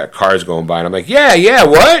street, so I got cars going by, and I'm like, yeah,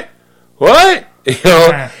 what? Right.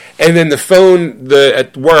 And then the phone,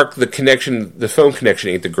 at work, the phone connection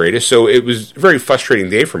ain't the greatest, so it was a very frustrating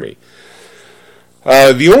day for me.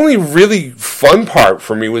 The only really fun part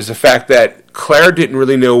for me was the fact that Claire didn't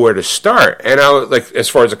really know where to start, and I was as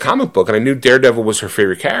far as a comic book, and I knew Daredevil was her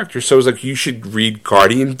favorite character, so I was you should read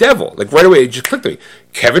Guardian Devil. Right away, it just clicked to me.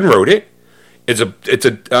 Kevin wrote it. It's a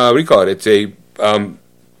what do you call it? It's a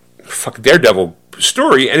Daredevil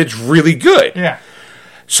story, and it's really good. Yeah.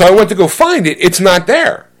 So I went to go find it. It's not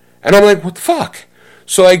there. And I'm like, what the fuck?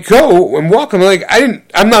 So I go and walk. I'm like,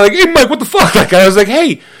 I'm not like, hey, Mike, what the fuck? I was like,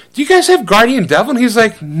 hey, do you guys have Guardian Devil? And he's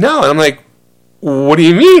like, no. And I'm like, what do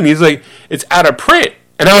you mean? He's like, it's out of print.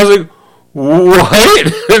 And I was like,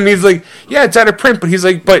 what? And he's like, yeah, it's out of print. But he's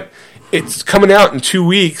like, but it's coming out in 2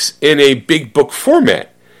 weeks in a big book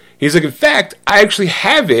format. He's like, in fact, I actually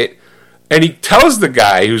have it. And he tells the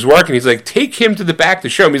guy who's working, he's like, take him to the back to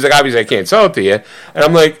show him. He's like, obviously I can't sell it to you. And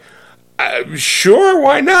I'm like, sure,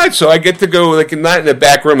 why not? So I get to go, not in the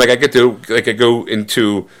back room, I get to, I go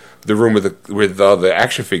into the room where all the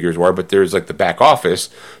action figures were, but there's, the back office.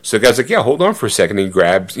 So the guy's like, yeah, hold on for a second. And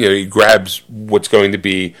he grabs what's going to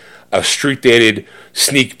be a street-dated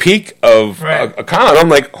sneak peek of a con. I'm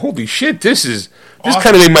like, holy shit, this awesome.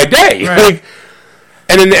 Kind of made my day. Right.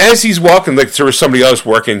 And then as he's walking, there was somebody else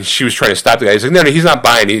working. She was trying to stop the guy. He's like, no, he's not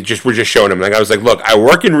buying. We're just showing him. I was like, look, I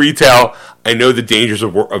work in retail. I know the dangers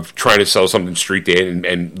of trying to sell something street dated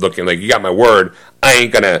and looking you got my word. I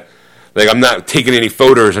ain't gonna I'm not taking any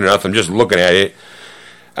photos or nothing. I'm just looking at it.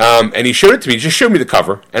 And he showed it to me. He just showed me the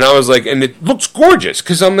cover, and I was like, and it looks gorgeous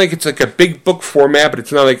because I'm like, it's a big book format, but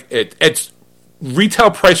it's not it's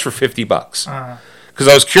retail price for $50. Because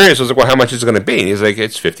I was curious, I was like, well, how much is it going to be? And he's like,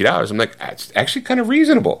 it's $50. I'm like, that's actually kind of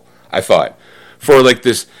reasonable, I thought, for like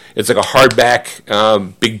this. It's like a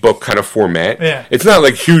hardback, big book kind of format. Yeah. It's not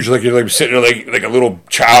like huge, like you're like sitting there like a little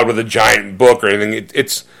child with a giant book or anything.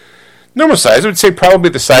 It's normal size. I would say probably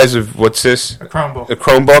the size of what's this? A Chromebook. A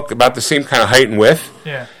Chromebook, about the same kind of height and width.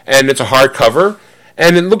 Yeah. And it's a hardcover,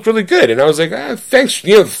 and it looked really good. And I was like, thanks,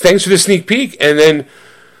 thanks for the sneak peek. And then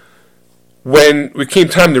when it came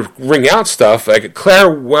time to ring out stuff, like Claire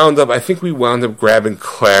I think we wound up grabbing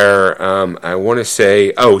Claire, I want to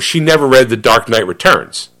say, she never read The Dark Knight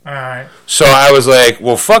Returns. All right. So I was like,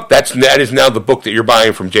 well, fuck, that is now the book that you're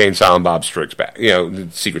buying from Jay and Silent Bob Strikes Back, the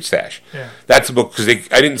Secret Stash. Yeah. That's a book, because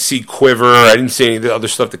I didn't see Quiver, I didn't see any of the other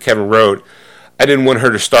stuff that Kevin wrote. I didn't want her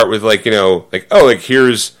to start with,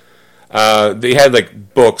 here's, they had,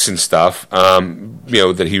 like, books and stuff,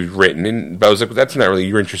 that he's written, but I was like, well, that's not really,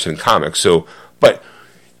 you're interested in comics, so, but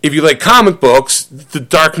if you like comic books, The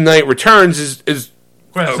Dark Knight Returns is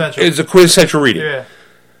a quintessential reading. Yeah.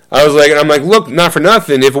 I was like, and I'm like, look, not for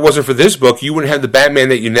nothing, if it wasn't for this book, you wouldn't have the Batman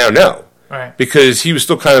that you now know. Right. Because he was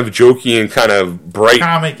still kind of jokey and kind of bright.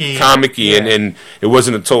 Comic-y, yeah. and it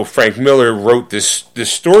wasn't until Frank Miller wrote this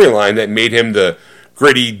storyline that made him the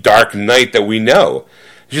gritty, dark knight that we know.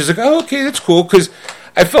 She's like, oh, okay, that's cool, because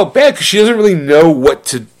I felt bad, because she doesn't really know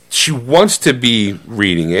she wants to be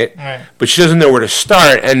reading it, right. but she doesn't know where to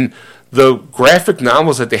start, and the graphic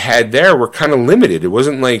novels that they had there were kind of limited. It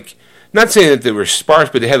wasn't like, not saying that they were sparse,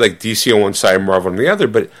 but they had like DC on one side and Marvel on the other,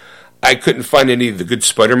 but I couldn't find any of the good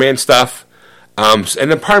Spider-Man stuff. And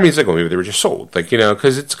then part of me is like, well, maybe they were just sold. Like,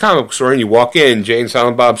 because it's a comic book store and you walk in, Jay and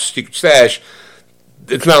Silent Bob's Secret Stash,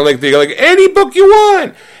 it's not like they're like, any book you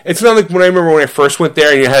want. It's not like when I first went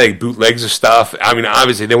there and you had like bootlegs of stuff. I mean,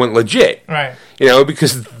 obviously they went legit. Right.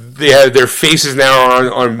 Because they have their faces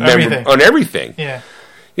now on everything. Yeah.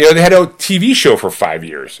 They had a TV show for 5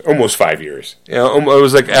 years, almost 5 years. It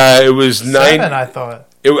was like it was 7, 9. I thought.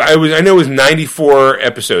 I know it was 94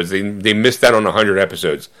 episodes. They missed out on 100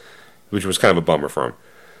 episodes, which was kind of a bummer for them.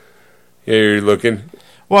 You're looking.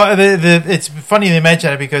 Well, it's funny they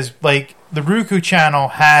mention it because like the Roku channel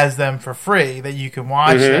has them for free that you can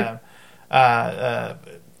watch them.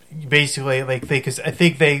 Basically, like because I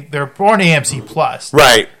think they're on AMC Plus.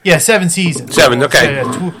 Right. Yeah, 7 seasons. 7. Okay.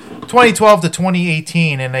 So, 2012 to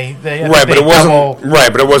 2018, and they right, but it wasn't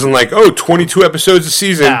right, but it wasn't like 22 episodes a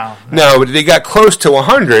season. No, but they got close to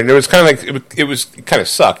 100, and it was kind of like it was kind of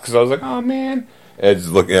sucked because I was like, oh man, it's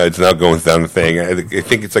not going down the thing. I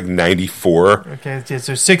think it's like 94. Okay,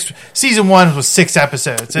 so season 1 was 6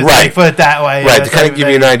 episodes. Right, put it that way. Right, to kind of give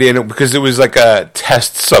you an idea, because it was like a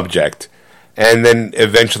test subject, and then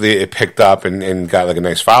eventually it picked up and got like a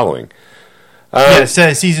nice following.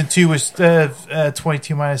 Season 2 was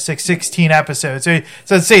 22 minus 6, 16 episodes. So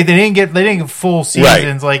I'd say they didn't get full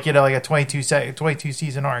seasons, right. Like a 22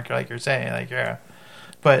 season arc, like you're saying,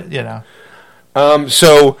 but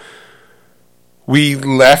So we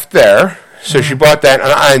left there. So she bought that,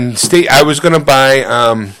 and I was going to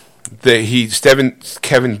buy.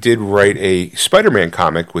 Kevin did write a Spider-Man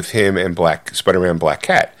comic with him and Spider-Man Black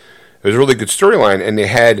Cat. It was a really good storyline, and they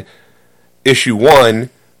had issue 1.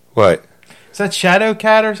 What? Is that Shadow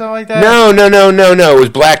Cat or something like that? No. It was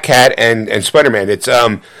Black Cat and Spider-Man. It's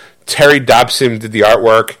Terry Dobson did the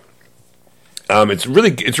artwork. It's a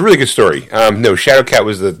really good story. No, Shadow Cat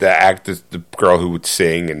was the girl who would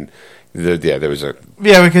sing, and there was a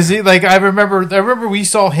because I remember we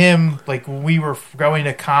saw him when we were going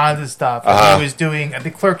to cons and stuff. And he was doing the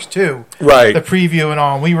Clerks 2, right? The preview and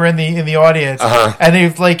all. And we were in the audience, and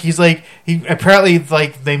he's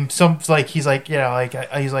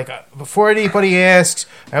before anybody asks,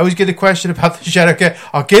 I always get a question about the Shadow Cat.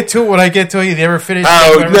 I'll get to it when I get to it. You never finish.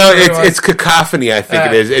 Oh no, it's Cacophony. I think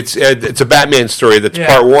it is. It's a Batman story. That's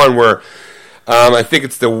part 1 where I think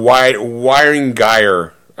it's the wiring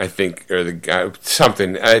Geyer. I think, or the guy,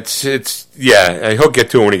 something. He'll get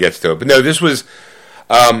to it when he gets to it. But no, this was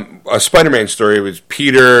a Spider-Man story. It was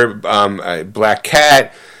Peter, Black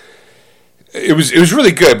Cat. It was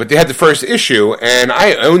really good. But they had the first issue, and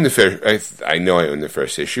I own the first. I know I own the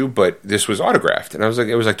first issue, but this was autographed, and it was like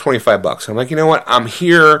 $25. I'm like, you know what? I'm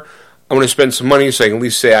here. I want to spend some money so I can at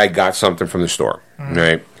least say I got something from the store. Mm-hmm.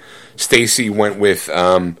 Right? Stacy went with.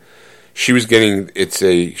 She was getting.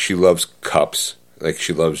 She loves cups. Like,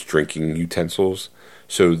 she loves drinking utensils.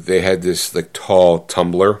 So they had this, tall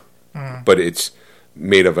tumbler, but it's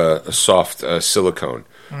made of a soft silicone.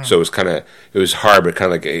 So it was hard, but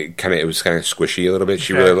it was kind of squishy a little bit.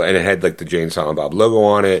 She really, and it had, the Jay and Silent Bob logo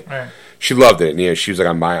on it. Right. She loved it. And, she was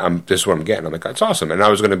like, this is what I'm getting. I'm like, that's awesome. And I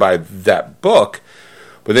was going to buy that book,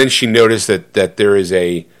 but then she noticed that there is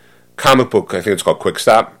a comic book, I think it's called Quick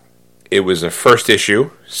Stop. It was a first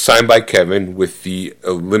issue, signed by Kevin, with the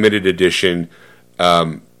limited edition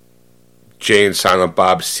Jay and Silent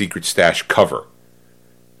Bob's Secret Stash cover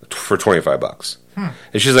for $25.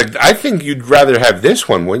 And she's like, I think you'd rather have this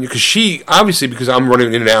one, wouldn't you? Because she, obviously, because I'm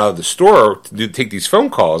running in and out of the store to take these phone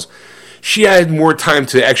calls, she had more time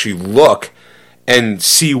to actually look and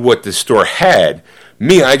see what the store had.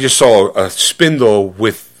 Me, I just saw a spindle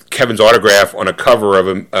with Kevin's autograph on a cover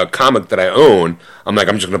of a comic that I own. I'm like,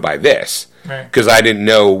 I'm just going to buy this. Because I didn't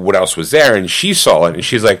know what else was there. And she saw it, and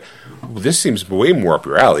she's like, well, this seems way more up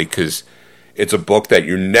your alley, because it's a book that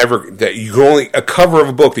a cover of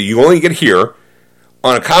a book that you only get here,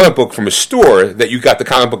 on a comic book from a store that you got the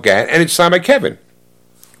comic book at, and it's signed by Kevin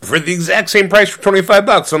for the exact same price for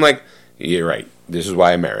 $25. I'm like, you're right. This is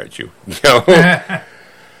why I married you.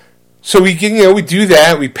 So we do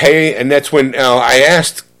that, we pay, and that's when I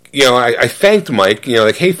asked, I thanked Mike,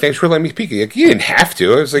 like, hey, thanks for letting me peek. Like, you didn't have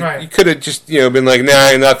to. I was like, you could have just, been like,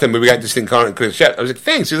 nah, nothing, but we got this thing called. I was like,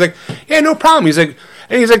 thanks. He's like, yeah, no problem. He's like,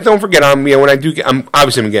 don't forget, when I do get, I'm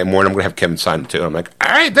obviously going to get more, and I'm going to have Kevin sign it too. I'm like,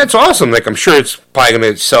 all right, that's awesome. Like, I'm sure it's probably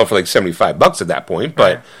going to sell for like $75 at that point,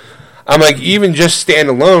 but I'm like, even just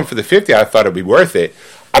standalone for the 50, I thought it'd be worth it.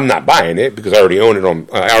 I'm not buying it because I already own it.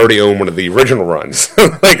 I already own one of the original runs.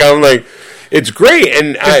 I'm like, it's great,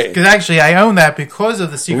 and because actually I own that because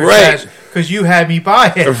of the Secret Stash, because you had me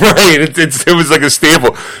buy it. Right, it was like a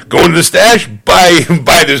staple. Go into the stash,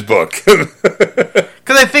 buy this book.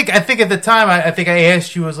 Because I think at the time I think I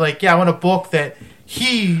asked you, was like, yeah, I want a book that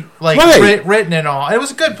he written and all. It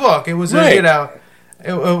was a good book. It was it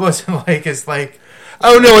wasn't like it's like,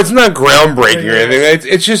 oh no, it's not groundbreaking or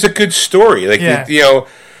anything. It's just a good story. Like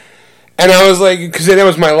and I was like, because that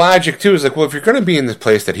was my logic too. Is like, well, if you're going to be in this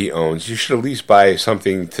place that he owns, you should at least buy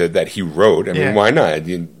something that he wrote. I mean, why not?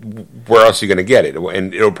 Where else are you going to get it?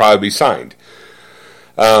 And it'll probably be signed.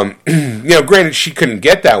 Granted, she couldn't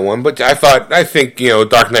get that one, but I think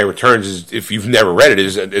Dark Knight Returns is, if you've never read it,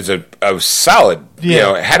 is a solid.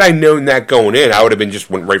 Had I known that going in, I would have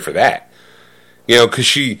went right for that. Because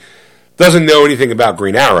she doesn't know anything about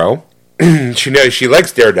Green Arrow. She knows she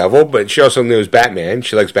likes Daredevil, but she also knows Batman.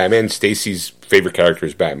 She likes Batman. Stacy's favorite character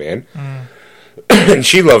is Batman. And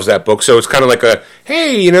she loves that book, so it's kind of like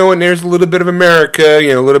hey, and there's a little bit of America,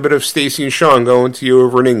 a little bit of Stacy and Sean going to you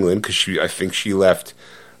over in England, because I think she left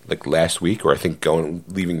like last week, or I think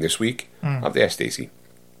leaving this week. I'll have to ask Stacy.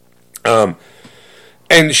 And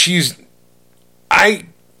I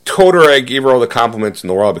told her, I gave her all the compliments in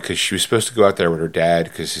the world, because she was supposed to go out there with her dad,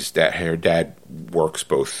 because her dad works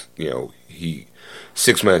both, he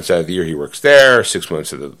 6 months out of the year he works there, 6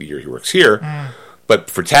 months of the year he works here, but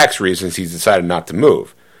for tax reasons he's decided not to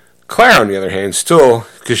move. Claire, on the other hand, still,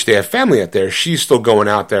 because they have family out there, she's still going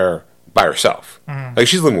out there by herself. Like,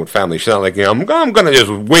 she's living with family. She's not like, I'm going to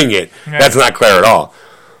just wing it. That's not Claire at all.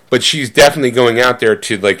 But she's definitely going out there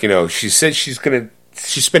to, like, she said she's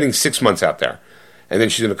spending 6 months out there. And then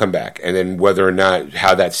she's going to come back. And then whether or not,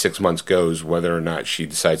 how that 6 months goes, whether or not she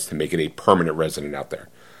decides to make it a permanent resident out there.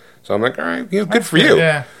 So I'm like, all right, good for you.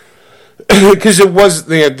 Yeah. Because it was,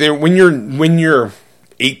 when you're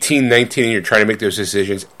 18, 19, and you're trying to make those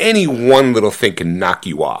decisions, any one little thing can knock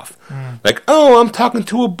you off. Like, oh, I'm talking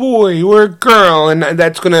to a boy or a girl, and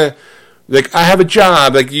that's going to, like, I have a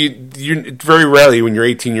job. Like, you very rarely when you're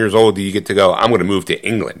 18 years old do you get to go, I'm going to move to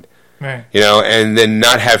England. Right. And then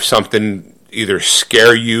not have something either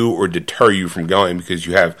scare you or deter you from going because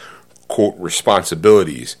you have, quote,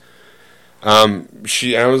 responsibilities. I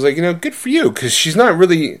was like, good for you, because she's not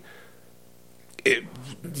really,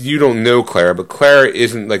 you don't know Claire, but Claire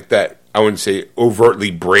isn't like that, I wouldn't say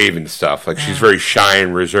overtly brave and stuff. Like, she's very shy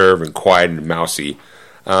and reserved and quiet and mousy.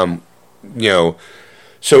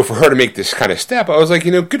 So for her to make this kind of step, I was like,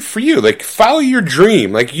 good for you. Like, follow your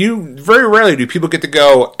dream. Like, very rarely do people get to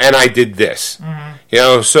go, and I did this.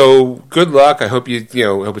 So good luck. I hope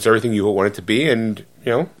hope it's everything you want it to be, and,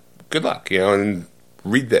 good luck, and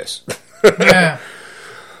read this. Yeah.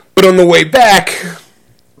 But on the way back,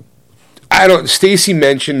 Stacy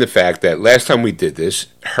mentioned the fact that last time we did this,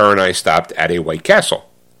 her and I stopped at a White Castle.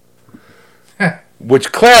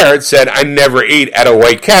 Which Claire had said, I never ate at a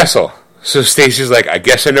White Castle. So Stacy's like, I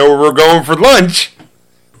guess I know where we're going for lunch.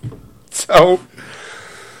 So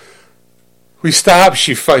we stop.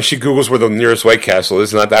 She Googles where the nearest White Castle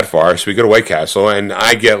is. Not that far. So we go to White Castle, and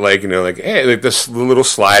I get hey, like this little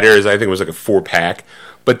sliders. I think it was like a 4-pack.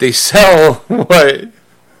 But they sell what?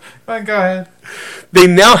 Oh, go ahead. They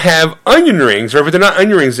now have onion rings, or if they're not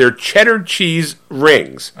onion rings, they're cheddar cheese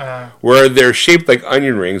rings, where they're shaped like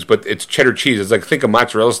onion rings, but it's cheddar cheese. It's like, think a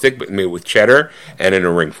mozzarella stick, but made with cheddar and in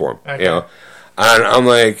a ring form. Okay. And I'm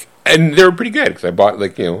like, and they were pretty good because I bought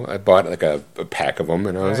a pack of them,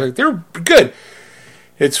 and I was like, they're good.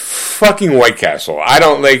 It's fucking White Castle. I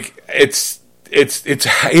don't like. It's.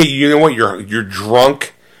 Hey, you know what? You're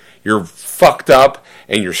drunk. You're fucked up.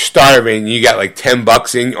 And you're starving. And you got like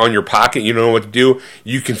 $10 in on your pocket. You don't know what to do.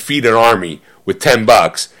 You can feed an army with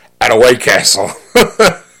 $10 at a White Castle.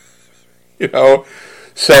 You know.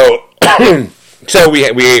 So we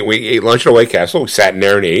ate lunch at a White Castle. We sat in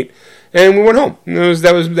there and ate. And we went home.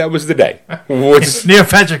 That was the day. Neil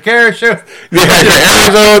Patrick Harris showed. Neil Patrick Harris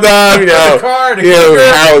showed up.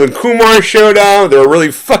 Harold and Kumar showed up. They were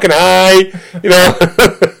really fucking high. You know.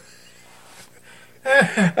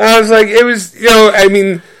 I was like, it was. You know, I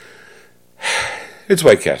mean, it's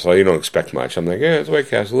White Castle. You don't expect much. I'm like, yeah, it's White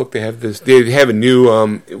Castle. Look, they have this. They have a new.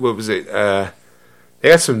 What was it? They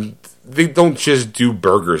got some. They don't just do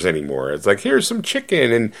burgers anymore. It's like, here's some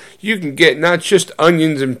chicken, and you can get not just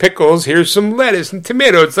onions and pickles. Here's some lettuce and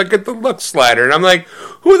tomato. It's like a deluxe slider. And I'm like,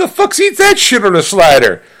 who the fuck eats that shit on a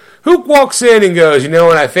slider? Who walks in and goes, you know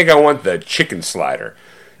what, I think I want the chicken slider.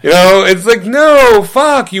 You know, it's like, no,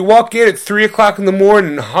 fuck. You walk in at 3 o'clock in the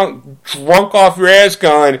morning, drunk off your ass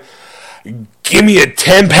going, give me a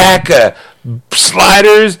 10-pack of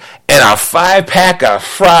sliders and a 5-pack of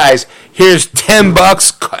fries. Here's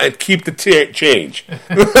 $10. Keep the change.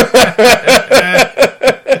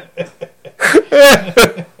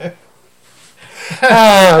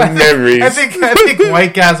 Memories. I think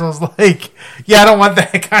White Castle's like, yeah, I don't want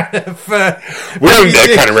that kind of. We don't need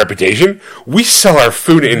that kind of reputation. We sell our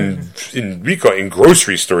food in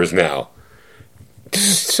grocery stores now.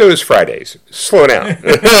 So does Fridays. Slow down.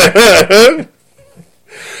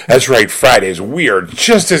 That's right, Fridays. We are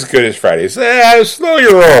just as good as Fridays. Slow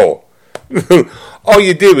your roll. All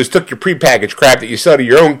you did was took your prepackaged crap that you sell to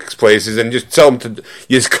your own places and just sell them to.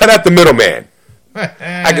 You just cut out the middleman.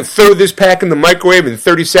 I can throw this pack in the microwave in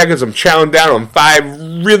 30 seconds. I'm chowing down on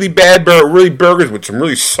 5 really bad burgers with some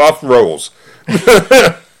really soft rolls.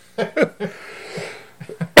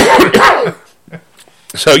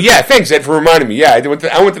 So yeah, thanks Ed for reminding me. Yeah, I went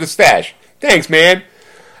to the stash. Thanks, man.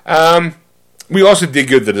 We also did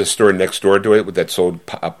go to the store next door to it with that sold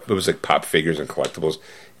pop. It was like pop figures and collectibles.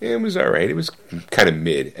 It was all right. It was kind of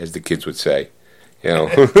mid, as the kids would say. You know,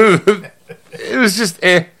 it was just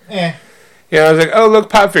eh. You know, I was like, oh, look,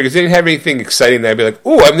 pop figures. They didn't have anything exciting. I'd be like,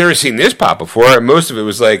 oh, I've never seen this pop before. And most of it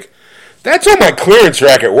was like, that's on my clearance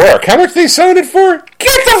rack at work. How much are they selling it for?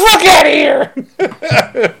 Get the fuck out of here.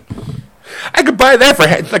 I could buy that for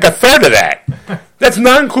like a third of that. That's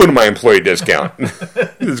not including my employee discount.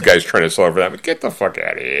 This guy's trying to sell it for that. But get the fuck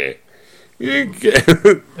out of here.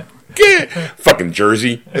 Get fucking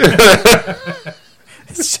Jersey.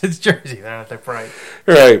 It's Jersey. They're not that bright.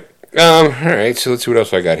 Right. All right. So let's see what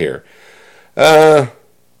else I got here.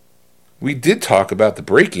 We did talk about the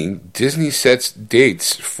breaking. Disney sets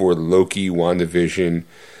dates for Loki, WandaVision.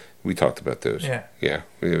 We talked about those. Yeah.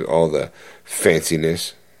 All the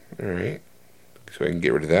fanciness. All right. So I can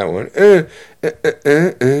get rid of that one.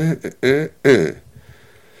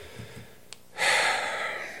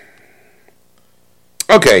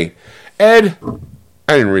 Okay. Ed,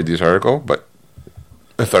 I didn't read this article, but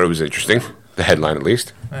I thought it was interesting. The headline, at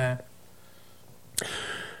least.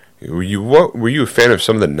 Were you a fan of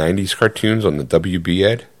some of the 90s cartoons on the WB,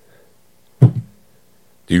 Ed? Do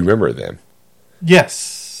you remember them?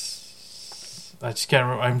 Yes. I just can't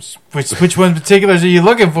remember. Which one in particular are you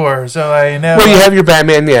looking for? So I know. Well, you have your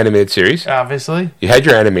Batman the Animated Series. Obviously. You had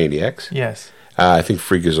your Animaniacs. Yes. I think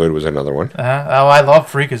Freakazoid was another one. Oh, I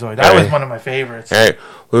love Freakazoid. That was one of my favorites. All right.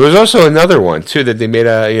 Well, there was also another one, too, that they made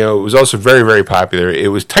it was also very, very popular. It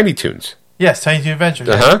was Tiny Toons. Yes, Tiny Toon Adventures.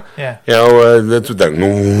 Yeah. You know, that's what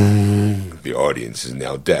the audience is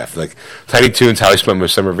now deaf. Like, Tiny Toons, How I Spent My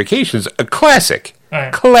Summer Vacations, a classic.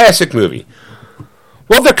 Right. Classic movie.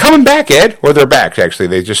 Well, they're coming back, Ed. Or they're back, actually.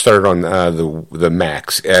 They just started on the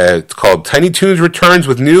Max. It's called Tiny Toons Returns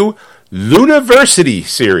with new Luniversity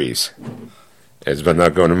series. Ed's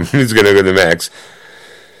not going to, he's going to go to the Max.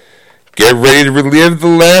 Get ready to relive the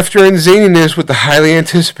laughter and zaniness with the highly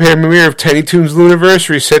anticipated premiere of Tiny Toons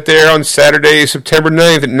Luniversity set there on Saturday, September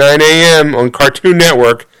 9th at 9 a.m. on Cartoon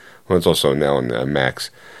Network. Well, it's also now on Max.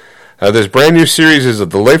 This brand new series is a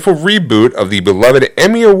delightful reboot of the beloved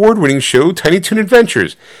Emmy Award-winning show Tiny Toon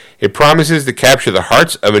Adventures. It promises to capture the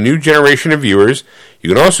hearts of a new generation of viewers. You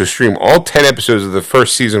can also stream all 10 episodes of the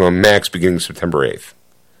first season on Max beginning September 8th.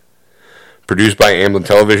 Produced by Amblin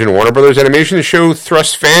Television and Warner Brothers Animation, the show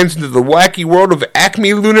thrusts fans into the wacky world of Acme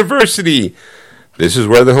Luniversity. This is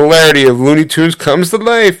where the hilarity of Looney Tunes comes to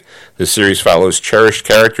life. The series follows cherished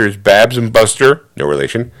characters Babs and Buster, no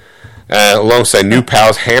relation, alongside new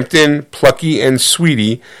pals Hampton, Plucky, and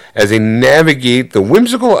Sweetie as they navigate the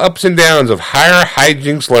whimsical ups and downs of higher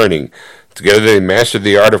hijinks learning. Together they mastered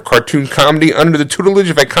the art of cartoon comedy under the tutelage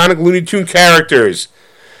of iconic Looney Tune characters.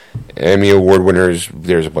 Emmy Award winners,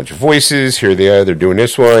 there's a bunch of voices. Here they are, they're doing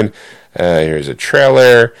this one. Here's a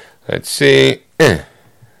trailer. Let's see. Let's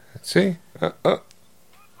see. A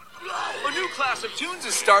new class of tunes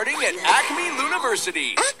is starting at Acme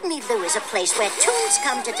University. Acme Lou is a place where tunes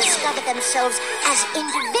come to discover themselves as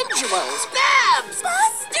individuals. Babs!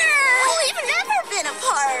 Buster! We've never been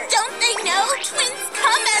apart. Don't they know twins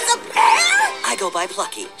come as a pair? I go by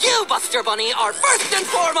Plucky. You, Buster Bunny, are first and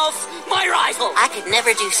foremost my rival. I could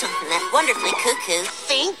never do something that wonderfully cuckoo.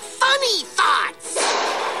 Think funny thoughts.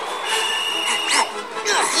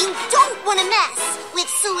 You don't want to mess with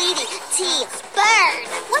Sweetie T. Bird.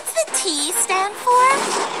 What's the T stand for?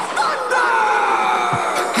 Thunder!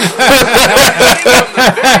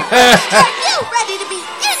 Are you ready to be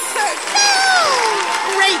interviewed?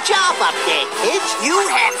 Great job up there, kids. You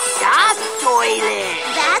have soft toilet.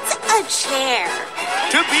 That's a chair.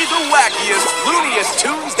 To be the wackiest, looniest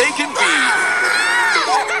tunes they can be.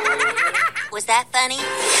 Was that funny?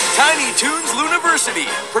 Tiny Toons Looniversity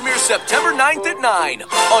premieres September 9th at 9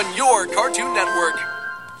 on your Cartoon Network.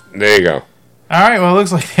 There you go. All right. Well, it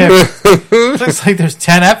looks like there's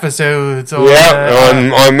 10 episodes. On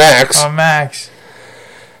Max. On Max.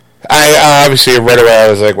 I obviously read it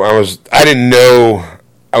where I didn't know.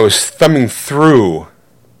 I was thumbing through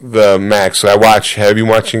the Max. So have you been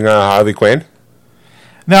watching Harley Quinn?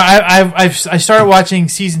 No, I started watching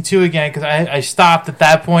season 2 again because I stopped at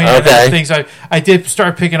that point. Okay. And things I did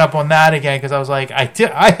start picking up on that again because I was like, I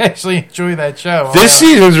actually enjoy that show. This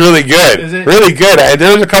season's really good. Is it? Really good.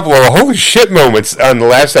 There was a couple of holy shit moments on the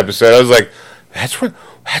last episode. I was like, that's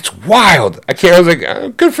wild. I was like,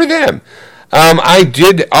 good for them. I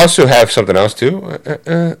did also have something else too.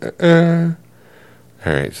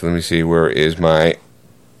 All right, so let me see. Where is my?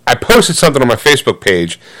 I posted something on my Facebook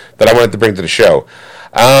page that I wanted to bring to the show.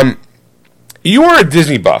 You are a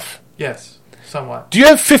Disney buff. Yes, somewhat. Do you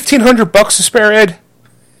have $1,500 to spare, Ed?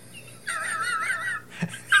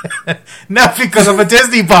 No, because I'm a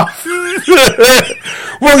Disney buff.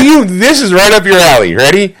 Well, this is right up your alley.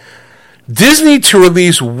 Ready? Disney to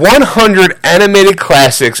release 100 animated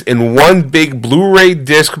classics in one big Blu-ray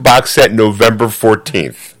disc box set November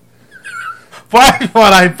 14th. Why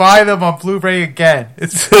would I buy them on Blu-ray again?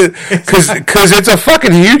 Because it's a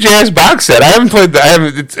fucking huge ass box set. I haven't played.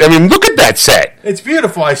 Look at that set. It's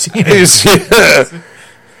beautiful. I've seen it.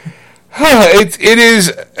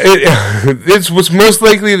 It's what's most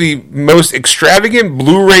likely the most extravagant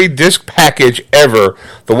Blu-ray disc package ever.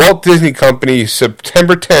 The Walt Disney Company,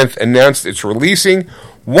 September 10th, announced it's releasing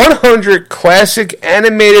 100 classic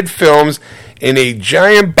animated films in a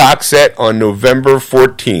giant box set on November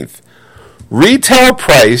 14th. Retail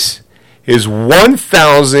price is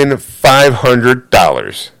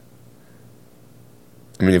 $1,500.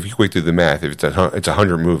 I mean, if you quick do the math, if it's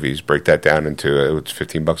 100 movies, break that down into it's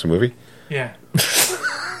 $15 a movie. Yeah.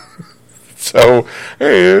 So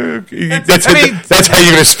that's how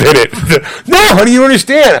you're gonna spin it. No, honey, you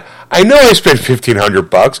understand. I know I spent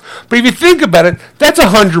 $1,500, but if you think about it, that's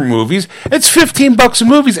 100 movies. It's $15 a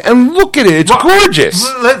movie, and look at it; it's gorgeous.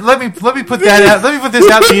 Let me put that out. Let me put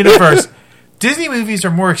this out to the universe. Disney movies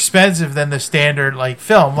are more expensive than the standard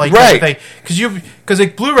film, right? Because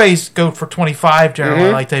Blu-rays go for $25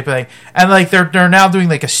 generally, type of thing, and they're now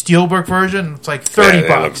doing a steelbook version. It's like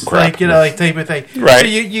 $30, type of thing. Right? So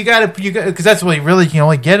you got because that's what you can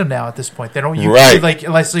only get them now at this point. They don't right.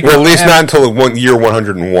 Unless at least not until year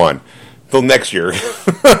 101, till next year.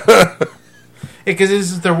 Because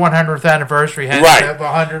this is their 100th anniversary. Hence right? They have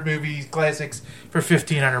 100 movies classics for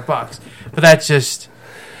 $1,500, but that's just.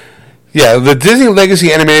 Yeah, the Disney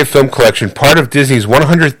Legacy Animated Film Collection, part of Disney's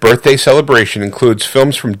 100th birthday celebration, includes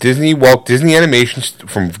films from Walt Disney Animation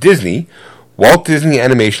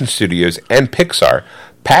Studios, and Pixar,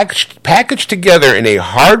 packaged together in a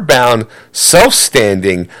hardbound,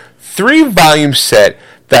 self-standing, 3-volume set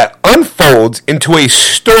that unfolds into a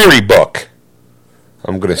storybook.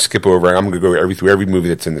 I'm going to skip over. I'm going to go through every movie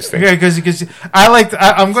that's in this thing. Yeah, because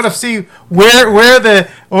I'm going to see where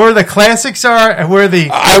the classics are and where the.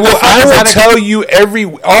 I will tell you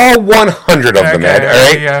all 100 of them, Ed. All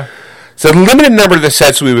right. Yeah. So the limited number of the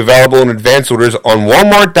sets will be available in advance orders on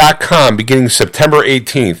Walmart.com beginning September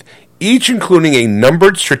 18th. Each including a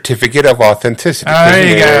numbered certificate of authenticity. There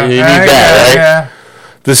you go. You need that, right? Yeah.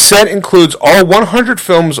 The set includes all 100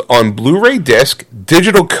 films on Blu-ray disc,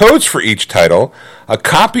 digital codes for each title, a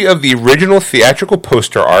copy of the original theatrical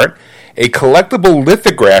poster art, a collectible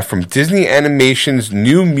lithograph from Disney Animation's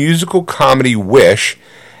new musical comedy Wish,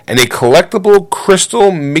 and a collectible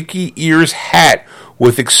crystal Mickey Ears hat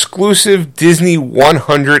with exclusive Disney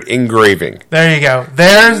 100 engraving. There you go.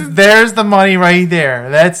 There's the money right there.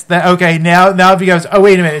 That's that. Okay, now if you guys, oh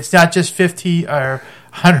wait a minute, it's not just 50 or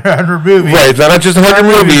 100 movies. Right, it's not just 100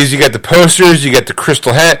 movies. You got the posters, you got the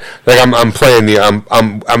crystal hat. Like I'm playing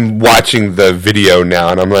I'm watching the video now,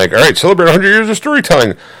 and I'm like, all right, celebrate 100 years of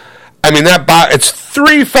storytelling. I mean it's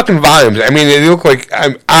 3 fucking volumes. I mean, they look like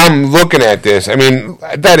I'm looking at this. I mean,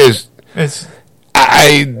 that is.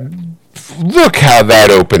 Look how that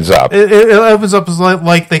opens up. It opens up as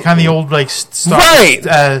like the kind of the old like right.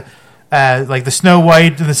 Like the Snow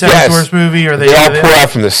White in the Seven Dwarfs movie, or they all pour out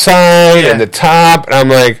from the side and the top, and I'm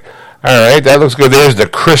like, all right, that looks good. There's the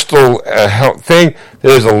crystal thing.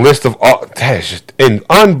 There's a list of all. That is just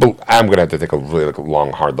I'm gonna have to take a really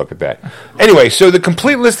long, hard look at that. Anyway, so the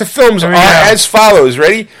complete list of films are as follows.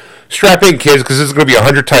 Ready? Strap in, kids, because this is gonna be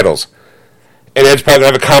 100 titles, and Ed's probably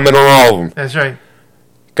gonna have a comment on all of them. That's right.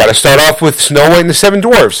 Got to start off with Snow White and the Seven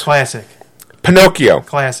Dwarfs. Classic. Pinocchio.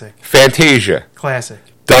 Classic. Fantasia. Classic.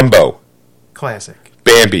 Dumbo. Classic.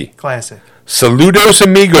 Bambi. Classic. Saludos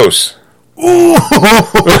Amigos. Ooh!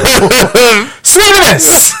 Swing and a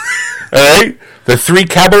miss! Alright. The Three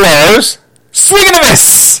Caballeros. Swing and a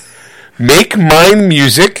miss! Make Mine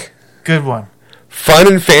Music. Good one. Fun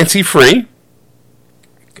and Fancy Free.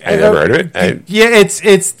 I never heard of it.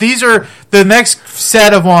 It's these are the next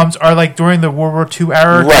set of ones are like during the World War II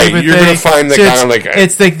era. Right, you're going to find the kind of like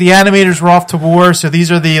it's like the animators were off to war, so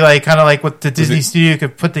these are the like kind of like what the Disney studio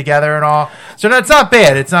could put together and all. So it's not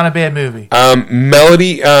bad. It's not a bad movie.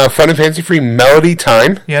 Melody, Fun and Fancy Free, Melody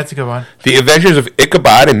Time. Yeah, that's a good one. The Adventures of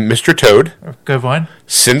Ichabod and Mr. Toad. Good one.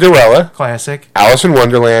 Cinderella. Classic. Alice in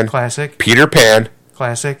Wonderland. Classic. Peter Pan.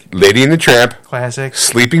 Classic. Lady and the Tramp. Classic.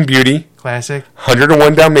 Sleeping Beauty. Classic.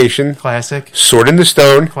 101 Dalmatian. Classic. Sword in the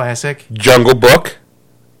Stone. Classic. Jungle Book.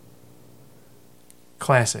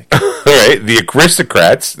 Classic. All right. The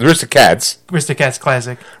Aristocats.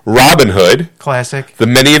 Classic. Robin Hood. Classic. The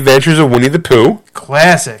Many Adventures of Winnie the Pooh.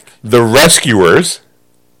 Classic. The Rescuers.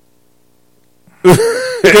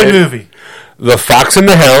 Good movie. The Fox and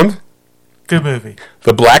the Hound. Good movie.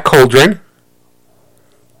 The Black Cauldron.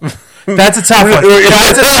 That's a tough one.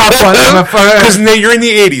 That's a tough one. Because you're in the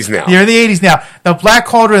 80s now. You're in the 80s now. The Black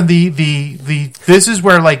Cauldron, this is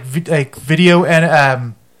where like video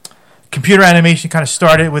and computer animation kind of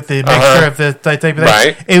started with the mixture of the type of thing.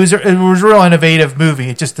 Right. It was a real innovative movie.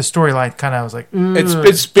 It just the storyline kind of was like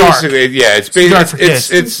it's basically it's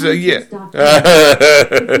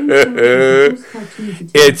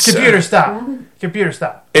computer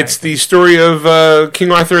stop. It's the story of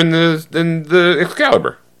King Arthur and the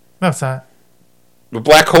Excalibur. No, it's not. The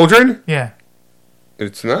Black Cauldron? Yeah.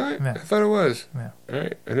 It's not? No. I thought it was. No. All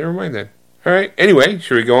right. Never mind then. All right. Anyway,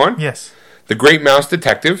 should we go on? Yes. The Great Mouse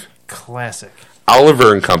Detective. Classic.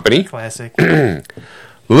 Oliver and Company. Classic. Little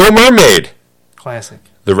Mermaid. Classic.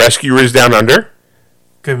 The Rescuers Down Under.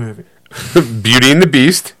 Good movie. Beauty and the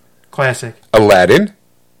Beast. Classic. Aladdin.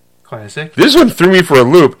 Classic. This one threw me for a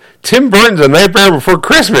loop. Tim Burton's A Nightmare Before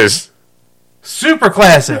Christmas. Super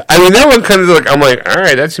classic. I mean, that one kind of like, I'm like, all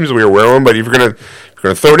right, that seems a weird one, but if you're gonna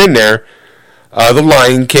throw it in there, The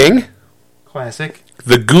Lion King. Classic.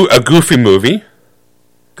 A Goofy movie.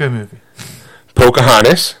 Good movie.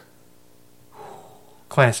 Pocahontas.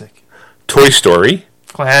 Classic. Toy Story.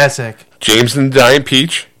 Classic. James and the Giant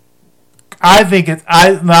Peach. I think it's.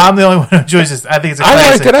 I'm the only one who enjoys this. I think it's a classic.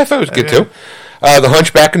 I liked it. I thought it was good too. The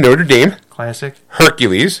Hunchback of Notre Dame. Classic.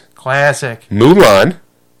 Hercules. Classic. Mulan.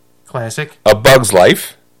 Classic. A Bug's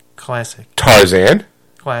Life. Classic. Tarzan.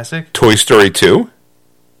 Classic. Toy Story 2.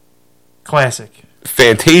 Classic.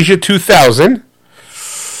 Fantasia 2000.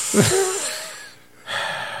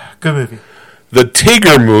 Good movie. The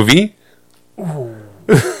Tigger Movie. Ooh.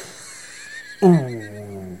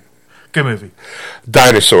 Ooh. Good movie.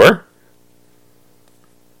 Dinosaur.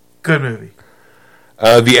 Good movie.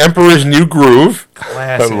 The Emperor's New Groove.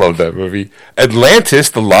 Classic. I love that movie. Atlantis,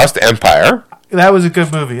 The Lost Empire. That was a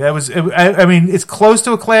good movie. That was. I mean, it's close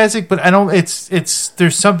to a classic, but I don't. It's.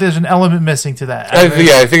 There's an element missing to that. I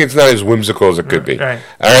think it's not as whimsical as it could be. Right.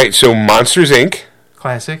 All right. So Monsters Inc.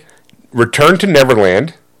 Classic. Return to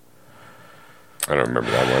Neverland. I don't remember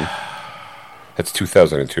that one. That's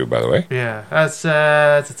 2002, by the way. Yeah, that's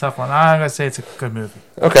a tough one. I'm gonna say it's a good movie.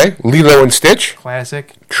 Okay. Lilo and Stitch.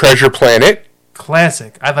 Classic. Treasure Planet.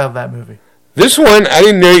 Classic. I love that movie. This one, I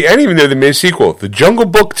didn't even know they made a sequel. The Jungle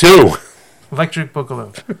Book 2. Electric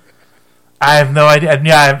Boogaloo. I have no idea.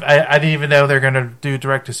 Yeah, I didn't even know they're gonna do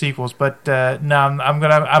direct to sequels. But no, I'm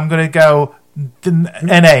gonna go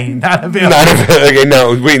NA. Not available. Okay,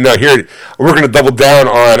 no, wait, no. Here we're gonna double down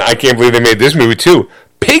on. I can't believe they made this movie too.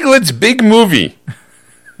 Piglet's Big Movie.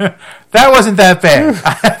 That wasn't that bad.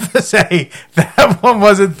 I have to say, that one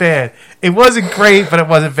wasn't bad. It wasn't great, but it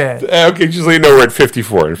wasn't bad. Okay, just let you know we're at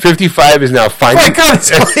 54. 55 is now Finding... Oh my God,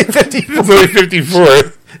 it's only 54. It's only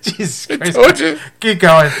 54. Jesus Christ. I told you. Keep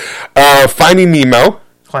going. Finding Nemo.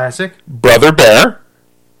 Classic. Brother Bear.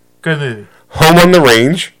 Good movie. Home on the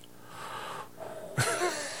Range.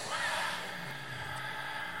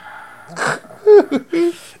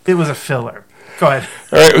 It was a filler. Go ahead.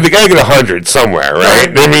 All right, well, they got to get 100 somewhere, right?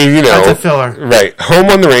 I mean, you know. That's a filler. Right. Home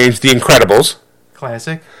on the Range, The Incredibles.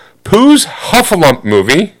 Classic. Pooh's Huffalump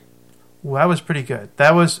movie. Well, that was pretty good.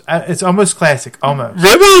 That was... it's almost classic. Almost.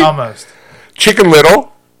 Really? Almost. Chicken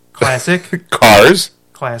Little. Classic. Cars.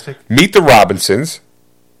 Classic. Meet the Robinsons.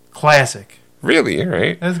 Classic. Really? All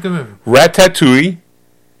right. That's a good movie. Ratatouille.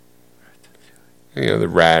 You know, the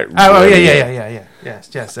rat. Oh, yeah. Yes.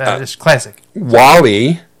 Just classic.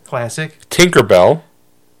 Wall-E. Classic. Tinkerbell.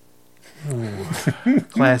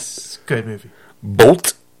 Good movie.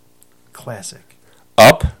 Bolt. Classic.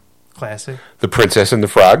 Up. Classic. The Princess and the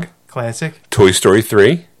Frog. Classic. Toy Story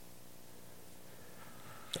 3.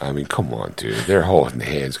 I mean, come on, dude. They're holding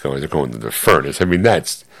hands going. They're going to the furnace. I mean,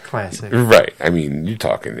 that's... Classic. Right. I mean, you're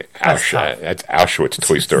talking Auschwitz. That's Auschwitz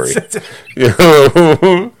Toy Story.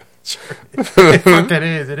 Fuck, it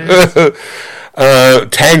is. It is.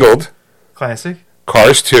 Tangled. Classic.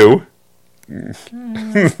 Cars 2. Good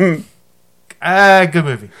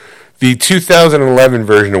movie. The 2011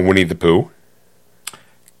 version of Winnie the Pooh.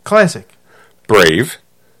 Classic. Brave.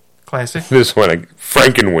 Classic. This one,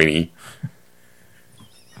 Frankenweenie.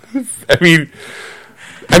 I mean,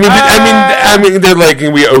 they're like,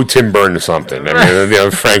 we owe Tim Burton something. I mean, you know,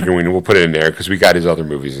 Frankenweenie, we'll put it in there because we got his other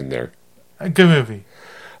movies in there. A good movie.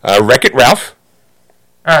 Wreck-It Ralph.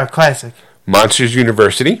 Classic. Monsters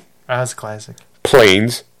University. That's a classic.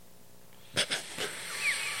 Planes.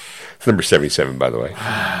 It's number 77, by the way.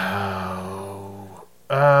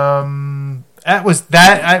 That was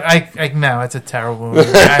that. I no, it's a terrible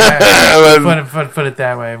movie. Put it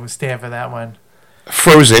that way. I would stand for that one.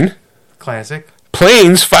 Frozen. Classic.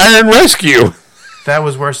 Planes, Fire and Rescue. That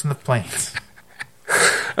was worse than the Planes.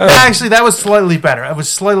 Actually, that was slightly better. It was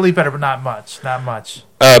slightly better, but not much. Not much.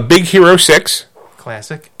 Big Hero 6.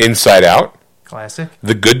 Classic. Inside Out. Classic.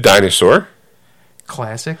 The Good Dinosaur.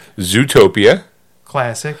 Classic. Zootopia.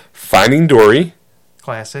 Classic. Finding Dory.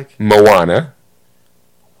 Classic. Moana.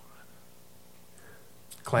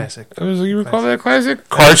 Classic. You recall that classic?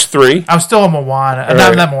 Cars 3. I was still on Moana.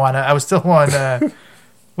 Not Moana. I was still on...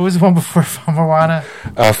 what was the one before Moana?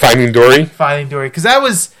 Finding Dory. Finding Dory. Because that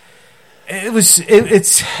was... It's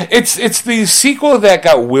the sequel that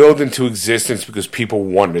got willed into existence because people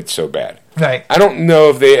wanted it so bad. Right. I don't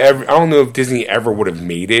know if Disney ever would have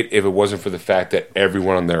made it if it wasn't for the fact that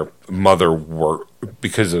everyone on their mother worked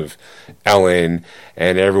because of Ellen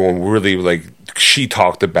and everyone really she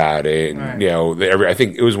talked about it and right. you know I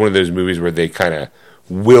think it was one of those movies where they kind of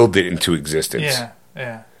willed it into existence.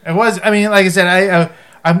 Yeah. It was. I mean, like I said,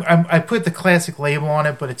 I put the classic label on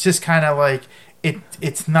it, but it's just kind of like.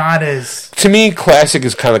 It's not as... To me, classic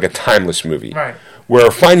is kind of like a timeless movie. Right. Where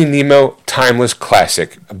Finding Nemo, timeless,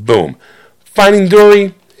 classic, boom. Finding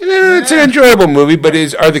Dory, it's an enjoyable movie, but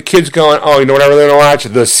are the kids going, oh, you know what I really want to watch?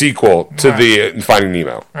 The sequel to the Finding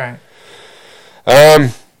Nemo. Right.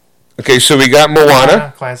 Okay, so we got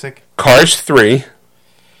Moana. Classic. Cars 3.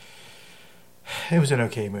 It was an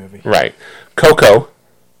okay movie. Right. Coco.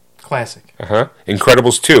 Classic.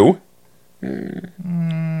 Incredibles 2.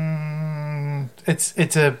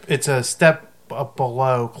 It's a step up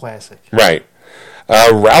below classic. Right.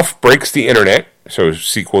 Ralph Breaks the Internet. So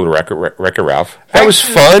sequel to Wreck-It Ralph. That was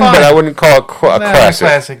fun, but I wouldn't call it a classic.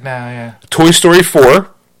 Classic now, yeah. Toy Story 4.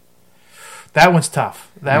 That one's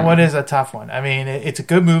tough. That one is a tough one. I mean, it's a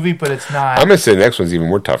good movie, but it's not. I'm gonna say the next one's even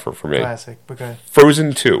more tougher for me. Classic. Okay.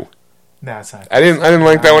 Frozen 2. No, it's not. I didn't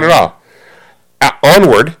like that one at all.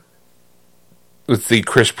 Onward. With the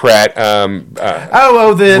Chris Pratt, the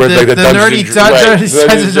nerdy Dungeons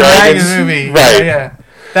and Dragons movie, right? Yeah,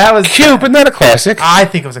 that was cute, but not a classic. I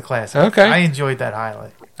think it was a classic. Okay, I enjoyed that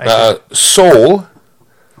highlight. Soul.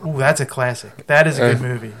 Ooh, that's a classic. That is a good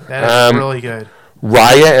movie. That is really good.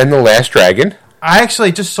 Raya and the Last Dragon. I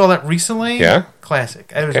actually just saw that recently. Yeah,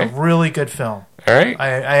 classic. It was a really good film. All right,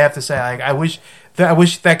 I have to say, I wish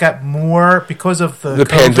that got more because of the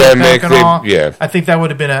pandemic and all. Yeah, I think that would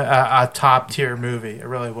have been a top tier movie. It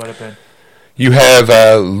really would have been. You have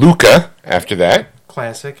Luca after that.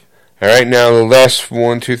 Classic. All right, now the last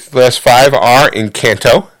five are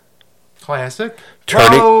Encanto. Classic.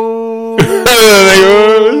 Turning.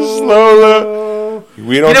 Slow.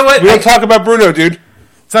 We don't talk about Bruno, dude.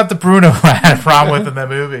 It's not the Bruno I had a problem with in that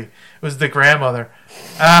movie. It was the grandmother.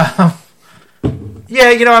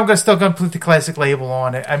 Yeah, I'm still going to put the classic label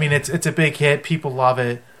on it. I mean, it's a big hit. People love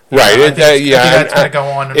it. Right. I think that's going to go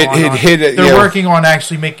on and on. It hit. They're working on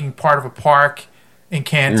actually making part of a park in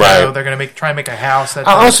Kanto. Right. They're going to try and make a house.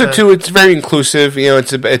 Too, it's very inclusive.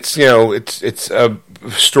 It's a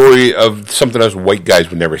story of something else white guys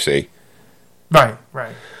would never see. Right.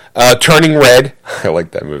 Turning Red. I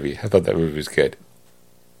like that movie. I thought that movie was good.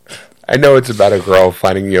 I know it's about a girl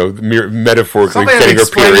finding, metaphorically getting her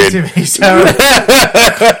period. To me, so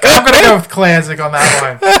I'm going to go with classic on that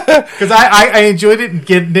one because I enjoyed it and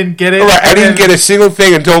didn't get it. Right, I didn't get a single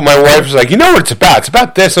thing until my wife was like, "You know what it's about? It's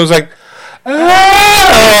about this." I was like,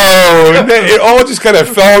 "Oh!" And then it all just kind of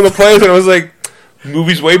fell into place, and I was like,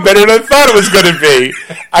 "Movie's way better than I thought it was going to be."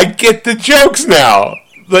 I get the jokes now.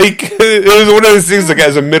 Like, it was one of those things, like,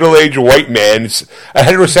 as a middle-aged white man, a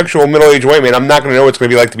heterosexual middle-aged white man, I'm not going to know what it's going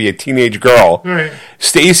to be like to be a teenage girl. Right.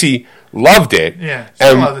 Stacy loved it. Yeah, she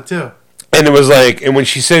loved it, too. And it was like, and when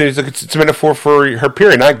she said it, it's a metaphor for her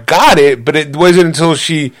period. And I got it, but it wasn't until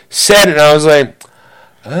she said it, and I was like,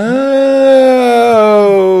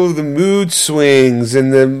 oh, the mood swings,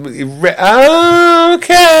 and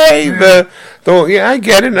okay, yeah. Yeah, I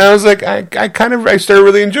get it. And I was like, I started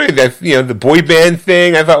really enjoying that. The boy band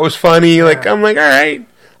thing I thought was funny. Yeah. Like, I'm like, all right.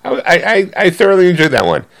 I thoroughly enjoyed that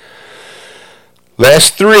one.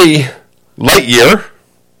 Last three, Lightyear.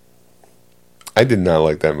 I did not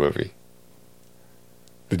like that movie.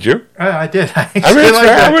 Did you? I did.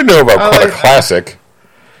 I wouldn't know about a classic.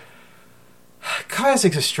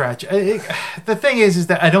 Classic's a stretch. The thing is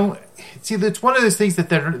that I don't see. It's one of those things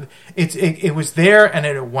that it was there and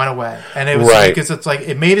it went away, and it was because it's like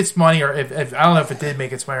it made its money, or if I don't know if it did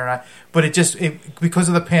make its money or not, but it because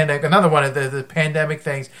of the pandemic. Another one of the pandemic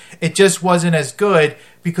things. It just wasn't as good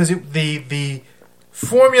because the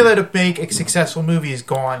formula to make a successful movie is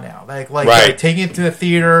gone now. Like taking it to the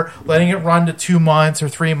theater, letting it run to 2 months or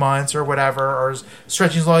 3 months or whatever, or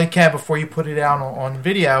stretching as long as you can before you put it out on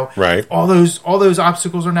video. Right. All those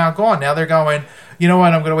obstacles are now gone. Now they're going, you know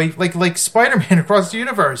what, I'm going to wait. Like Spider-Man Across the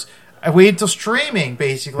Universe. I waited until streaming,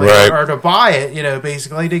 basically, or to buy it,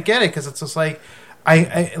 basically, to get it, because it's just like,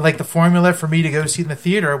 I like the formula for me to go see it in the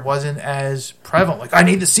theater wasn't as prevalent. Like, I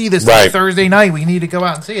need to see this Thursday night. We need to go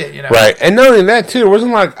out and see it. Right. And not only that, too, it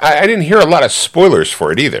wasn't like I didn't hear a lot of spoilers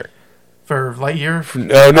for it either. For Lightyear?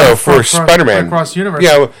 No, for Spider-Man. Across the Universe.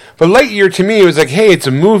 Yeah, but Lightyear to me it was like, hey, it's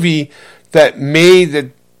a movie that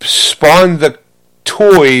spawned the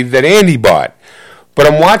toy that Andy bought. But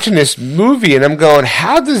I'm watching this movie and I'm going,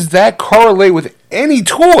 how does that correlate with any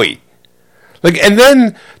toy? Like, and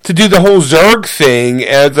then to do the whole Zurg thing,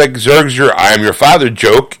 as like Zurg's "I am your father"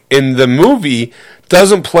 joke in the movie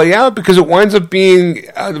doesn't play out because it winds up being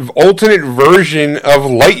an alternate version of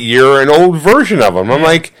Lightyear, an old version of him. I'm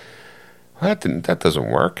like, that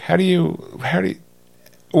doesn't work. How do you?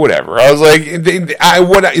 Whatever. I was like,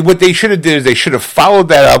 what they should have did is they should have followed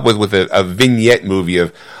that up with a vignette movie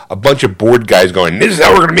of a bunch of bored guys going, "This is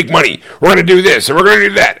how we're going to make money. We're going to do this, and we're going to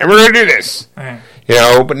do that, and we're going to do this." Right.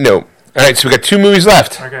 But no. All right, so we got 2 movies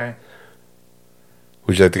left. Okay.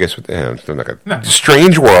 Would you like to guess what? I'm not gonna, no.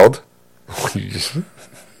 Strange World. You just. All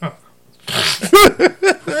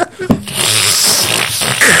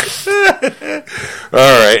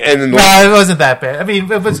right, and then no, it wasn't that bad. I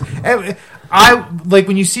mean, it was. I like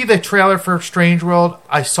when you see the trailer for Strange World.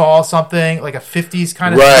 I saw something like a 50s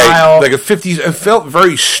kind of style, like a 50s. It felt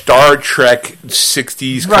very Star Trek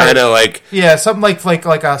 60s kind of like something like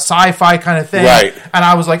a sci-fi kind of thing. Right. And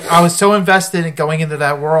I was so invested in going into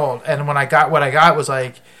that world. And when I got what I got was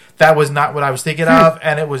like that was not what I was thinking of,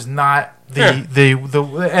 and it was not I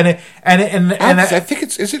think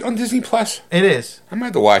is it on Disney Plus? It is. I might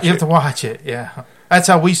have to watch it. You have to watch it. Yeah. That's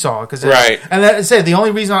how we saw it, right? And I said the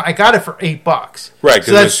only reason I got it for $8, right? Because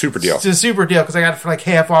it was a super deal. It's a super deal because I got it for like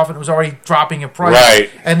half off, and it was already dropping in price, right?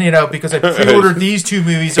 And because I pre-ordered these 2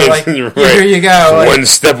 movies, so like right. Here you go, like, one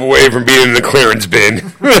step away from being in the clearance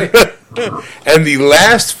bin. Right. And the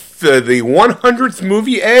 100th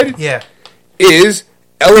movie, Ed, is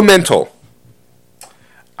Elemental.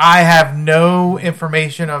 I have no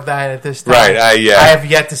information of that at this time. Right, I have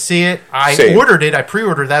yet to see it. I ordered it. I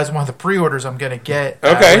pre-ordered. That was one of the pre-orders I'm going to get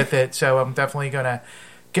with it. So I'm definitely going to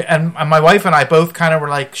get. And my wife and I both kind of were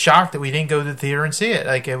like shocked that we didn't go to the theater and see it.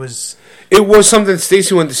 Like it was something that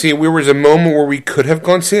Stacey wanted to see. There was a moment where we could have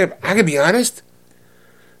gone to see it. I can be honest.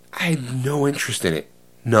 I had no interest in it.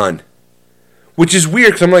 None. Which is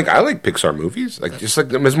weird because I'm like, I like Pixar movies, like just like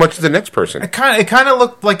them as much as the next person. It kind of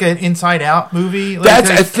looked like an Inside Out movie.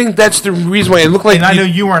 I think that's the reason why it looked like. And I know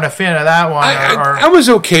you weren't a fan of that one. I was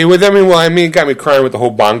okay with it. It got me crying with the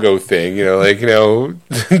whole bongo thing.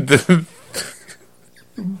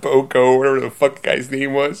 Boko, whatever the fuck the guy's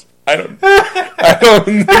name was. I don't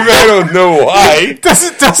know why.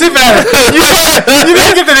 Doesn't matter. You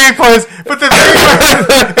didn't get the name close, but the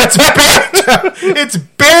thing it's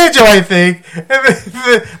Banjo, I think.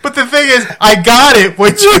 But the thing is, I got it.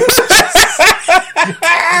 Which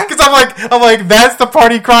because I'm like, that's the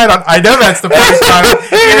part he cried on. I know that's the part he cried on.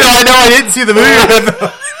 Even though I know I didn't see the movie.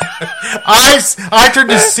 I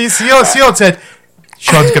turned to Seal and said,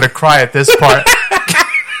 Sean's gonna cry at this part.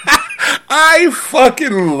 I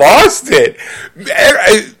fucking lost it.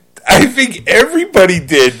 I think everybody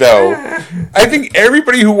did, though. I think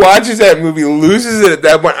everybody who watches that movie loses it at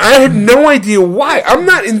that point. I had no idea why. I'm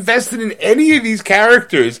not invested in any of these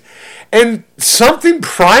characters. And something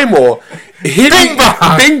primal hit Bing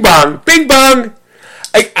bong! Bing bong! Bing bong!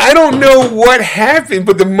 I don't know what happened,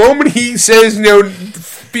 but the moment he says,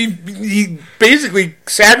 he basically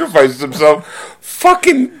sacrifices himself,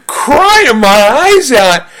 fucking crying my eyes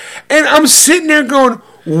out. And I'm sitting there going,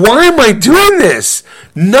 why am I doing this?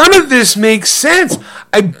 None of this makes sense.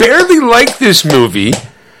 I barely like this movie.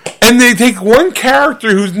 And they take one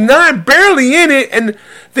character who's not barely in it and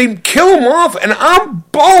they kill him off. And I'm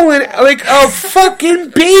bawling like a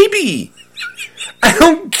fucking baby. I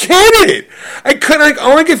don't get it. I couldn't.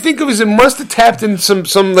 All I could think of is it must have tapped in some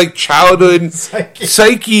like childhood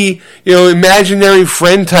psyche, imaginary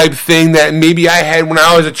friend type thing that maybe I had when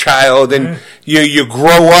I was a child, and you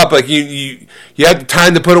grow up like you have the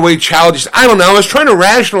time to put away childish. I don't know. I was trying to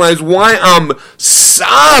rationalize why I'm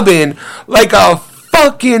sobbing like a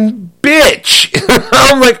fucking bitch.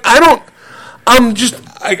 I'm like, I'm just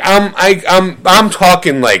like I'm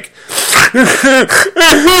talking like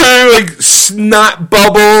like snot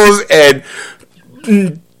bubbles and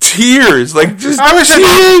tears, like just. I wish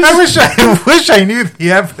I knew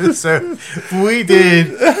the episode we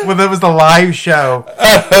did when that was the live show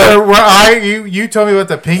where you told me about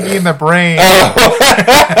the Pinky and the Brain, and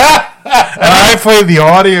I played the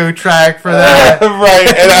audio track for that, right?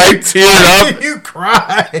 And I teared up. You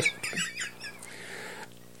cried.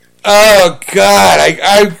 Oh God,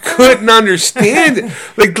 I couldn't understand it.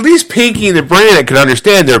 Like at least Pinky and the Brain, I could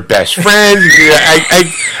understand they're best friends.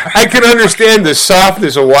 I could understand the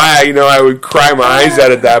softness of why I would cry my eyes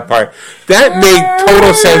out at that part. That made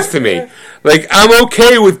total sense to me. Like I'm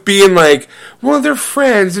okay with being like, well, they're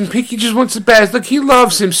friends, and Pinky just wants the best. Look, he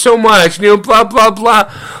loves him so much, blah blah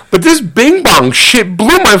blah. But this Bing Bong shit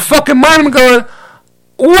blew my fucking mind. I'm going,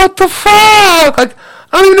 what the fuck? Like,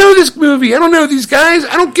 I don't even know this movie. I don't know these guys.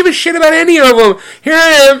 I don't give a shit about any of them. Here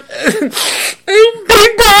I am.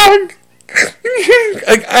 Bing Bong.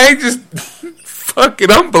 Like, I just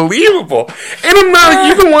fucking unbelievable. And I'm not,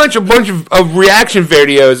 you can watch a bunch of reaction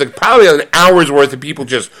videos, like probably an hour's worth of people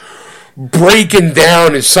just breaking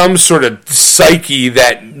down in some sort of psyche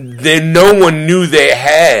that no one knew they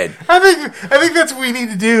had. I think that's what we need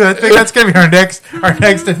to do. I think that's going to be our next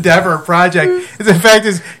endeavor project. The fact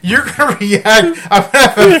is, you're going to react. I'm going to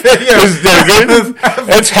have a video.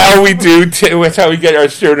 That's how we do. That's how we get our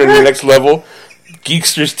student to the next level.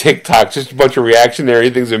 Geeksters TikTok, just a bunch of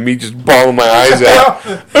reactionary things of me just bawling my eyes out.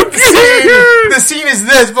 The scene is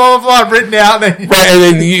this, blah blah blah, written out. Right, and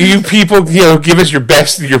then you people, give us your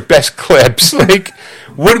best clips. Like,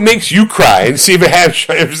 what makes you cry, and see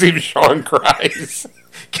if Sean cries.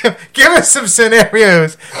 Give us some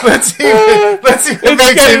scenarios. Let's see what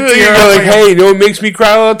makes him tear like, hey, you know what makes me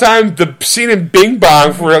cry all the time? The scene in Bing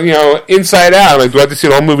Bong for Inside Out. I'm like, do I have to see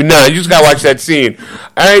the whole movie? No, you just gotta watch that scene.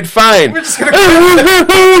 All right, fine. We're just gonna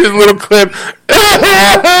a little clip.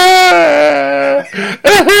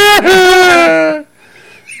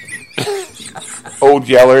 Old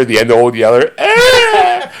Yeller, the end of Old Yeller.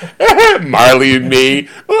 Marley and me.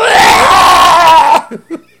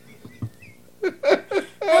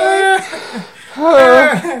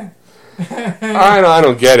 I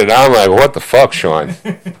don't get it. I'm like, what the fuck, Sean?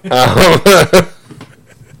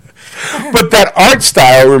 But that art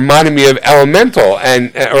style reminded me of Elemental or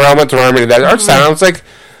Elemental Harmony. That art style, I was like,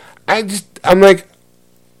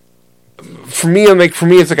 for me,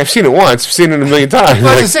 it's like I've seen it once, I've seen it a million times.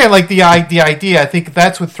 I was just saying, like the idea. I think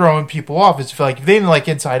that's what throwing people off is like if they didn't like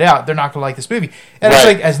Inside Out, they're not going to like this movie, and it's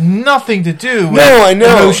like has nothing to do with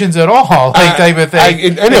emotions at all. Like type of thing.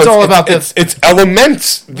 I know, it's all about this. It's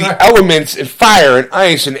elements, elements, and fire and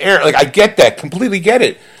ice and air. Like I get that, completely get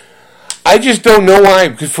it. I just don't know why,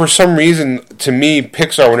 because for some reason, to me,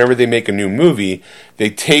 Pixar, whenever they make a new movie,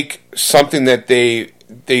 they take something that they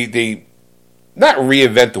not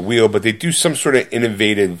reinvent the wheel, but they do some sort of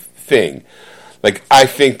innovative thing. Like, I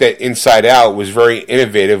think that Inside Out was very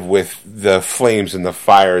innovative with the flames and the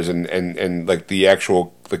fires and like the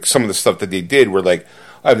actual, like some of the stuff that they did were like,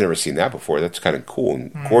 I've never seen that before. That's kind of cool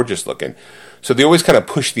and gorgeous looking. So they always kind of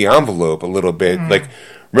push the envelope a little bit. Like,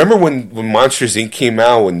 remember when Monsters, Inc. came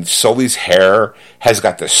out, when Sully's hair has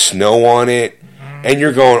got the snow on it, and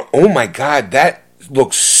you're going, oh my God, that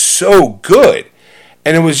looks so good.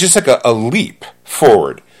 And it was just like a leap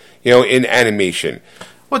forward, in animation.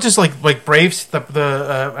 Well, just like Brave's,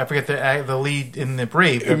 I forget the lead in the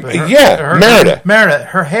Brave. Merida.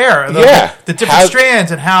 Her hair, the different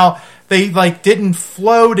strands, and how they didn't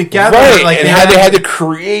flow together, right? And how they had to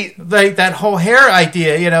create that whole hair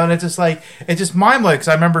idea, and it's just mind blowing. Because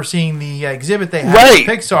I remember seeing the exhibit they had at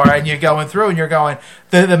Pixar, and you're going through, and you're going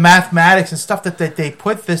the mathematics and stuff that they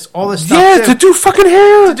put all this stuff to do fucking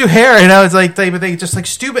hair, it's like they just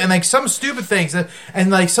stupid and some stupid things,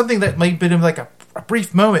 and something that might have been like a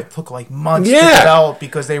brief moment took months to develop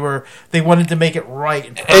because they wanted to make it right.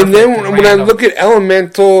 And then when I look at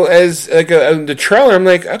Elemental as the trailer, I'm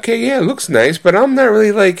like, okay, yeah, it looks nice, but I'm not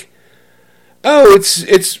really oh,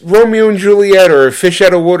 it's Romeo and Juliet or a fish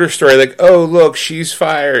out of water story. Oh, look, she's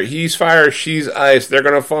fire, he's fire, she's ice. They're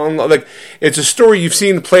gonna fall in love. It's a story you've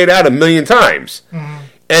seen played out 1,000,000 times. Mm-hmm.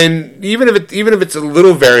 And even if it's a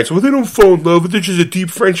little variance, they don't fall in love, but there's just a deep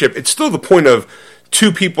friendship. It's still the point of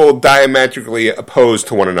two people diametrically opposed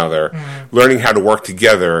to one another, learning how to work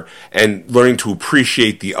together and learning to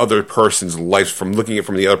appreciate the other person's life from looking at it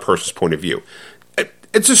from the other person's point of view.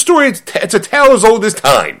 It's a story. It's a tale as old as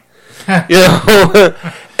time,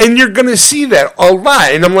 and you're going to see that a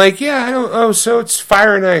lot. And I'm like, so it's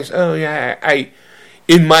fire and ice. Oh yeah,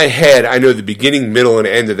 in my head, I know the beginning, middle, and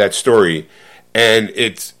end of that story, and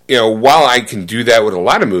it's while I can do that with a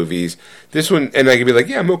lot of movies. This one, and I could be like,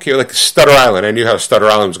 I'm okay. Like Stutter Island, I knew how Stutter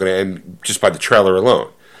Island was going to end just by the trailer alone,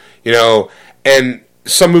 And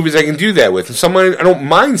some movies I can do that with, and some I don't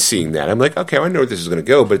mind seeing that. I'm like, okay, I know where this is going to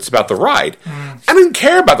go, but it's about the ride. I didn't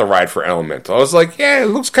care about the ride for Elemental. I was like, it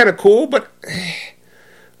looks kind of cool, but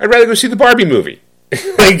I'd rather go see the Barbie movie.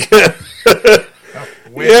 I'd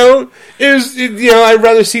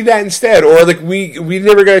rather see that instead. Or we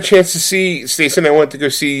never got a chance to see. Stacey and I went to go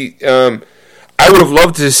see. I would have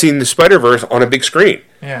loved to have seen the Spider-Verse on a big screen.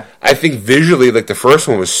 Yeah, I think visually, the first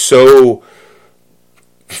one was so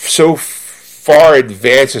far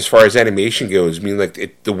advanced as far as animation goes. I mean,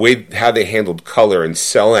 the way how they handled color and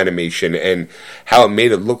cell animation and how it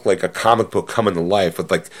made it look like a comic book coming to life with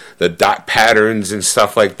the dot patterns and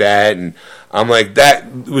stuff like that. And I'm like,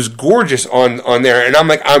 that was gorgeous on there. And I'm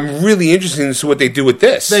like, I'm really interested in what they do with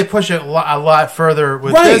this. They push it a lot further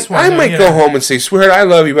with this one. I might go home and say, sweetheart, I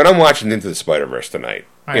love you, but I'm watching Into the Spider-Verse tonight.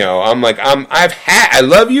 Right. I'm like, I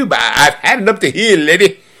love you, but I've had it up to here,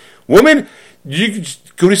 lady. Woman, you can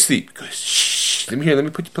just go to sleep. Go, shh. Let me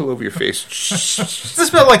put your pillow over your face. This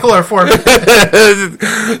felt like chloroform. Me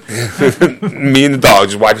and the dog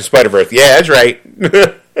just watching Spider-Verse. Yeah, that's right.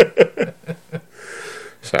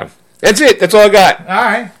 So that's it. That's all I got. All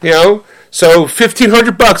right. So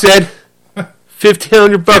 $1,500, Ed.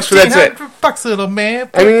 $1,500 for that's it. $1,500, little man.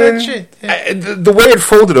 That shit. Yeah. The way it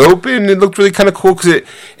folded open, it looked really kind of cool because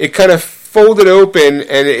it kind of folded open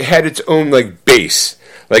and it had its own base.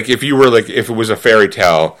 If you were if it was a fairy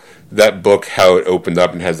tale, that book, how it opened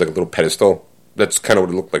up and has a little pedestal. That's kind of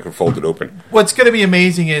what it looked like when folded open. What's going to be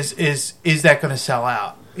amazing is that going to sell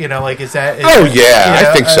out? Is that?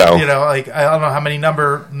 I think so. I don't know how many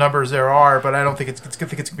numbers there are, but I don't think it's going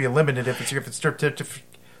to be limited if it's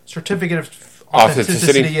certificate of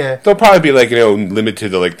authenticity. Yeah. They'll probably be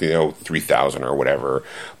limited to 3,000 or whatever.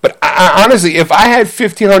 But I honestly, if I had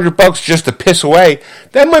 $1,500 just to piss away,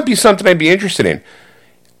 that might be something I'd be interested in.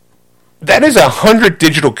 That is 100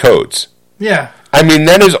 digital codes. Yeah. I mean,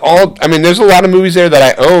 that is all. I mean, there's a lot of movies there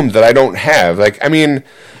that I own that I don't have.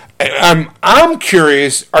 I'm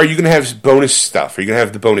curious, are you going to have bonus stuff? Are you going to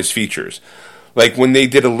have the bonus features? When they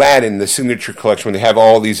did Aladdin, the Signature Collection, when they have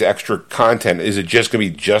all these extra content, is it just going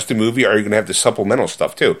to be just a movie, or are you going to have the supplemental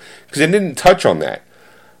stuff too? Because it didn't touch on that.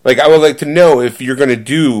 I would like to know if you're going to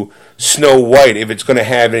do Snow White, if it's going to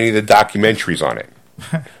have any of the documentaries on it.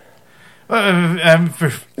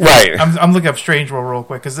 Right. I'm looking up Strange World real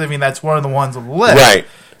quick because that's one of the ones on the list. Right.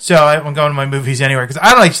 So I'm going to my movies anywhere because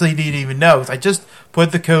I don't actually need to even know because I just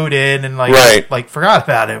put the code in and forgot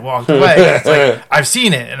about it, walked away. It's I've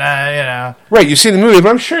seen it and Right, you've seen the movie, but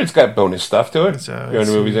I'm sure it's got bonus stuff to it. So going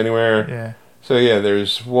to movies anywhere. Yeah. So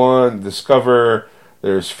there's one Discover.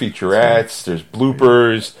 There's featurettes. There's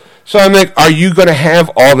bloopers. So I'm like, are you going to have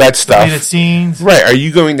all that stuff? Deleted scenes. Right. Are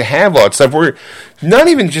you going to have all that stuff? We're not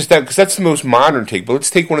even just that, because that's the most modern take, but let's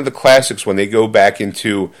take one of the classics when they go back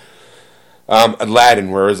into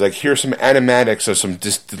Aladdin, where it was like, here's some animatics of some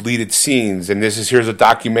just deleted scenes, and here's a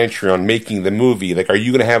documentary on making the movie. Like, are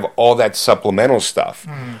you going to have all that supplemental stuff,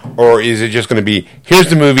 or is it just going to be, here's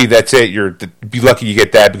the movie, that's it? Be lucky you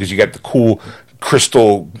get that because you got the cool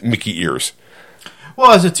crystal Mickey ears.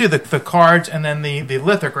 Well, is it too the cards and then the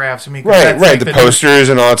lithographs? I mean, right, like the posters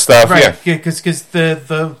and all that stuff. Right, yeah, because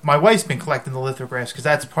my wife's been collecting the lithographs because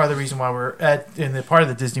that's part of the reason why we're in the part of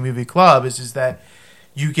the Disney Movie Club is that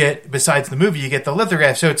you get, besides the movie, you get the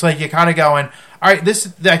lithograph. So it's like you're kind of going, all right,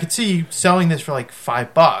 I could see you selling this for like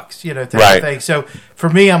 $5, type of thing. So for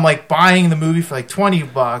me, I'm like buying the movie for like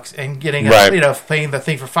 $20 and getting, paying the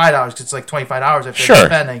thing for $5 because it's like $25 I feel like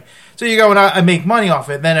spending. So you go and I make money off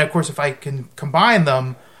it. Then, of course, if I can combine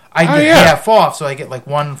them, I get half off. So I get like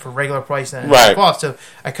one for regular price and half off. So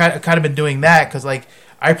I kind of been doing that because like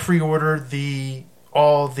I pre-ordered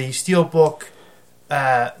all the Steelbook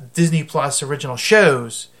Disney Plus original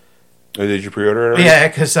shows. Oh, did you pre-order it? Yeah,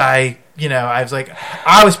 because I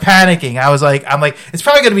was panicking. I'm like, it's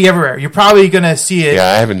probably going to be everywhere. You're probably going to see it. Yeah,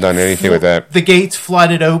 I haven't done anything with that. The gates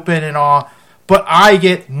flooded open and all, but I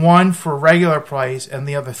get one for regular price and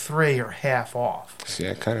the other 3 are half off. See,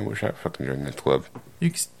 I kind of wish I fucking joined that club.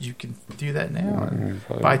 You can do that now and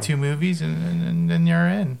buy 2 movies and then you're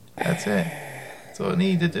in. That's it. That's all I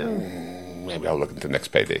need to do. Maybe I'll look into the next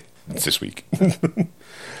payday. It's this week. I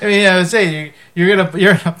mean, I would say you're gonna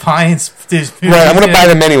buy these movies. Right, I'm gonna buy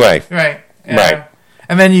them anyway. Right, right.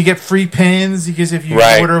 And then you get free pins because if you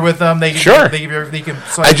order with them, they can.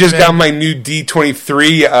 I just got my new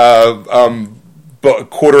D23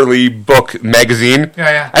 quarterly book magazine.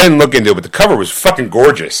 Yeah. I didn't look into it, but the cover was fucking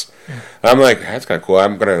gorgeous. Yeah. I'm like, that's kind of cool.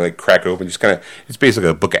 I'm gonna like crack it open. Just kind of, it's basically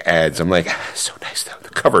a book of ads. I'm like, so nice though. The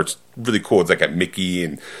cover, it's really cool. It's like got Mickey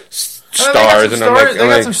and stars, and I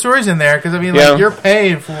got some stories in there because I mean, you're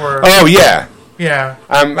paying for. Oh yeah. Yeah,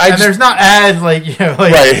 and there's not ads like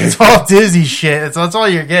it's all Disney shit. That's all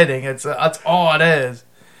you're getting. That's all it is.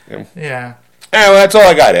 Yeah. Well, that's all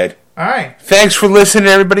I got, Ed. All right. Thanks for listening,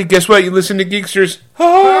 everybody. Guess what? You listen to Geeksters.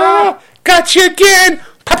 Oh, got you again.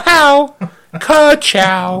 Pow pow.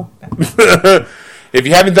 Ka-chow. If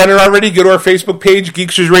you haven't done it already, go to our Facebook page,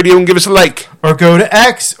 Geeksters Radio, and give us a like. Or go to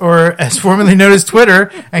X, or as formerly known as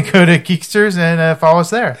Twitter, and go to Geeksters and follow us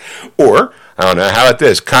there. Or, I don't know, how about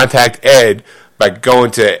this? Contact Ed by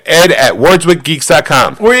going to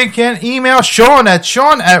ed@wordswithgeeks.com. Or you can email Sean at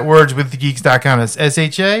wordswithgeeks.com. That's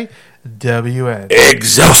SHAWN.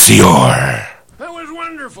 Excelsior! That was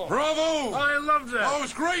wonderful. Bravo! I loved that. Oh, it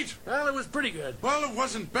was great. Well, it was pretty good. Well, it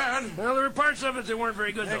wasn't bad. Well, there were parts of it that weren't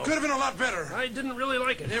very good, though. It could have been a lot better. I didn't really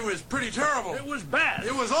like it. It was pretty terrible. It was bad.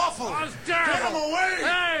 It was awful. It was terrible. Get him away!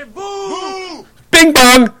 Hey, boo! Boo! Bing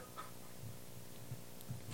bong!